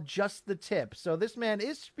called Just the Tip? So this man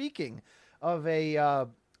is speaking of a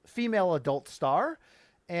female adult star.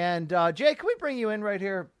 And Jay, can we bring you in right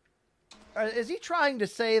here? Is he trying to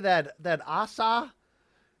say that Acai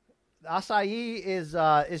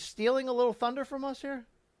is stealing a little thunder from us here?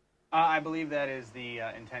 I believe that is the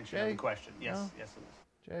intention of Jay? the question. Yes, No? yes, it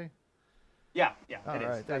is. Jay? Yeah, All it is.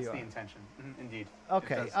 right, there That's you the are. intention. Indeed.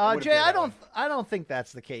 Okay, It would Jay, appear I that way. don't think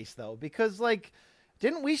that's the case though, because like,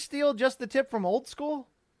 didn't we steal just the tip from Old School?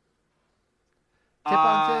 Tip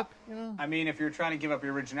on tip, you know. I mean, if you're trying to give up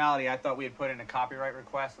your originality, I thought we had put in a copyright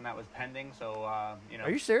request and that was pending. So, you know.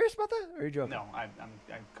 Are you serious about that? Or are you joking? No, I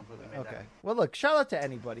completely made Okay. that. Well, look, shout out to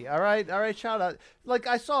anybody. All right. Shout out. Like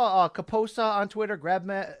I saw Kaposa on Twitter.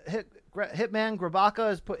 Hitman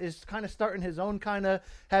Grabaka is kind of starting his own kind of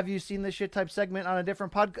 "Have you seen this shit" type segment on a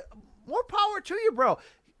different podcast. More power to you, bro.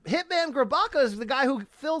 Hitman Grabaka is the guy who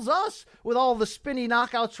fills us with all the spinny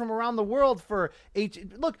knockouts from around the world for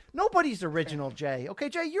Look, nobody's original, Jay. Okay,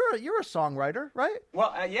 Jay, you're a songwriter, right?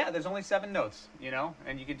 Well, yeah, there's only 7 notes, you know,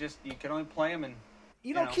 and you can only play them and.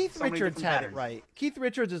 You know, Keith so many Richards different had patterns. it right. Keith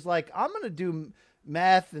Richards is like, I'm going to do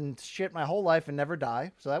math and shit my whole life and never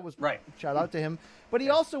die. So that was Right. Shout out to him. But he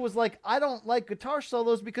also was like, I don't like guitar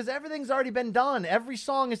solos because everything's already been done. Every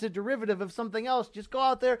song is a derivative of something else. Just go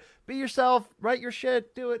out there, be yourself, write your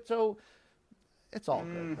shit, do it. So it's all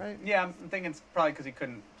good, right? Yeah, I'm thinking it's probably because he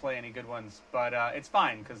couldn't play any good ones, but it's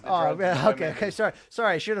fine because the Oh, drugs. man. and Okay. women-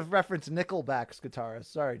 Sorry. I should have referenced Nickelback's guitarist.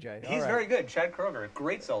 Sorry, Jay. All He's right. very good. Chad Kroger, a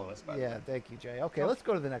great soloist, by the way. Yeah, thank you, Jay. Okay, let's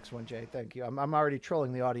go to the next one, Jay. Thank you. I'm already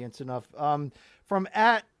trolling the audience enough. From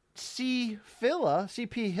at CP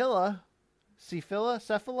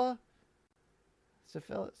Cephala.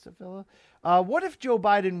 What if Joe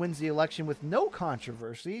Biden wins the election with no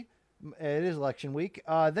controversy? It is election week.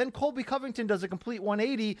 Then Colby Covington does a complete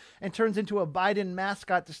 180 and turns into a Biden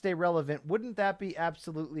mascot to stay relevant. Wouldn't that be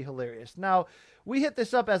absolutely hilarious? Now, we hit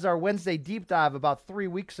this up as our Wednesday deep dive about 3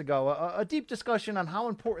 weeks ago, a deep discussion on how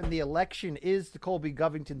important the election is to Colby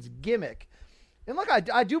Covington's gimmick. And look,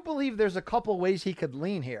 I do believe there's a couple ways he could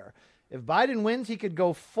lean here. If Biden wins, he could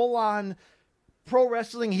go full-on pro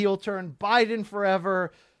wrestling heel turn, Biden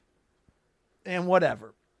forever, and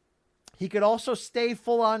whatever. He could also stay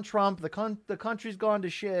full-on Trump. The country's gone to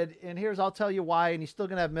shit, and I'll tell you why, and he's still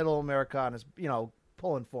going to have middle America on his,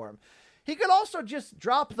 pulling for him. He could also just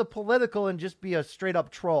drop the political and just be a straight-up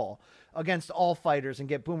troll against all fighters and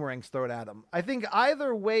get boomerangs thrown at him. I think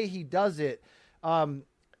either way he does it,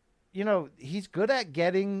 he's good at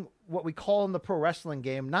getting what we call in the pro wrestling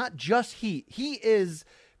game, not just heat. He is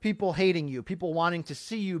people hating you, people wanting to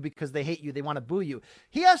see you because they hate you, they want to boo you.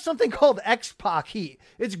 He has something called X-Pac heat.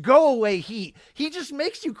 It's go away heat. He just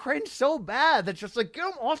makes you cringe so bad that's just like, get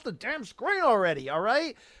him off the damn screen already, all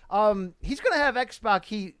right? He's going to have X-Pac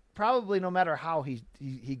heat probably no matter how he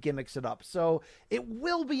gimmicks it up. So it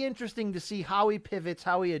will be interesting to see how he pivots,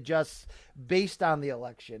 how he adjusts based on the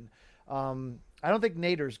election. I don't think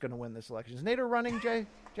Nader's going to win this election. Is Nader running, Jay?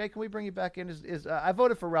 Jay, can we bring you back in? I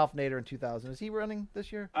voted for Ralph Nader in 2000. Is he running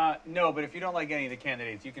this year? No, but if you don't like any of the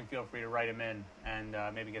candidates, you can feel free to write him in and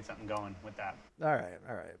maybe get something going with that. All right.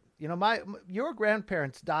 Your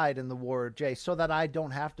grandparents died in the war, Jay, so that I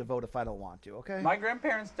don't have to vote if I don't want to, okay? My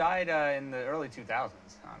grandparents died in the early 2000s,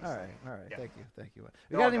 honestly. All right. Yeah. Thank you. We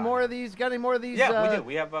They're got all any gone more now. of these? Got any more of these? Yeah, we do.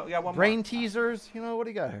 We got one brain more. teasers. What do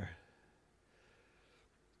you got here?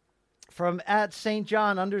 From at St.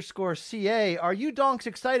 John _CA, are you donks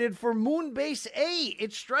excited for Moonbase 8?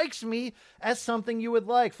 It strikes me as something you would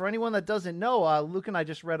like. For anyone that doesn't know, Luke and I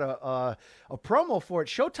just read a promo for it.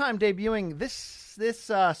 Showtime debuting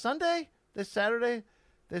this Sunday, this Saturday.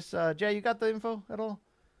 Jay, you got the info at all?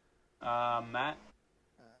 Matt?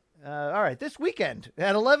 All right, this weekend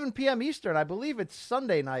at 11 p.m. Eastern, I believe it's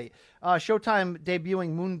Sunday night. Showtime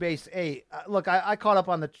debuting Moonbase 8. Look, I caught up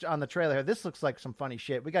on the trailer here. This looks like some funny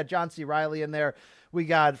shit. We got John C. Reilly in there. We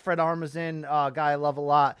got Fred Armisen, guy I love a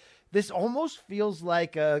lot. This almost feels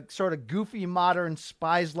like a sort of goofy modern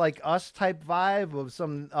Spies Like Us type vibe of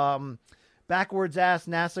some backwards ass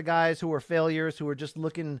NASA guys who are failures, who are just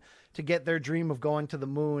looking to get their dream of going to the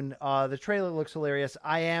moon. The trailer looks hilarious.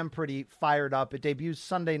 I am pretty fired up. It debuts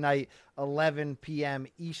Sunday night, 11 p.m.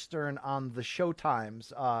 Eastern on the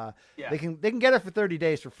Showtimes. Yeah. They can get it for 30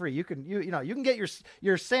 days for free. You can get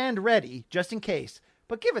your sand ready just in case,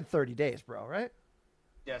 but give it 30 days, bro. Right?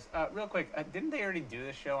 Yes. Real quick, didn't they already do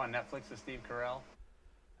this show on Netflix with Steve Carell?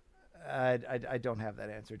 I don't have that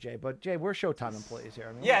answer, Jay. But Jay, we're Showtime employees here.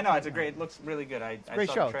 I mean, Yeah, no, it looks really good. I great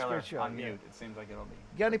saw show. the It's a trailer great show, on yeah. mute. It seems like it'll be.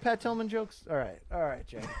 You got any Pat Tillman jokes? All right,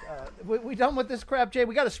 Jay. We done with this crap, Jay?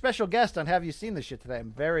 We got a special guest on Have You Seen This Shit today.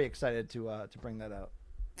 I'm very excited to bring that out.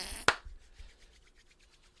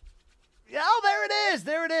 Oh, there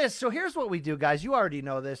it is. So here's what we do, guys. You already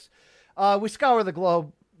know this. We scour the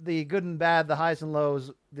globe. the good and bad, the highs and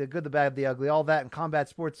lows, the good, the bad, the ugly, all that in combat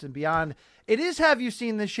sports and beyond. It is Have You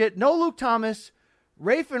Seen This Shit? No Luke Thomas.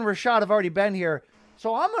 Rafe and Rashad have already been here.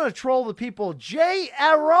 So I'm going to troll the people. Jay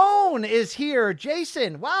Arone is here.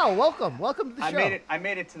 Jason, wow, welcome. Welcome to the show. I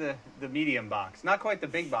made it to the medium box. Not quite the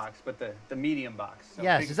big box, but the medium box. So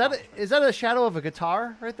yes, is that a shadow of a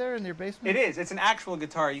guitar right there in your basement? It is. It's an actual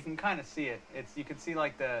guitar. You can kind of see it. You can see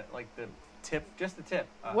like the tip, just the tip.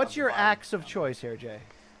 What's your axe of choice here, Jay?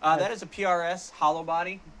 That is a PRS hollow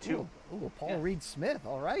body 2. Ooh, Paul Reed Smith.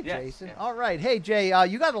 All right, Yes, Jason. yes. All right. Hey, Jay,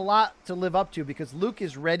 you got a lot to live up to because Luke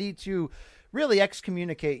is ready to really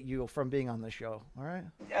excommunicate you from being on the show. All right?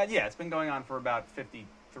 Yeah, it's been going on for about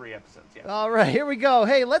 53 episodes. Yeah. All right, here we go.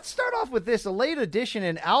 Hey, let's start off with this. A late edition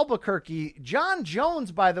in Albuquerque. John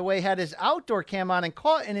Jones, by the way, had his outdoor cam on and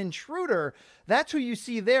caught an intruder. That's who you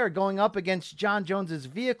see there going up against John Jones's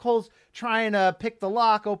vehicles, trying to pick the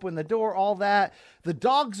lock, open the door, all that. The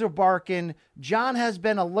dogs are barking. John has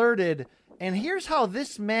been alerted. And here's how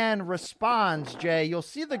this man responds, Jay. You'll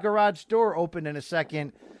see the garage door open in a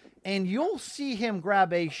second, and you'll see him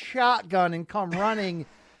grab a shotgun and come running.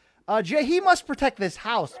 Jay, he must protect this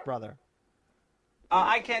house, brother.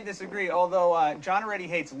 I can't disagree, although John already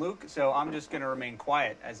hates Luke, so I'm just going to remain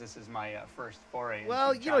quiet as this is my first foray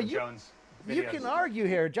into John Jones videos. You can argue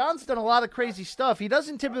here. John's done a lot of crazy stuff. He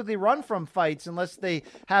doesn't typically run from fights unless they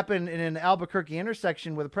happen in an Albuquerque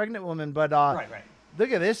intersection with a pregnant woman. But right.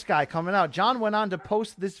 Look at this guy coming out. John went on to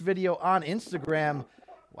post this video on Instagram.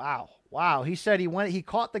 Wow. He said he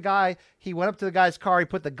caught the guy. He went up to the guy's car. He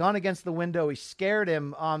put the gun against the window. He scared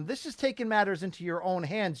him. This is taking matters into your own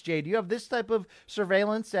hands, Jay. Do you have this type of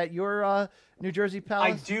surveillance at your New Jersey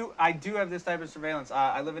palace? I do have this type of surveillance.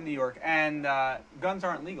 I live in New York, and guns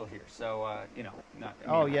aren't legal here, so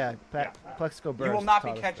Plexico Burris you will not be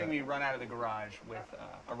taught us catching that. me run out of the garage with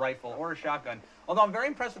a rifle or a shotgun. Although I'm very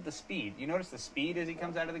impressed with the speed. You notice the speed as he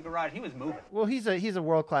comes out of the garage. He was moving. Well, he's a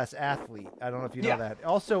world-class athlete. I don't know if you know Yeah. that.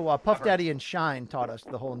 Also, Puff Daddy and Shine taught us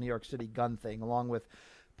the whole New York City gun thing, along with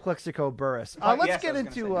Plexico Burris. Let's get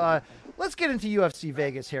into UFC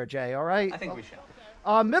Vegas here, Jay. All right. I think we should.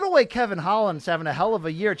 Middleweight Kevin Holland's having a hell of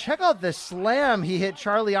a year. Check out this slam he hit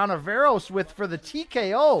Charlie Ontiveros with for the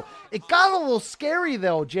TKO. It got a little scary,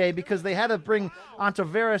 though, Jay, because they had to bring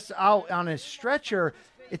Ontiveros out on his stretcher.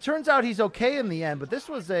 It turns out he's okay in the end, but this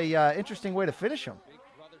was a interesting way to finish him.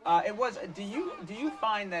 It was. Do you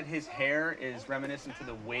find that his hair is reminiscent to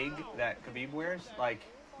the wig that Khabib wears? Like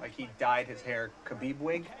he dyed his hair Khabib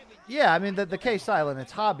wig? Yeah, I mean, the K silent,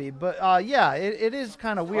 it's hobby, but it is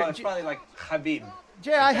kind of weird. Well, it's probably like Khabib.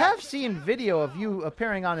 Jay, I have seen video of you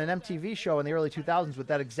appearing on an MTV show in the early 2000s with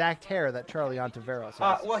that exact hair that Charlie Ontiveros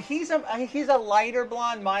has. Well, he's a lighter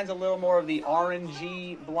blonde. Mine's a little more of the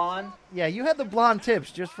orangey blonde. Yeah, you had the blonde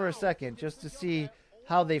tips just for a second, just to see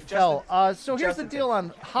how they fell. So here's the deal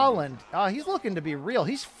on Holland. He's looking to be real.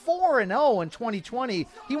 He's 4-0 in 2020.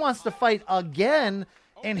 He wants to fight again.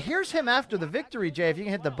 And here's him after the victory, Jay. If you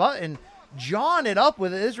can hit the button, jawing it up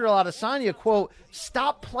with Israel Adesanya, quote,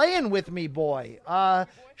 "Stop playing with me, boy."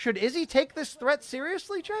 Should Izzy take this threat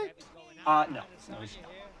seriously, Jay? No, he should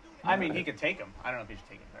not. I mean, he could take him. I don't know if he should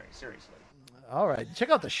take him very seriously. All right,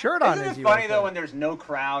 check out the shirt on Izzy. Isn't it funny, though, when there's no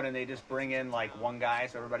crowd and they just bring in, like, one guy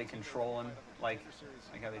so everybody control him, like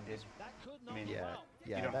how they did? I mean, Yeah,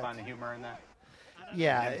 you don't find the humor in that?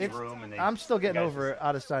 Yeah, empty room and I'm still getting guys over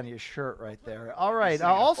Adesanya's shirt right there. All right,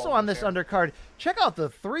 also on this undercard, check out the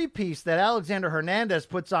three-piece that Alexander Hernandez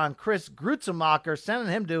puts on Chris Grutzemacher, sending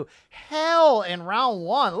him to hell in round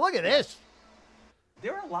one. Look at this.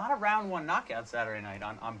 There were a lot of round one knockouts Saturday night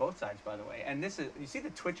on both sides, by the way. And you see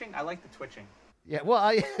the twitching? I like the twitching. Yeah, well,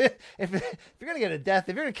 if you're gonna get a death,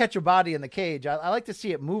 if you're gonna catch your body in the cage, I like to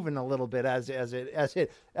see it moving a little bit as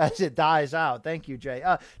it dies out. Thank you, Jay.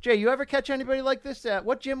 Jay, you ever catch anybody like this?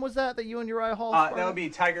 What gym was that you and Uriah Hall? That would be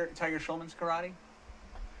Tiger Schulman's karate,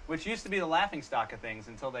 which used to be the laughingstock of things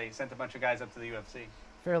until they sent a bunch of guys up to the UFC.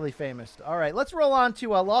 Fairly famous. All right, let's roll on to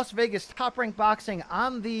Las Vegas Top Rank Boxing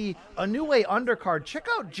on the Inoue undercard. Check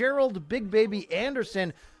out Gerald Big Baby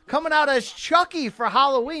Anderson coming out as Chucky for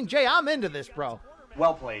Halloween. Jay, I'm into this, bro.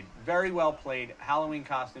 Well played. Very well played. Halloween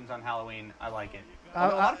costumes on Halloween. I like it. A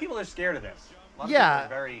lot of people are scared of this. A lot of people are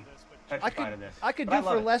very petrified of this. I could do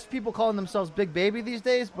for less people calling themselves Big Baby these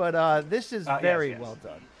days, but this is very well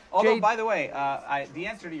done. Although, Jay, by the way, the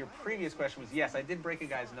answer to your previous question was yes, I did break a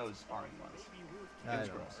guy's nose sparring once. It was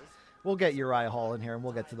gross. We'll get Uriah Hall in here, and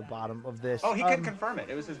we'll get to the bottom of this. Oh, he could confirm it.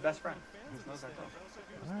 It was his best friend. His nose I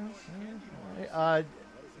told.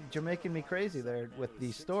 You're making me crazy there with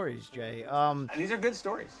these stories, Jay. These are good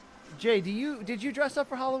stories. Jay, did you dress up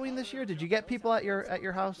for Halloween this year? Did you get people at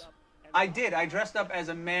your house? I did. I dressed up as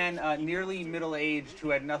a man nearly middle-aged who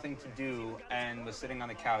had nothing to do and was sitting on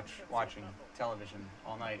the couch watching television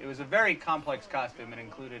all night. It was a very complex costume. It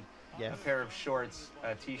included a pair of shorts,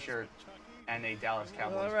 a T-shirt, and a Dallas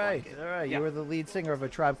Cowboys All right, blanket. all right. Yeah. You were the lead singer of a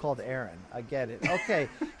Tribe Called Aaron. I get it. Okay.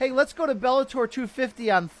 Hey, let's go to Bellator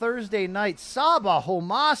 250 on Thursday night. Saba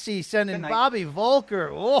Homasi sending Good night. Bobby Volker,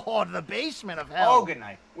 to the basement of hell. Oh, good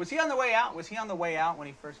night. Was he on the way out? Was he on the way out when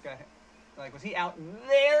he first got hit? Like, was he out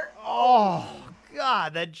there? Oh,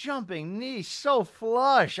 God, that jumping knee so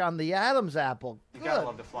flush on the Adam's apple. You gotta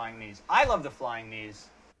love the flying knees. I love the flying knees.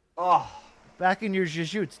 Oh, Back in your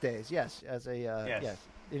Jiu-Jitsu days, yes, as a yes.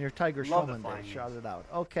 In your Tiger Love the Schulman flying days, knees. shout it out.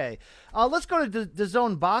 Okay, let's go to the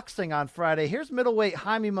Zone Boxing on Friday. Here's middleweight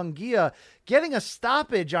Jaime Munguia getting a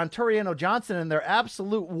stoppage on Toriano Johnson in their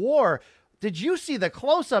absolute war. Did you see the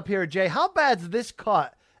close-up here, Jay? How bad's this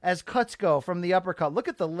cut as cuts go from the uppercut? Look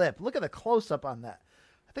at the lip. Look at the close-up on that.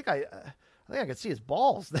 I think I could see his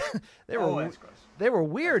balls. They were that's gross. they were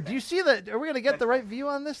weird. Do you see that? Are we going to get the right view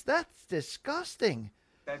on this? That's disgusting.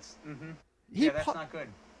 that's He that's pa- not good.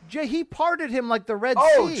 Jay, he parted him like the Red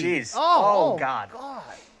Oh, Sea. jeez. Oh, Oh, God. Oh,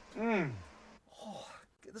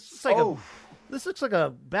 this looks like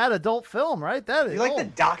a bad adult film, right? That is. You like the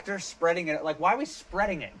doctor spreading it? Like, why are we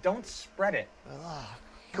spreading it? Don't spread it.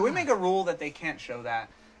 Can we make a rule that they can't show that?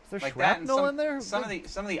 Is there Like that and shrapnel in there? Some of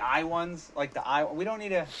the eye ones, like the eye. We don't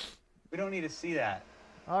need to see that.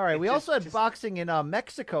 All right. It We just- also had just- boxing in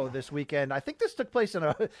Mexico this weekend. I think this took place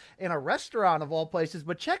in a restaurant of all places.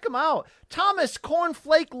 But check him out, Thomas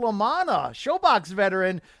Cornflake Lamana, Showbox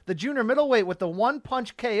veteran, the junior middleweight with the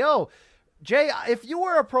one-punch KO. Jay, if you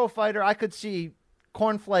were a pro fighter, I could see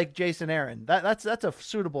Cornflake Jason Aaron. That's a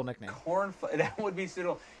suitable nickname. That would be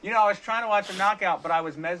suitable. You know, I was trying to watch a knockout, but I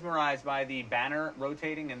was mesmerized by the banner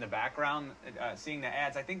rotating in the background, seeing the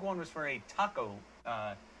ads. I think one was for a taco.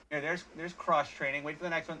 Here, there's cross training. Wait for the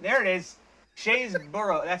next one. There it is. Shays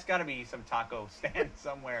Burrow. That's got to be some taco stand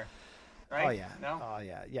somewhere, right? Oh yeah. No. Oh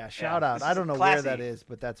yeah. Shout out. this I is don't know classy. where that is,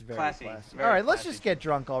 but that's very Classy. classy. Very All right, let's classy. just get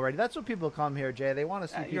drunk already. That's what people come here, Jay. They want to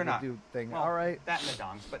see You're people not. do things. Well, All right. That and the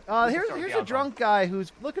dongs, but we can Here's start with a the alcohol. drunk guy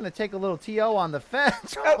who's looking to take a little TO on the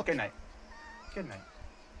fence. Oh, good night. Good night.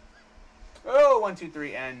 Oh, 1, 2,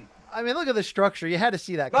 3, and. I mean, look at the structure. You had to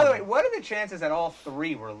see that. By the way, coming. what are the chances that all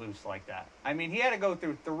three were loose like that? I mean, he had to go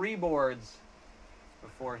through 3 boards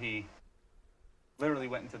before he literally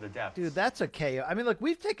went into the depths. Dude, that's a KO. I mean, look,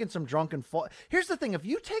 we've taken some drunken fall. Here's the thing: if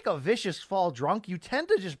you take a vicious fall drunk, you tend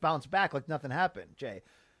to just bounce back like nothing happened, Jay.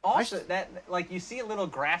 Also, that like you see a little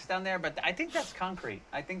grass down there, but I think that's concrete.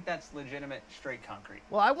 I think that's legitimate straight concrete.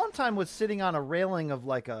 Well, I one time was sitting on a railing of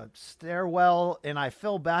like a stairwell, and I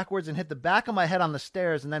fell backwards and hit the back of my head on the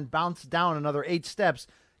stairs, and then bounced down another 8 steps.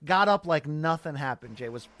 Got up like nothing happened. Jay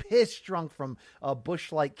was pissed drunk from a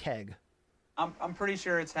Busch Light keg. I'm pretty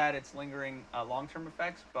sure it's had its lingering long-term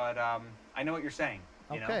effects, but I know what you're saying.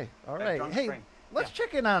 You know? Okay, all That right. drunk Hey, spring. let's Yeah.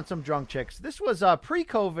 check in on some drunk chicks. This was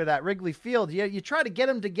pre-COVID at Wrigley Field. You try to get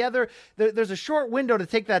them together. There's a short window to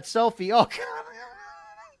take that selfie. Oh, God.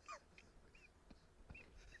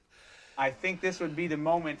 I think this would be the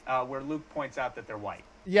moment where Luke points out that they're white.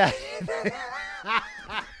 Yeah.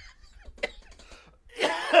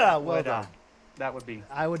 Well But, done. that would be.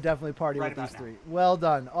 I would definitely party Right with these about now. 3. Well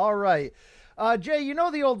done. All right. Jay, you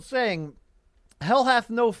know the old saying, hell hath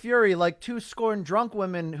no fury like 2 scorned drunk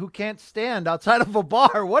women who can't stand outside of a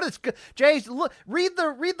bar. What is Jay, look, read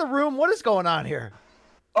the room. What is going on here?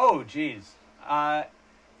 Oh, geez.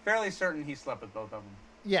 Fairly certain he slept with both of them.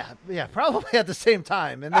 Yeah, probably at the same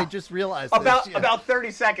time, and they just realized About this. Yeah. about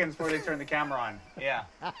 30 seconds before they turned the camera on. Yeah.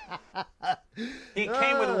 He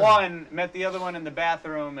came with one, met the other one in the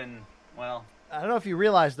bathroom, and well. I don't know if you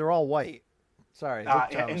realize they're all white. Sorry. Luke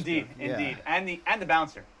Yeah, Thomas indeed, did. Yeah. indeed, and the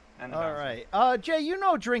bouncer. And the All bouncer. right, Jay, you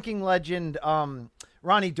know drinking legend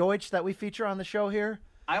Ronnie Deutsch that we feature on the show here.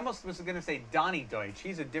 I almost was going to say Donnie Deutsch.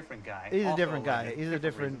 He's a different guy. He's a Also different guy. legend. He's a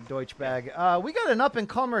different reasons. Deutsch bag. We got an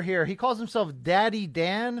up-and-comer here. He calls himself Daddy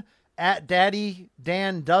Dan at Daddy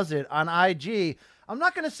Dan Does It on IG. I'm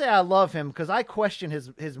not going to say I love him because I question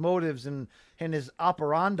his motives and his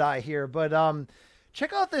operandi here. But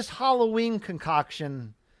check out this Halloween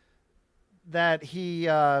concoction that he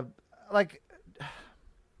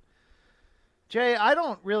Jay, I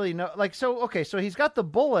don't really know. So he's got the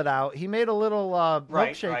bullet out. He made a little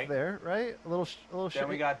Right, milkshake right. there, right? A little Then shake.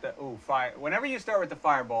 we got the fire. Whenever you start with the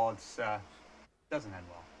fireball, it's doesn't end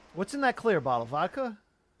well. What's in that clear bottle? Vodka?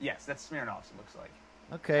 Yes, that's Smirnoff's. It looks like.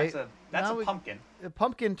 Okay. That's Now a pumpkin. The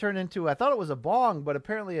pumpkin turned into, I thought it was a bong, but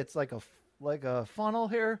apparently it's like a funnel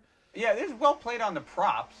here. Yeah, this is well played on the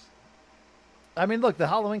props. I mean, look, the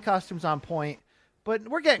Halloween costume's on point. But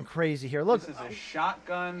we're getting crazy here. Look, This is a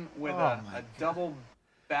shotgun with Oh, a my double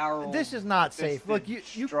barrel. This is not safe. Look, you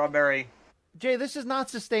strawberry. Jay, this is not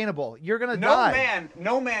sustainable. You're gonna No die.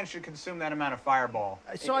 man should consume that amount of Fireball.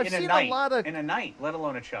 So I've in seen a night, a lot of in a night, let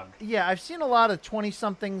alone a chug. Yeah, I've seen a lot of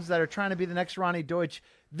 20-somethings that are trying to be the next Ronnie Deutsch.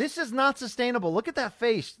 This is not sustainable. Look at that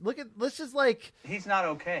face. This is like, He's not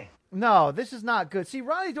okay. no, this is not good. See,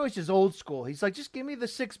 Ronnie Deutsch is old school. He's like, just give me the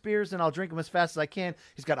 6 beers and I'll drink them as fast as I can.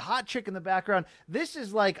 He's got a hot chick in the background. This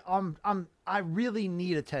is like, I really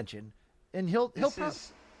need attention, and he'll.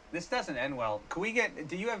 This doesn't end well. Can we get?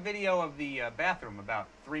 Do you have video of the bathroom about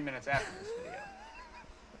 3 minutes after this video?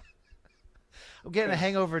 I'm getting a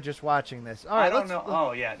hangover just watching this. All right, I don't know.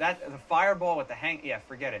 Oh yeah, the Fireball with the hang. Yeah,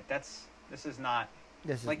 forget it. This is not.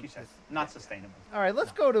 Like you said, not sustainable. All right,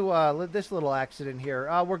 let's go to this little accident here.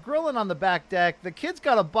 We're grilling on the back deck. The kid's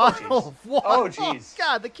got a bottle of water. Oh, jeez.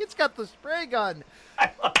 God, the kid's got the spray gun.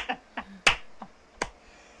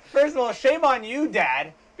 First of all, shame on you,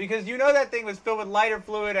 Dad, because you know that thing was filled with lighter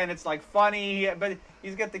fluid and it's like funny, but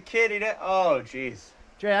he's got the kid. Oh, jeez.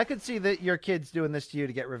 Jay, I could see that your kid's doing this to you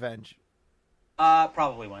to get revenge.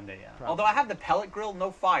 Probably one day, yeah. Probably. Although I have the pellet grill, no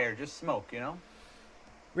fire, just smoke, you know?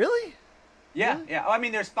 Really? Yeah, yeah. I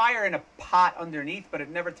mean, there's fire in a pot underneath, but it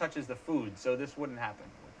never touches the food, so this wouldn't happen.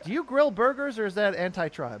 Do you grill burgers, or is that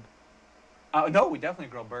anti-tribe? No, we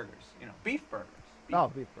definitely grill burgers. You know, beef burgers.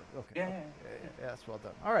 Beef burger. Okay. Yeah, okay. yeah. That's well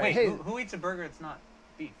done. All right. Wait, hey, who eats a burger that's not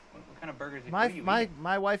beef? What kind of burgers what do you eat?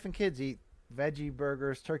 my wife and kids eat veggie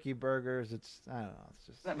burgers, turkey burgers. I don't know. It's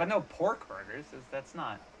just. But no pork burgers. That's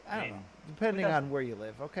not. I don't know. Depending on where you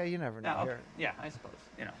live. Okay, you never know. No, okay. Here. Yeah, I suppose.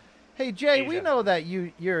 You know. Hey Jay, we Asia. know that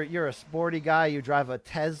you're a sporty guy. You drive a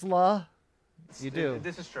Tesla. You do.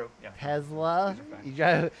 This is true. Yeah. Tesla. These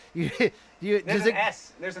are facts. You drive. You. There's Does an it?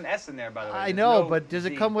 S. There's an S in there, by the way. I There's know, no but does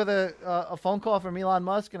it Z. come with a phone call from Elon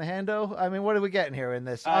Musk and a hando? I mean, what are we getting here in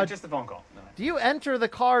this? Just a phone call. No. Do you enter the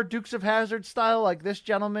car Dukes of Hazzard style like this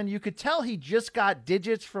gentleman? You could tell he just got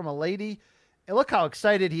digits from a lady. And look how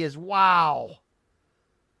excited he is. Wow.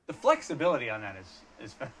 The flexibility on that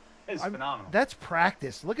is phenomenal. That's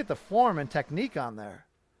practice. Look at the form and technique on there.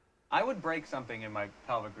 I would break something in my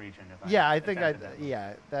pelvic region if I. Yeah, I if think that happened.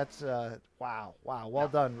 yeah, that's wow. Well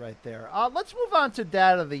done right there. Let's move on to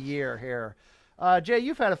Dad of the Year here. Jay,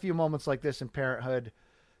 you've had a few moments like this in parenthood.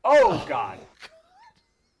 Oh God.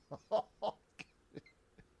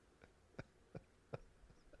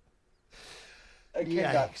 A kid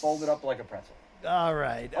got Yikes. folded up like a pretzel. All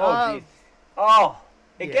right. Oh jeez. Oh,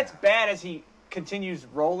 it yeah. gets bad as he continues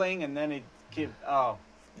rolling, and then oh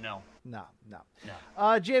no. No.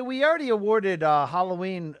 No. Jay, we already awarded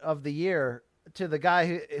Halloween of the Year to the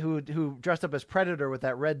guy who dressed up as Predator with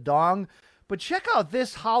that red dong. But check out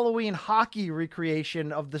this Halloween hockey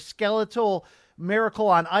recreation of the skeletal Miracle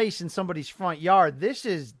on Ice in somebody's front yard. This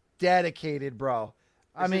is dedicated, bro.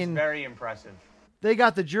 This I mean, is very impressive. they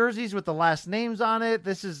got the jerseys with the last names on it.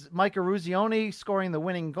 This is Mike Eruzione scoring the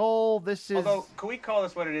winning goal. This is... Although, can we call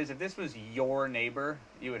this what it is? If this was your neighbor,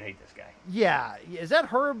 you would hate this guy. Yeah. Is that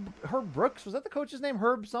Herb Brooks? Was that the coach's name?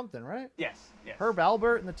 Herb something, right? Yes. Yes. Herb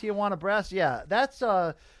Albert and the Tijuana Brass. Yeah, that's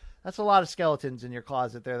a lot of skeletons in your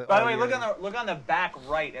closet there. By the way, look on the back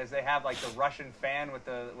right as they have like the Russian fan with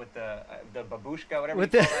the babushka, whatever.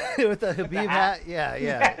 with you the call that. with the Habib hat. Yeah.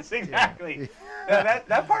 Yes, exactly. Yeah,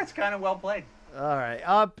 that part's kind of well played. All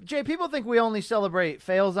right. Jay, people think we only celebrate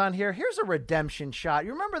fails on here. Here's a redemption shot.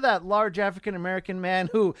 You remember that large African American man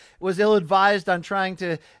who was ill-advised on trying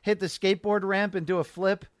to hit the skateboard ramp and do a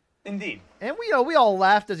flip? Indeed. And we all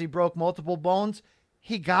laughed as he broke multiple bones.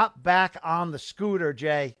 He got back on the scooter,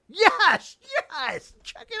 Jay. Yes.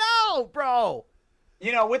 Check it out, bro.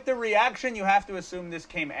 You know, with the reaction, you have to assume this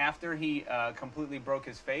came after he completely broke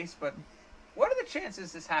his face. But what are the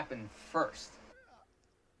chances this happened first?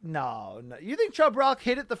 No. You think Chubb Rock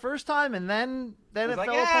hit it the first time and then it It's like,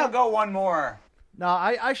 fell yeah, I'll apart? go one more. No,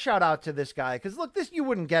 I shout out to this guy because look, you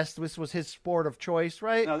wouldn't guess this was his sport of choice,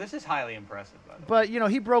 right? No, this is highly impressive, by the way.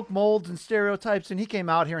 But he broke molds and stereotypes, and he came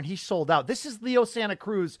out here and he sold out. This is Leo Santa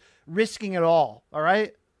Cruz risking it all. All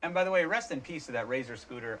right. And by the way, rest in peace to that Razor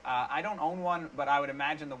scooter. I don't own one, but I would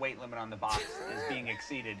imagine the weight limit on the box is being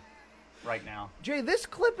exceeded right now. Jay, this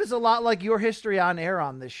clip is a lot like your history on air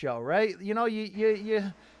on this show, right?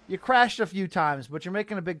 You crashed a few times, but you're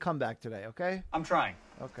making a big comeback today. Okay. I'm trying.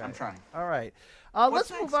 Okay. I'm trying. All right.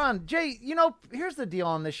 Let's move on. Jay, here's the deal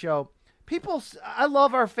on this show. I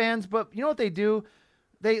love our fans, but you know what they do?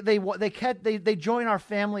 They join our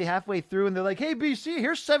family halfway through, and they're like, "Hey, BC,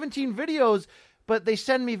 here's 17 videos," but they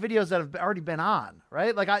send me videos that have already been on,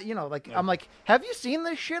 right? Like I'm like, "Have you seen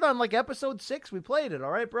this shit on like episode 6? We played it,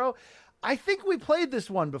 all right, bro." I think we played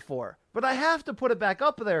this one before. But I have to put it back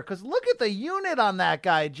up there because look at the unit on that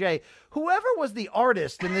guy, Jay. Whoever was the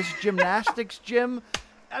artist in this gymnastics gym,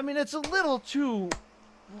 I mean, it's a little too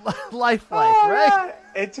lifelike, right? God.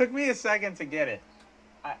 It took me a second to get it.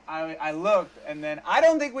 I looked, and then I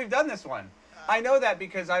don't think we've done this one. I know that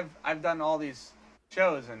because I've done all these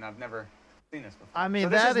shows, and I've never seen this before. I mean, so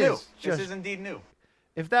this that is new. is just, this is indeed new.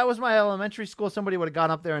 If that was my elementary school, somebody would have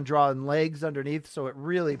gone up there and drawn legs underneath, so it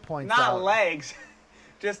really points out. Not legs.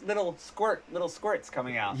 Just little squirts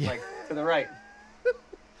coming out, like to the right.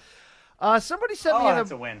 Somebody sent me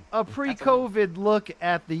that's a win. a pre-COVID look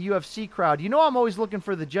at the UFC crowd. You know, I'm always looking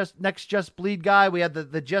for the next Just Bleed guy. We had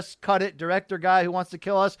the Just Cut It director guy who wants to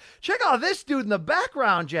kill us. Check out this dude in the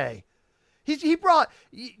background, Jay. He brought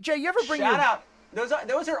Jay. You ever bring Shout out?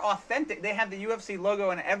 Those are authentic. They have the UFC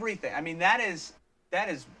logo and everything. I mean, that is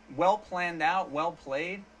well planned out, well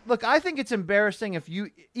played. Look, I think it's embarrassing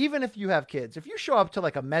even if you have kids, if you show up to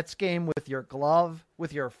like a Mets game with your glove,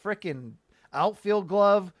 with your frickin' outfield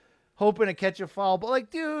glove, hoping to catch a foul, but like,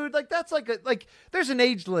 dude, like that's like there's an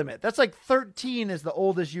age limit. That's like 13 is the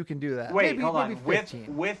oldest you can do that. Wait, maybe, hold on. maybe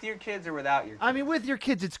 15. With your kids or without your kids? I mean, with your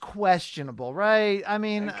kids, it's questionable, right? I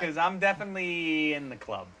mean, because I'm definitely in the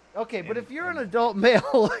club. Okay, but if you're an adult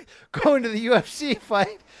male going to the UFC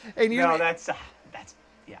fight and you that's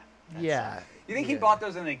yeah. You think he bought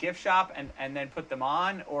those in a gift shop and then put them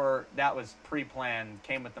on, or that was pre-planned,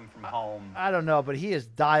 came with them from home? I don't know, but he is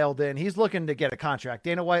dialed in. He's looking to get a contract.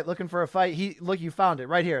 Dana White looking for a fight. You found it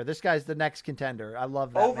right here. This guy's the next contender. I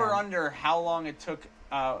love that. Over under how long it took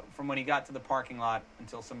from when he got to the parking lot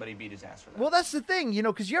until somebody beat his ass for that. Well, that's the thing,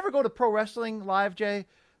 because you ever go to Pro Wrestling Live, Jay?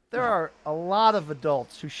 There are a lot of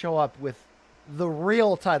adults who show up with the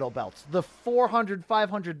real title belts, the $400,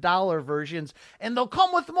 $500 versions, and they'll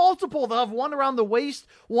come with multiple. They'll have one around the waist,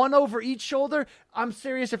 one over each shoulder. I'm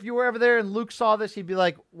serious. If you were ever there and Luke saw this, he'd be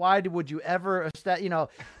like, "Why would you ever?"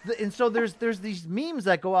 And so there's these memes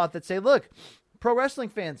that go out that say, "Look, pro wrestling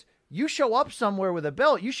fans, you show up somewhere with a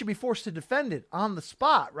belt, you should be forced to defend it on the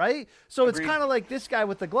spot, right?" So It's kind of like this guy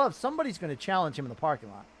with the gloves. Somebody's going to challenge him in the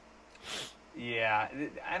parking lot. Yeah,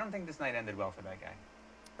 I don't think this night ended well for that guy.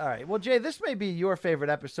 All right. Well, Jay, this may be your favorite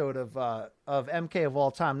episode of MK of all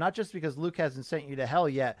time, not just because Luke hasn't sent you to hell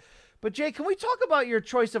yet. But, Jay, can we talk about your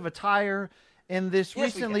choice of attire in this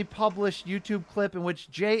recently published YouTube clip in which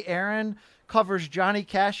Jay Aaron covers Johnny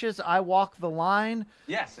Cash's I Walk the Line?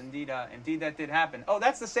 Yes, indeed that did happen. Oh,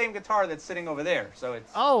 that's the same guitar that's sitting over there. So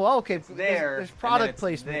it's okay. It's there. There's product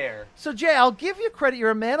placement there. So, Jay, I'll give you credit. You're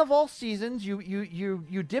a man of all seasons.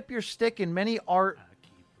 You dip your stick in many art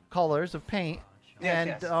colors of paint.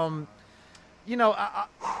 Yes, Look,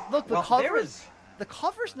 the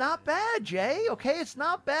cover's not bad, Jay. Okay, it's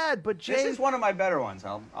not bad, but Jay, this is one of my better ones.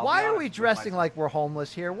 I'll why are we dressing like we're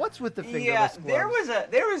homeless here? What's with the fingerless gloves?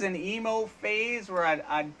 there was an emo phase where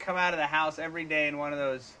I'd come out of the house every day in one of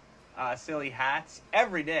those silly hats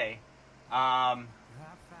every day. The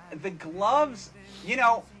gloves,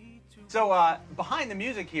 So behind the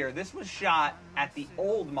music here, this was shot at the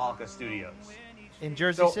old Malka Studios. In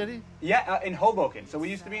Jersey City? Yeah, in Hoboken. So we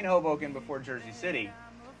used to be in Hoboken before Jersey City.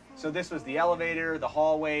 So this was the elevator, the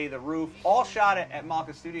hallway, the roof, all shot at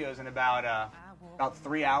Malka Studios in about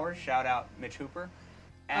 3 hours. Shout out Mitch Hooper.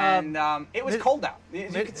 And it was cold out.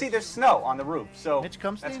 As you can see, there's snow on the roof. So Mitch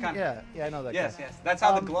Cumstein? Yeah, I know that yes, guy. Yes, that's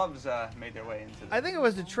how the gloves made their way into I think it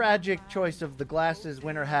was a tragic choice of the glasses,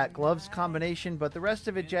 winter hat, gloves combination, but the rest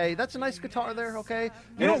of it, Jay, that's a nice guitar there, okay?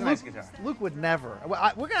 It is a nice guitar. Luke would never.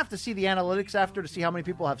 We're going to have to see the analytics after to see how many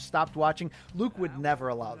people have stopped watching. Luke would never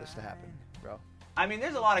allow this to happen, bro. I mean,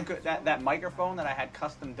 there's a lot of good. That microphone that I had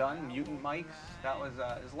custom done, Mutant mics, there's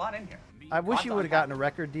a lot in here. I wish you would have gotten a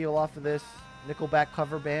record deal off of this. Nickelback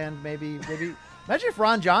cover band, maybe. Imagine if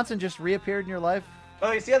Ron Johnson just reappeared in your life.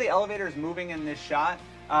 Oh, you see how the elevator is moving in this shot?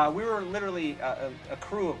 We were literally a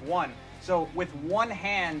crew of one. So with one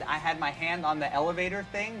hand, I had my hand on the elevator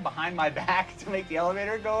thing behind my back to make the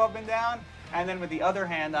elevator go up and down. And then with the other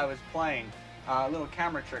hand, I was playing a little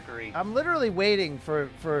camera trickery. I'm literally waiting for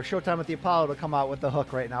Showtime at the Apollo to come out with the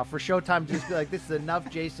hook right now. For Showtime to just be like, this is enough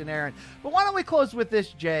Jason Aaron. But why don't we close with this,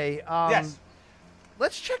 Jay? Yes.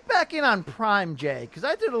 Let's check back in on Prime, Jay, because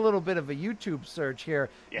I did a little bit of a YouTube search here.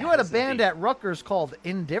 Yeah, you had a band at Rutgers called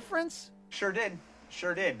Indifference? Sure did.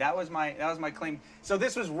 That was my claim. So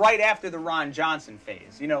this was right after the Ron Johnson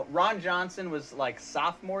phase. Ron Johnson was like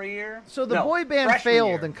sophomore year. So the boy band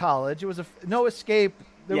failed in college. It was no escape.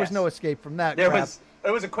 There was no escape from that.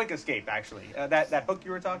 It was a quick escape, actually. That hook you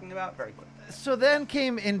were talking about, very quick. So then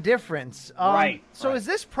came Indifference. Right. So is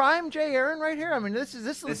this Prime Jay Aaron right here? I mean, this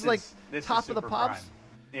is like top of the pops. Prime.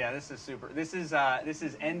 Yeah, this is super. This is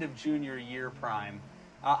end of junior year Prime.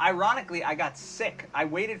 Ironically, I got sick. I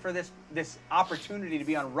waited for this opportunity to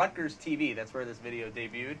be on Rutgers TV. That's where this video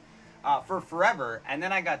debuted. For forever, and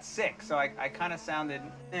then I got sick, so I kind of sounded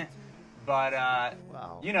But,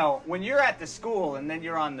 wow. You know, when you're at the school and then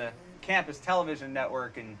you're on the campus television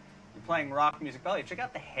network and you're playing rock music belly, check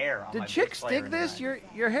out the hair on Did my chicks dig this?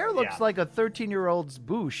 Your hair looks like a 13-year-old's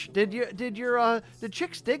boosh. Did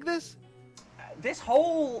chicks dig this? This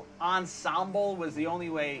whole ensemble was the only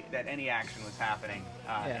way that any action was happening.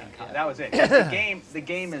 That was it. The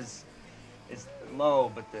game is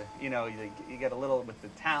low, but you get a little with the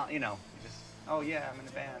talent. Oh yeah, I'm in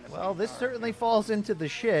the band. Well, this certainly falls into the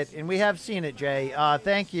shit, and we have seen it, Jay.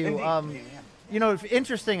 Thank you. Indeed. It's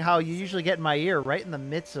interesting how you usually get in my ear right in the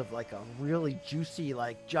midst of like a really juicy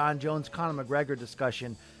like John Jones, Conor McGregor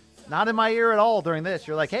discussion. Not in my ear at all during this.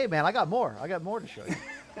 You're like, hey man, I got more to show you.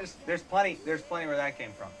 There's plenty where that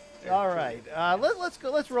came from. All right, let's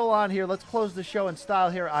go. Let's roll on here. Let's close the show in style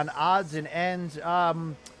here on odds and ends.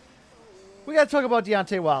 We got to talk about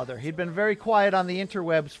Deontay Wilder. He'd been very quiet on the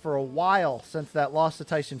interwebs for a while since that loss to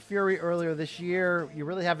Tyson Fury earlier this year. You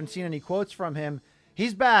really haven't seen any quotes from him.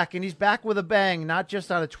 He's back, and he's back with a bang, not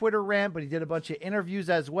just on a Twitter rant, but he did a bunch of interviews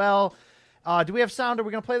as well. Do we have sound? Are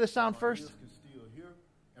we going to play the sound first? My ears can still hear,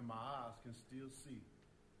 and my eyes can still see.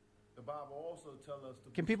 The Bible also tells us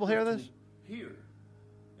to Can people hear this? Hear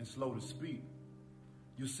and slow to speak.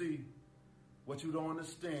 You see, what you don't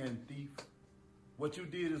understand, thief, what you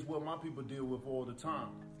did is what my people deal with all the time.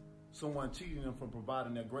 Someone cheating them from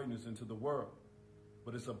providing their greatness into the world.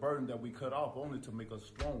 But it's a burden that we cut off only to make us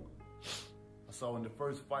stronger. I saw in the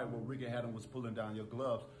first fight where Ricky Hatton was pulling down your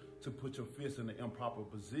gloves to put your fist in the improper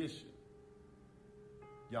position.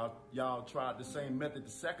 Y'all tried the same method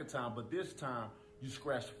the second time, but this time you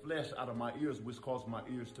scratched flesh out of my ears, which caused my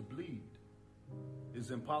ears to bleed.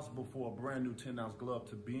 It's impossible for a brand new 10-ounce glove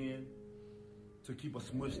to bend, to keep a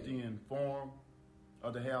smushed in form,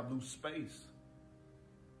 or to have loose space.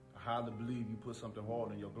 I highly believe you put something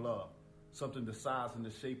hard in your glove, something the size and the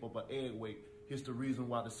shape of an egg weight. Here's the reason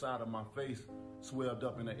why the side of my face swelled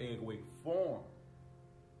up in an egg weight form.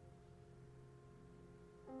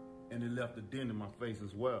 And it left a dent in my face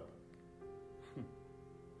as well.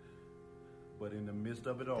 But in the midst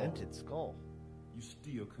of it all, Dented skull. you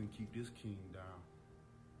still couldn't keep this king down.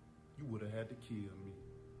 You would have had to kill me.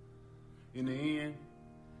 In the end,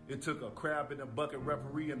 it took a crab in a bucket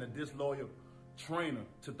referee and a disloyal trainer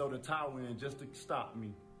to throw the towel in just to stop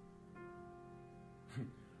me.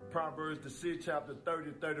 Proverbs, the 6th chapter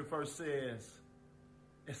 30, 31st says,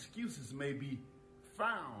 excuses may be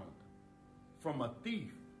found from a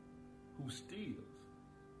thief who steals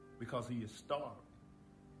because he is starving.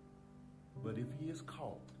 But if he is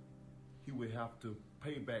caught, he will have to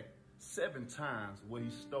pay back 7 times what he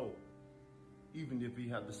stole, even if he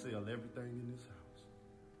had to sell everything in his house.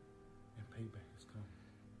 And payback is coming.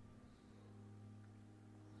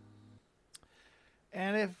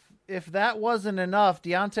 And if that wasn't enough,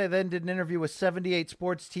 Deontay then did an interview with 78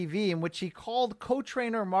 Sports TV in which he called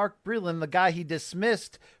co-trainer Mark Breland, the guy he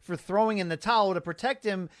dismissed for throwing in the towel to protect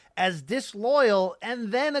him, as disloyal,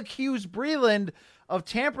 and then accused Breland of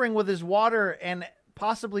tampering with his water and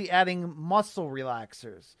possibly adding muscle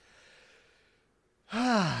relaxers.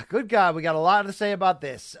 Good God, we got a lot to say about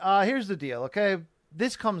this. Here's the deal, okay?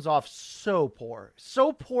 This comes off so poor.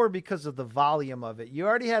 So poor because of the volume of it. You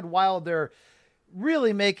already had Wilder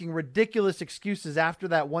really making ridiculous excuses after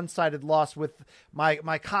that one-sided loss with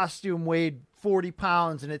my costume weighed 40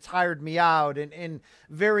 pounds and it tired me out and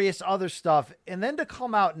various other stuff. And then to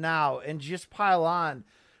come out now and just pile on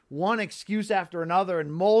one excuse after another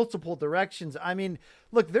in multiple directions. I mean,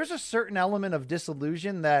 look, there's a certain element of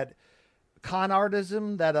disillusion that con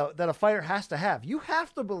artism that a fighter has to have. You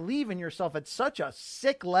have to believe in yourself at such a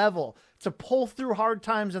sick level to pull through hard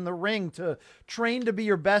times in the ring, to train to be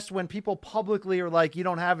your best when people publicly are like, you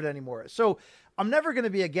don't have it anymore. So I'm never going to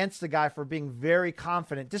be against the guy for being very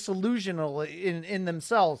confident, disillusional in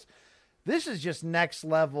themselves. This is just next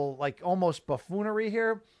level, like almost buffoonery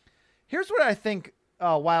here. Here's what I think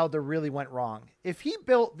Wilder really went wrong. If he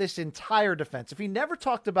built this entire defense, if he never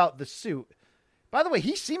talked about the suit. By the way,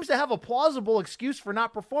 he seems to have a plausible excuse for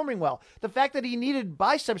not performing well. The fact that he needed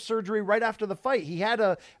bicep surgery right after the fight. He had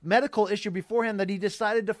a medical issue beforehand that he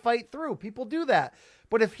decided to fight through. People do that.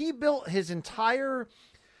 But if he built his entire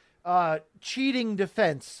cheating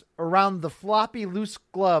defense around the floppy, loose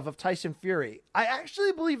glove of Tyson Fury, I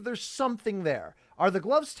actually believe there's something there. Are the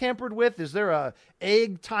gloves tampered with? Is there a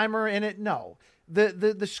egg timer in it? No.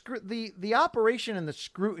 The operation and the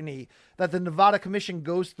scrutiny that the Nevada Commission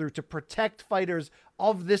goes through to protect fighters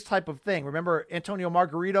of this type of thing. Remember Antonio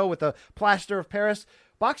Margarito with the plaster of Paris?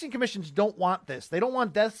 Boxing commissions don't want this. They don't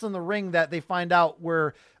want deaths in the ring that they find out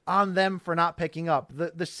were on them for not picking up.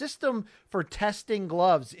 The system for testing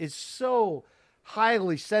gloves is so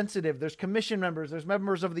highly sensitive. There's commission members. There's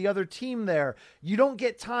members of the other team there. You don't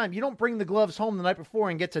get time. You don't bring the gloves home the night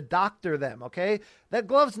before and get to doctor them, okay? That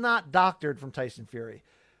glove's not doctored from Tyson Fury.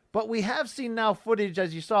 But we have seen now footage,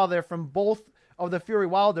 as you saw there, from both of the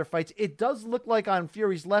Fury-Wilder fights. It does look like on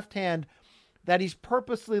Fury's left hand that he's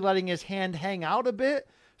purposely letting his hand hang out a bit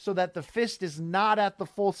so that the fist is not at the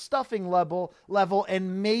full stuffing level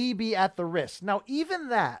and maybe at the wrist. Now, even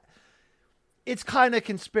that, it's kind of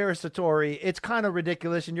conspiratory. It's kind of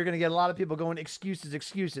ridiculous, and you're going to get a lot of people going,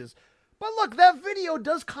 excuses. But look, that video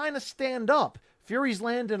does kind of stand up. Fury's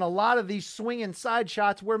landing a lot of these swinging side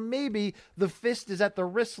shots where maybe the fist is at the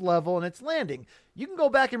wrist level and it's landing. You can go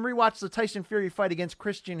back and rewatch the Tyson Fury fight against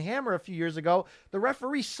Christian Hammer a few years ago. The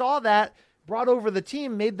referee saw that, brought over the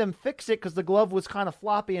team, made them fix it because the glove was kind of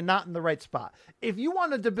floppy and not in the right spot. If you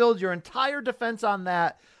wanted to build your entire defense on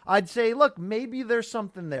that, I'd say, look, maybe there's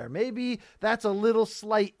something there. Maybe that's a little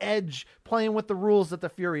slight edge playing with the rules that the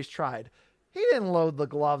Furies tried. He didn't load the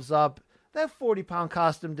gloves up. That 40-pound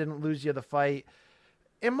costume didn't lose you the fight.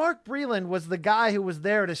 And Mark Breland was the guy who was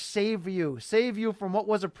there to save you from what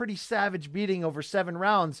was a pretty savage beating over 7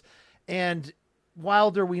 rounds. And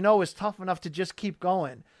Wilder, we know, is tough enough to just keep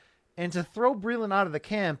going. And to throw Breland out of the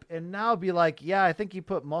camp and now be like, yeah, I think he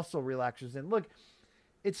put muscle relaxers in. Look,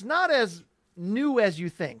 it's not as new as you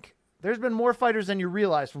think. There's been more fighters than you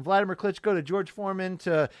realize, from Vladimir Klitschko to George Foreman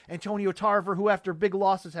to Antonio Tarver, who after big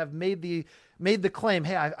losses have made the claim,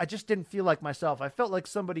 hey, I just didn't feel like myself. I felt like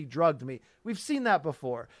somebody drugged me. We've seen that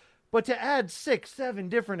before. But to add 6, 7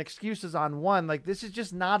 different excuses on one, like, this is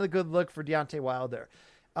just not a good look for Deontay Wilder.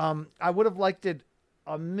 I would have liked it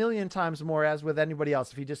a million times more, as with anybody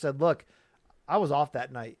else, if he just said, look, I was off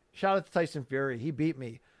that night. Shout out to Tyson Fury. He beat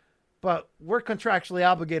me. But we're contractually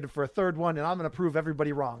obligated for a third one, and I'm going to prove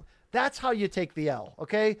everybody wrong. That's how you take the L,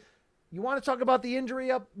 okay? You want to talk about the injury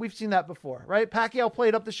up? We've seen that before, right? Pacquiao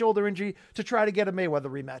played up the shoulder injury to try to get a Mayweather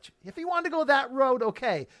rematch. If he wanted to go that road,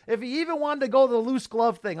 okay. If he even wanted to go the loose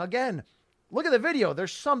glove thing, again, look at the video.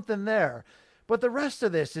 There's something there. But the rest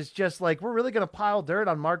of this is just like, we're really going to pile dirt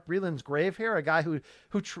on Mark Breland's grave here, a guy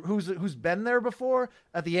who's been there before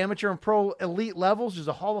at the amateur and pro elite levels, who's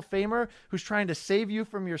a Hall of Famer, who's trying to save you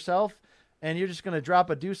from yourself, and you're just going to drop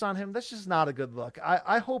a deuce on him. That's just not a good look.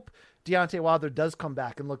 I hope Deontay Wilder does come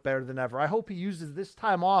back and look better than ever. I hope he uses this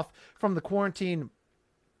time off from the quarantine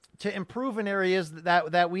to improve in areas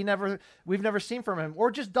that we've never seen from him,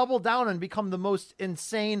 or just double down and become the most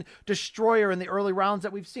insane destroyer in the early rounds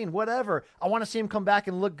that we've seen. Whatever. I want to see him come back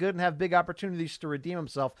and look good and have big opportunities to redeem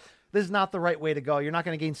himself. This is not the right way to go. You're not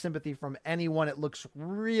going to gain sympathy from anyone. It looks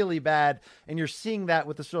really bad, and you're seeing that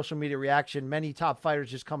with the social media reaction. Many top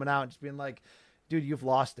fighters just coming out and just being like, dude, you've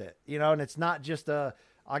lost it. You know, and it's not just I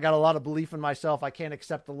got a lot of belief in myself, I can't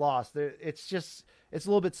accept the loss. It's a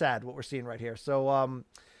little bit sad what we're seeing right here. So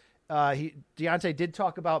Deontay did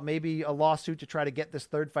talk about maybe a lawsuit to try to get this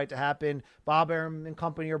third fight to happen. Bob Arum and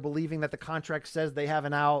company are believing that the contract says they have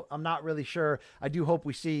an out. I'm not really sure. I do hope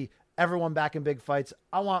we see everyone back in big fights.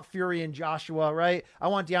 I want Fury and Joshua, right? I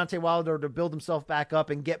want Deontay Wilder to build himself back up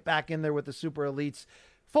and get back in there with the super elites.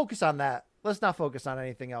 Focus on that. Let's not focus on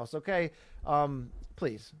anything else, okay?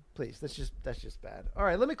 Please. That's just bad. All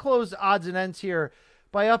right, let me close odds and ends here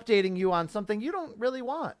by updating you on something you don't really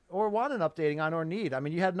want or want an updating on or need. I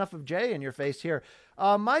mean, you had enough of Jay in your face here.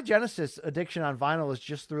 My Genesis addiction on vinyl is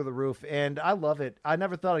just through the roof, and I love it. I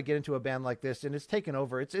never thought I'd get into a band like this, and it's taken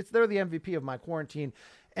over. They're the MVP of my quarantine.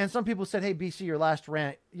 And some people said, hey, BC, your last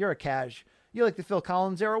rant, you're a cash. You like the Phil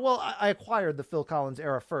Collins era? Well, I acquired the Phil Collins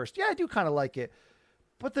era first. Yeah, I do kind of like it.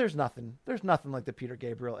 But there's nothing like the Peter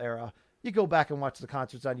Gabriel era. You go back and watch the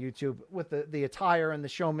concerts on YouTube with the attire and the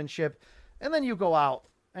showmanship, and then you go out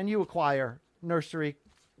and you acquire Nursery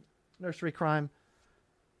Crime,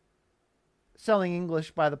 Selling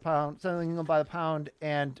English by the Pound, Selling England by the Pound,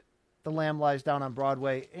 and The Lamb Lies Down on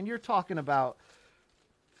Broadway. And you're talking about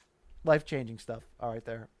life-changing stuff. All right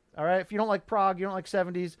there. All right. If you don't like prog, you don't like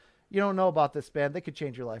 70s, you don't know about this band, they could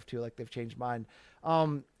change your life too, like they've changed mine.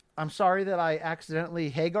 I'm sorry that I accidentally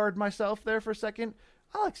Hagar'd myself there for a second.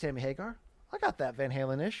 I like Sammy Hagar. I got that Van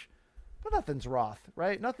Halen-ish. But nothing's Roth,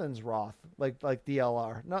 right? Nothing's Roth, like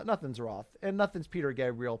DLR. Nothing's Roth. And nothing's Peter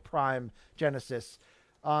Gabriel, Prime, Genesis.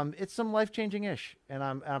 It's some life-changing-ish. And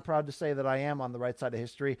I'm proud to say that I am on the right side of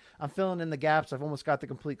history. I'm filling in the gaps. I've almost got the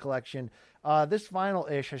complete collection. This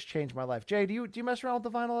vinyl-ish has changed my life. Jay, do you mess around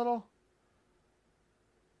with the vinyl at all?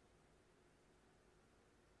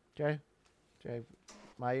 Jay?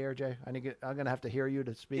 my ear, Jay? I'm going to have to hear you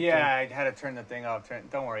to speak. Yeah, I had to turn the thing off.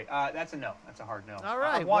 Don't worry. That's a no. That's a hard no. All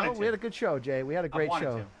right. Well, we had a good show, Jay. We had a great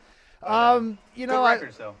show. To. You know, good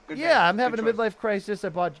records, though. Good yeah, band. I'm having Good a midlife crisis. I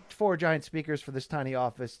bought 4 giant speakers for this tiny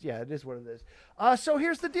office. Yeah, it is what it is. So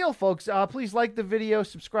here's the deal, folks. Please like the video,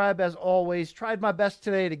 subscribe as always. Tried my best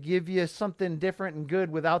today to give you something different and good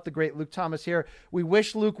without the great Luke Thomas here. We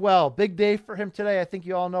wish Luke well. Big day for him today. I think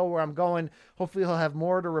you all know where I'm going. Hopefully he'll have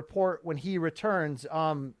more to report when he returns.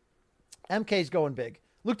 MK's going big.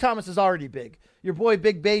 Luke Thomas is already big. Your boy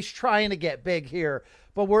Big Bass trying to get big here.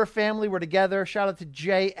 But we're a family. We're together. Shout out to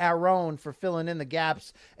Jay Aaron for filling in the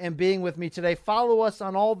gaps and being with me today. Follow us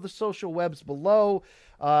on all the social webs below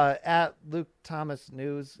at Luke Thomas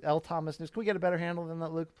News, L Thomas News. Can we get a better handle than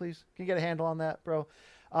that, Luke, please? Can you get a handle on that, bro?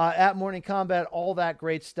 At Morning Combat, all that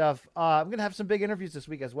great stuff. I'm going to have some big interviews this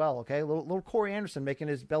week as well, okay? Little Corey Anderson making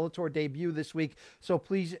his Bellator debut this week, so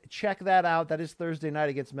please check that out. That is Thursday night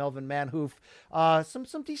against Melvin Manhoof.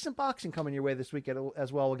 Some decent boxing coming your way this week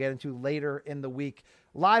as well. We'll get into later in the week.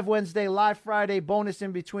 Live Wednesday, live Friday, bonus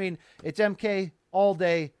in between. It's MK all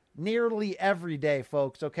day, nearly every day,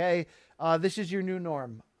 folks, okay? This is your new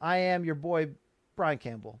norm. I am your boy, Brian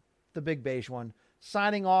Campbell, the big beige one,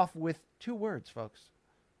 signing off with 2 words, folks.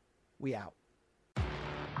 We out.